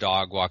where a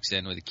dog walks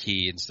in with a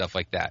key and stuff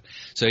like that.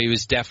 So he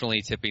was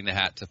definitely tipping the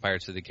hat to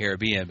Pirates of the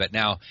Caribbean. But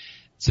now,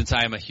 since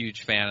I'm a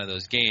huge fan of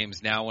those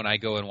games, now when I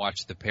go and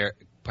watch the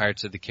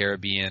Pirates of the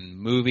Caribbean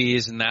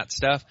movies and that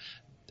stuff,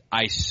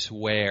 I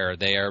swear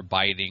they are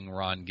biting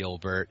Ron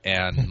Gilbert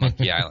and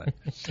Monkey Island.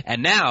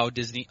 And now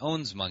Disney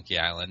owns Monkey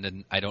Island,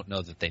 and I don't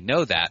know that they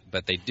know that,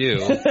 but they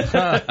do.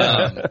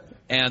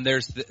 And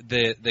there's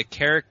the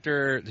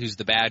character who's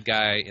the bad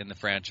guy in the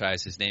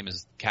franchise. His name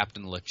is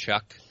Captain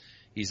LeChuck.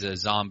 He's a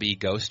zombie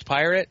ghost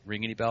pirate.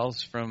 Ring any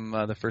bells from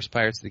the first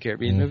Pirates of the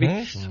Caribbean movie?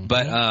 Mm-hmm.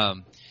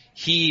 But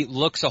he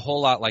looks a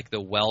whole lot like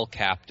the well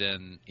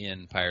captain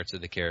in Pirates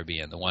of the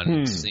Caribbean, the one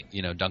who's,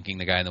 dunking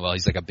the guy in the well.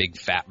 He's like a big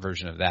fat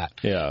version of that.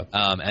 Yeah.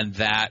 And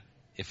that,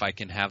 if I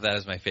can have that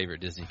as my favorite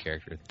Disney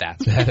character, that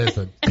is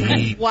a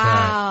deep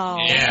Wow.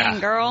 Yeah. Dang,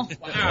 girl.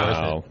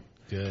 Wow.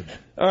 Good.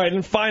 All right,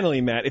 and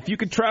finally, Matt, if you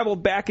could travel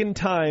back in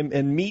time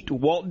and meet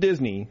Walt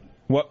Disney,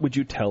 what would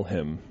you tell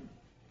him?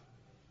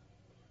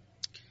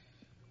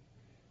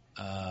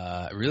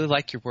 I really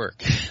like your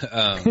work.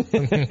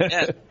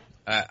 Yeah,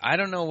 I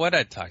don't know what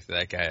I'd talk to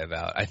that guy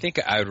about. I think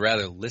I would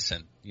rather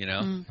listen,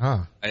 Huh.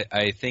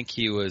 I think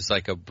he was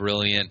like a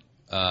brilliant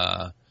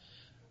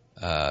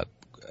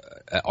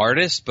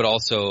artist, but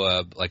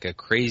also like a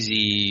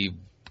crazy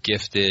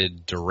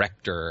gifted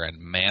director and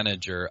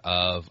manager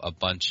of a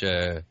bunch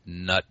of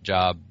nut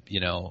job,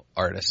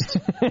 artists.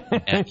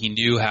 And he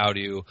knew how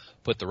to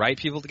put the right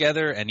people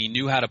together, and he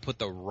knew how to put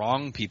the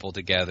wrong people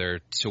together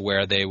to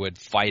where they would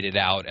fight it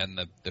out and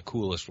the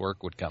coolest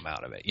work would come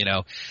out of it.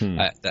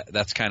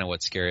 That's kind of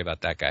what's scary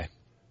about that guy.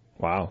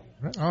 Wow.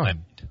 Right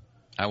on.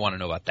 I want to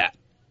know about that.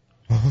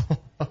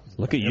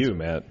 Look at you,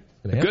 Matt.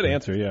 Good Good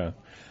answer, yeah.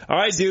 All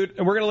right, dude,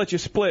 and we're going to let you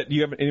split. Do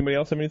you have anybody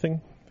else have anything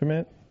for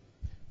Matt?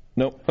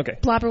 Nope. Okay.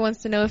 Plopper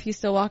wants to know if you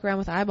still walk around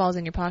with eyeballs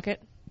in your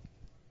pocket.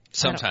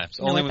 Sometimes.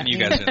 I don't know Only what when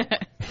that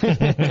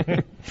you guys means.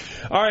 do.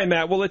 All right,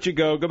 Matt, we'll let you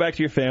go. Go back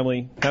to your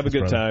family. Have a good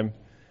brother. time.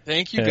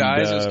 Thank you, And,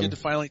 guys. It was good to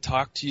finally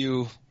talk to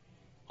you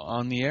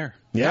on the air.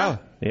 Yeah, us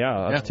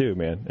Yeah. too,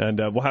 man. And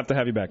we'll have to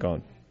have you back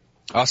on.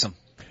 Awesome.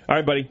 All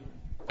right, buddy.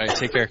 All right,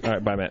 take care. All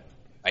right, bye, Matt.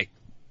 Bye.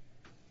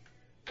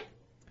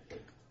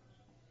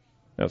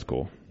 That was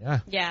cool. Yeah.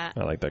 Yeah.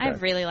 I like that I guy.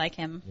 really like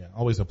him. Yeah.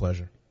 Always a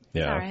pleasure.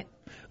 Yeah. All right.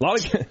 A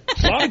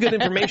lot of good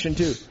information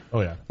too.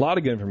 Oh, yeah. A lot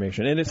of good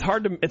information, and it's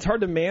hard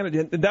to manage.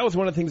 And that was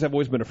one of the things I've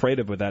always been afraid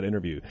of with that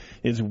interview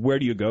is where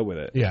do you go with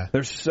it? Yeah.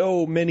 There's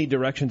so many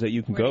directions that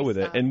you can Where do go you with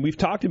it, stop? and we've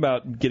talked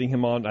about getting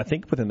him on. I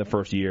think within the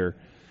first year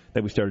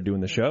that we started doing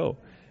the show,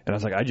 and I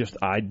was like,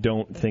 I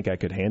don't think I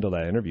could handle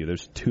that interview.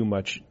 There's too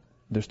much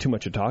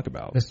to talk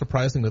about. It's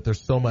surprising that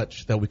there's so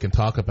much that we can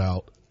talk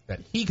about that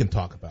he can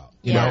talk about.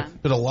 You Yeah. know,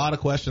 there's a lot of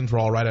questions where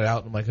I'll write it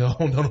out and I'm like,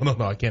 oh,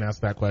 no, I can't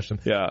ask that question.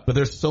 Yeah. But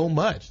there's so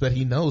much that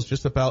he knows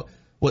just about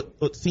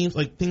what seems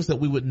like things that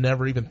we would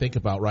never even think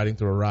about riding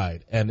through a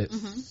ride. And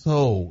it's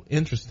so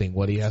interesting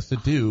what he has to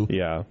do.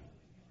 Yeah.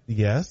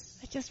 Yes.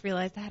 I just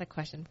realized I had a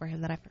question for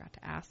him that I forgot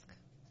to ask.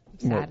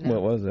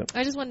 What was it?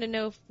 I just wanted to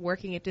know if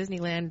working at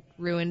Disneyland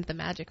ruined the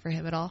magic for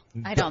him at all.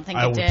 I don't think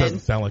It it doesn't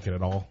did. sound like it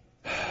at all.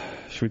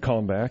 Should we call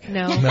him back?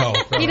 No. No.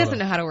 He doesn't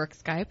know how to work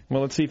Skype.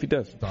 Well, let's see if he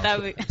does.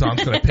 That would-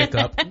 Don's going to pick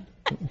up.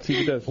 Let's see if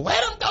he does.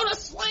 Let him go to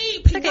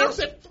sleep. He Okay. works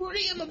at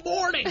 3 in the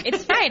morning.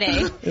 It's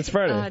Friday. It's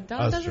Friday. Don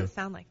That's doesn't true.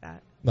 sound like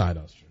that. No, I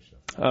know. It's true.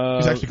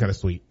 He's actually kind of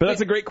sweet. But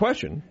that's a great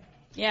question.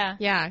 Yeah.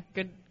 Yeah,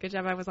 good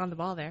job I was on the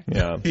ball there.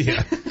 Yeah.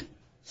 Yeah.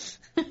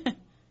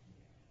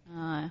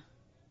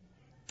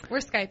 We're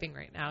Skyping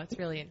right now. It's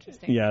really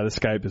interesting. Yeah, the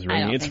Skype is I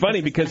ringing. don't It's think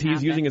funny this is because gonna he's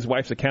happen. using his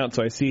wife's account,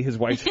 so I see his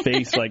wife's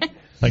face like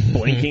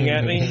blinking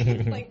at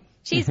me.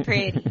 She's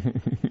pretty.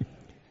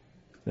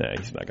 Yeah,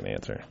 he's not going to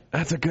answer.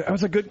 That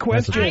was a good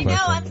question. That's a good question.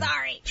 I'm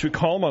sorry. Should we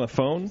call him on the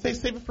phone?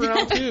 Save it for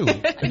round 2.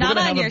 If we're Not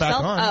gonna have on him your back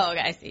cell. on, Oh, okay.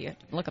 I see. You have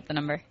to look up the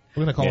number.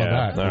 we're going to call him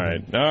back. All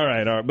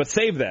right. But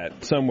save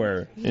that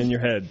somewhere in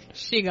your head.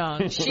 She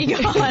gone. She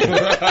gone.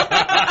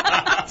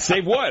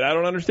 Save what? I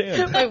don't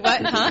understand. Wait,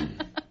 what? Huh?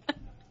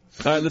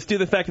 All right, let's do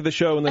the fact of the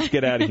show and let's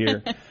get out of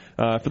here.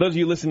 For those of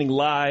you listening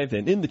live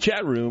and in the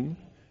chat room,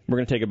 we're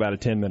going to take about a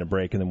 10-minute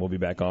break, and then we'll be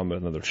back on with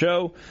another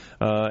show.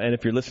 And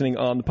if you're listening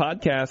on the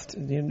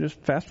podcast, just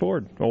fast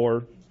forward,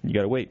 or you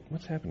got to wait.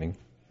 What's happening?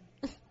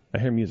 I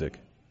hear music.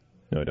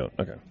 No, I don't.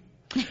 Okay.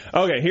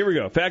 Okay, here we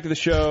go. Fact of the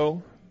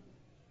show,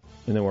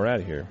 and then we're out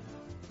of here.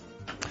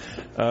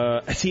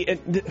 See, and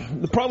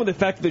the problem with the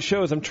fact of the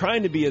show is I'm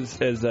trying to be as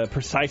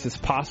precise as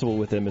possible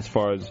with them as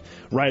far as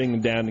writing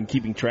them down and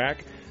keeping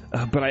track.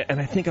 But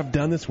I think I've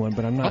done this one,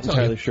 but I'm not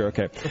entirely sure.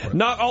 Okay.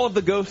 Not all of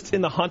the ghosts in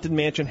the Haunted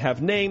Mansion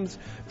have names,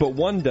 but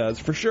one does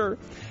for sure.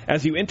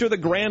 As you enter the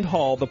Grand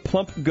Hall, the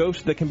plump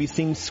ghost that can be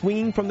seen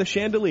swinging from the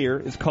chandelier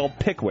is called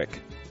Pickwick.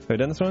 Have I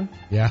done this one?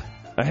 Yeah.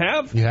 I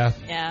have? You have?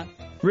 Yeah.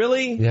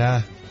 Really?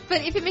 Yeah.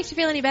 But if it makes you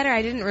feel any better,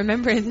 I didn't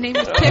remember his name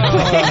was Pickwick.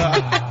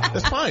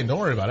 It's fine. Don't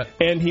worry about it.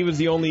 And he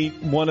was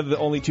one of the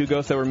only two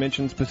ghosts that were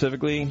mentioned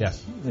specifically?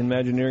 Yes. In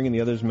Imagineering, and the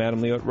other's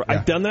Madame Leo. Yeah.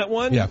 I've done that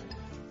one? Yeah.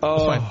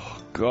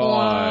 Oh,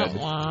 God.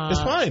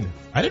 It's fine.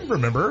 I didn't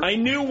remember. I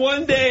knew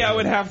one day I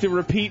would have to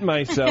repeat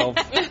myself.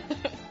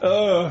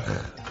 Ugh.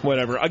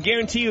 Whatever. I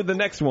guarantee you the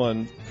next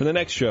one, for the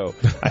next show,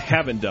 I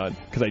haven't done,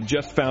 because I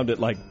just found it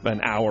like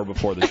an hour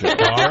before the show. All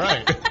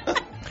right.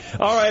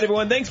 All right,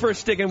 everyone. Thanks for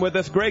sticking with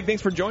us. Greg,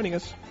 thanks for joining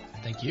us.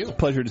 Thank you.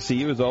 Pleasure to see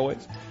you, as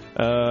always.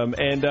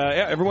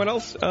 Everyone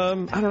else, I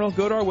don't know,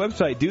 go to our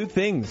website, do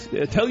things.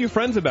 Tell your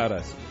friends about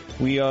us.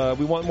 We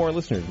want more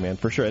listeners, man,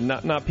 for sure. And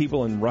not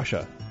people in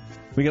Russia.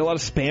 We get a lot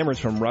of spammers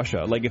from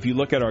Russia. Like, if you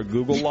look at our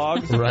Google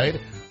logs, right?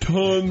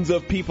 Tons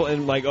of people,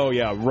 and like, oh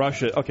yeah,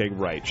 Russia. Okay,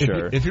 right,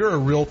 sure. If you're a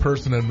real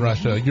person in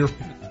Russia,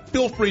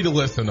 feel free to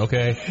listen,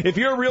 okay? If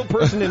you're a real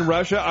person in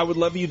Russia, I would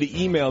love you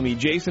to email me,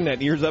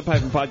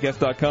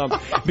 jason@earsup-podcast.com,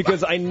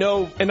 because I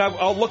know, and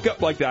I'll look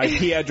up like the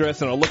IP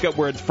address, and I'll look up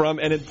where it's from,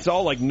 and it's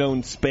all like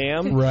known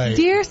spam. Right.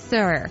 Dear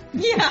sir.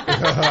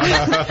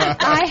 Yeah.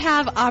 I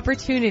have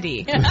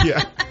opportunity.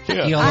 Yeah.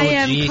 I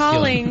am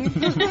calling.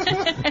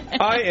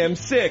 I am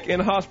sick in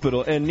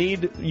hospital and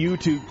need you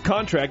to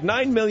contract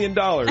 $9 million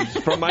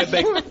from my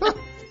bank.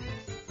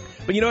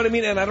 But you know what I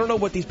mean? And I don't know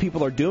what these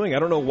people are doing. I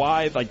don't know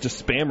why, like,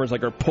 just spammers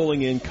are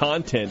pulling in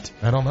content.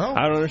 I don't know.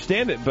 I don't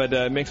understand it, but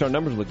it makes our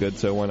numbers look good,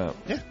 so why not?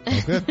 Yeah,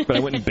 that's good. But I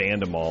went and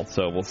banned them all,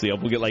 so we'll see.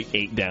 We'll get like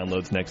 8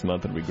 downloads next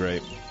month. It'll be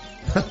great.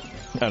 I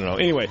don't know.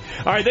 Anyway,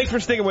 all right, thanks for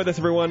sticking with us,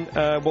 everyone.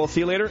 We'll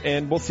see you later,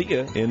 and we'll see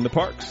you in the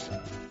parks.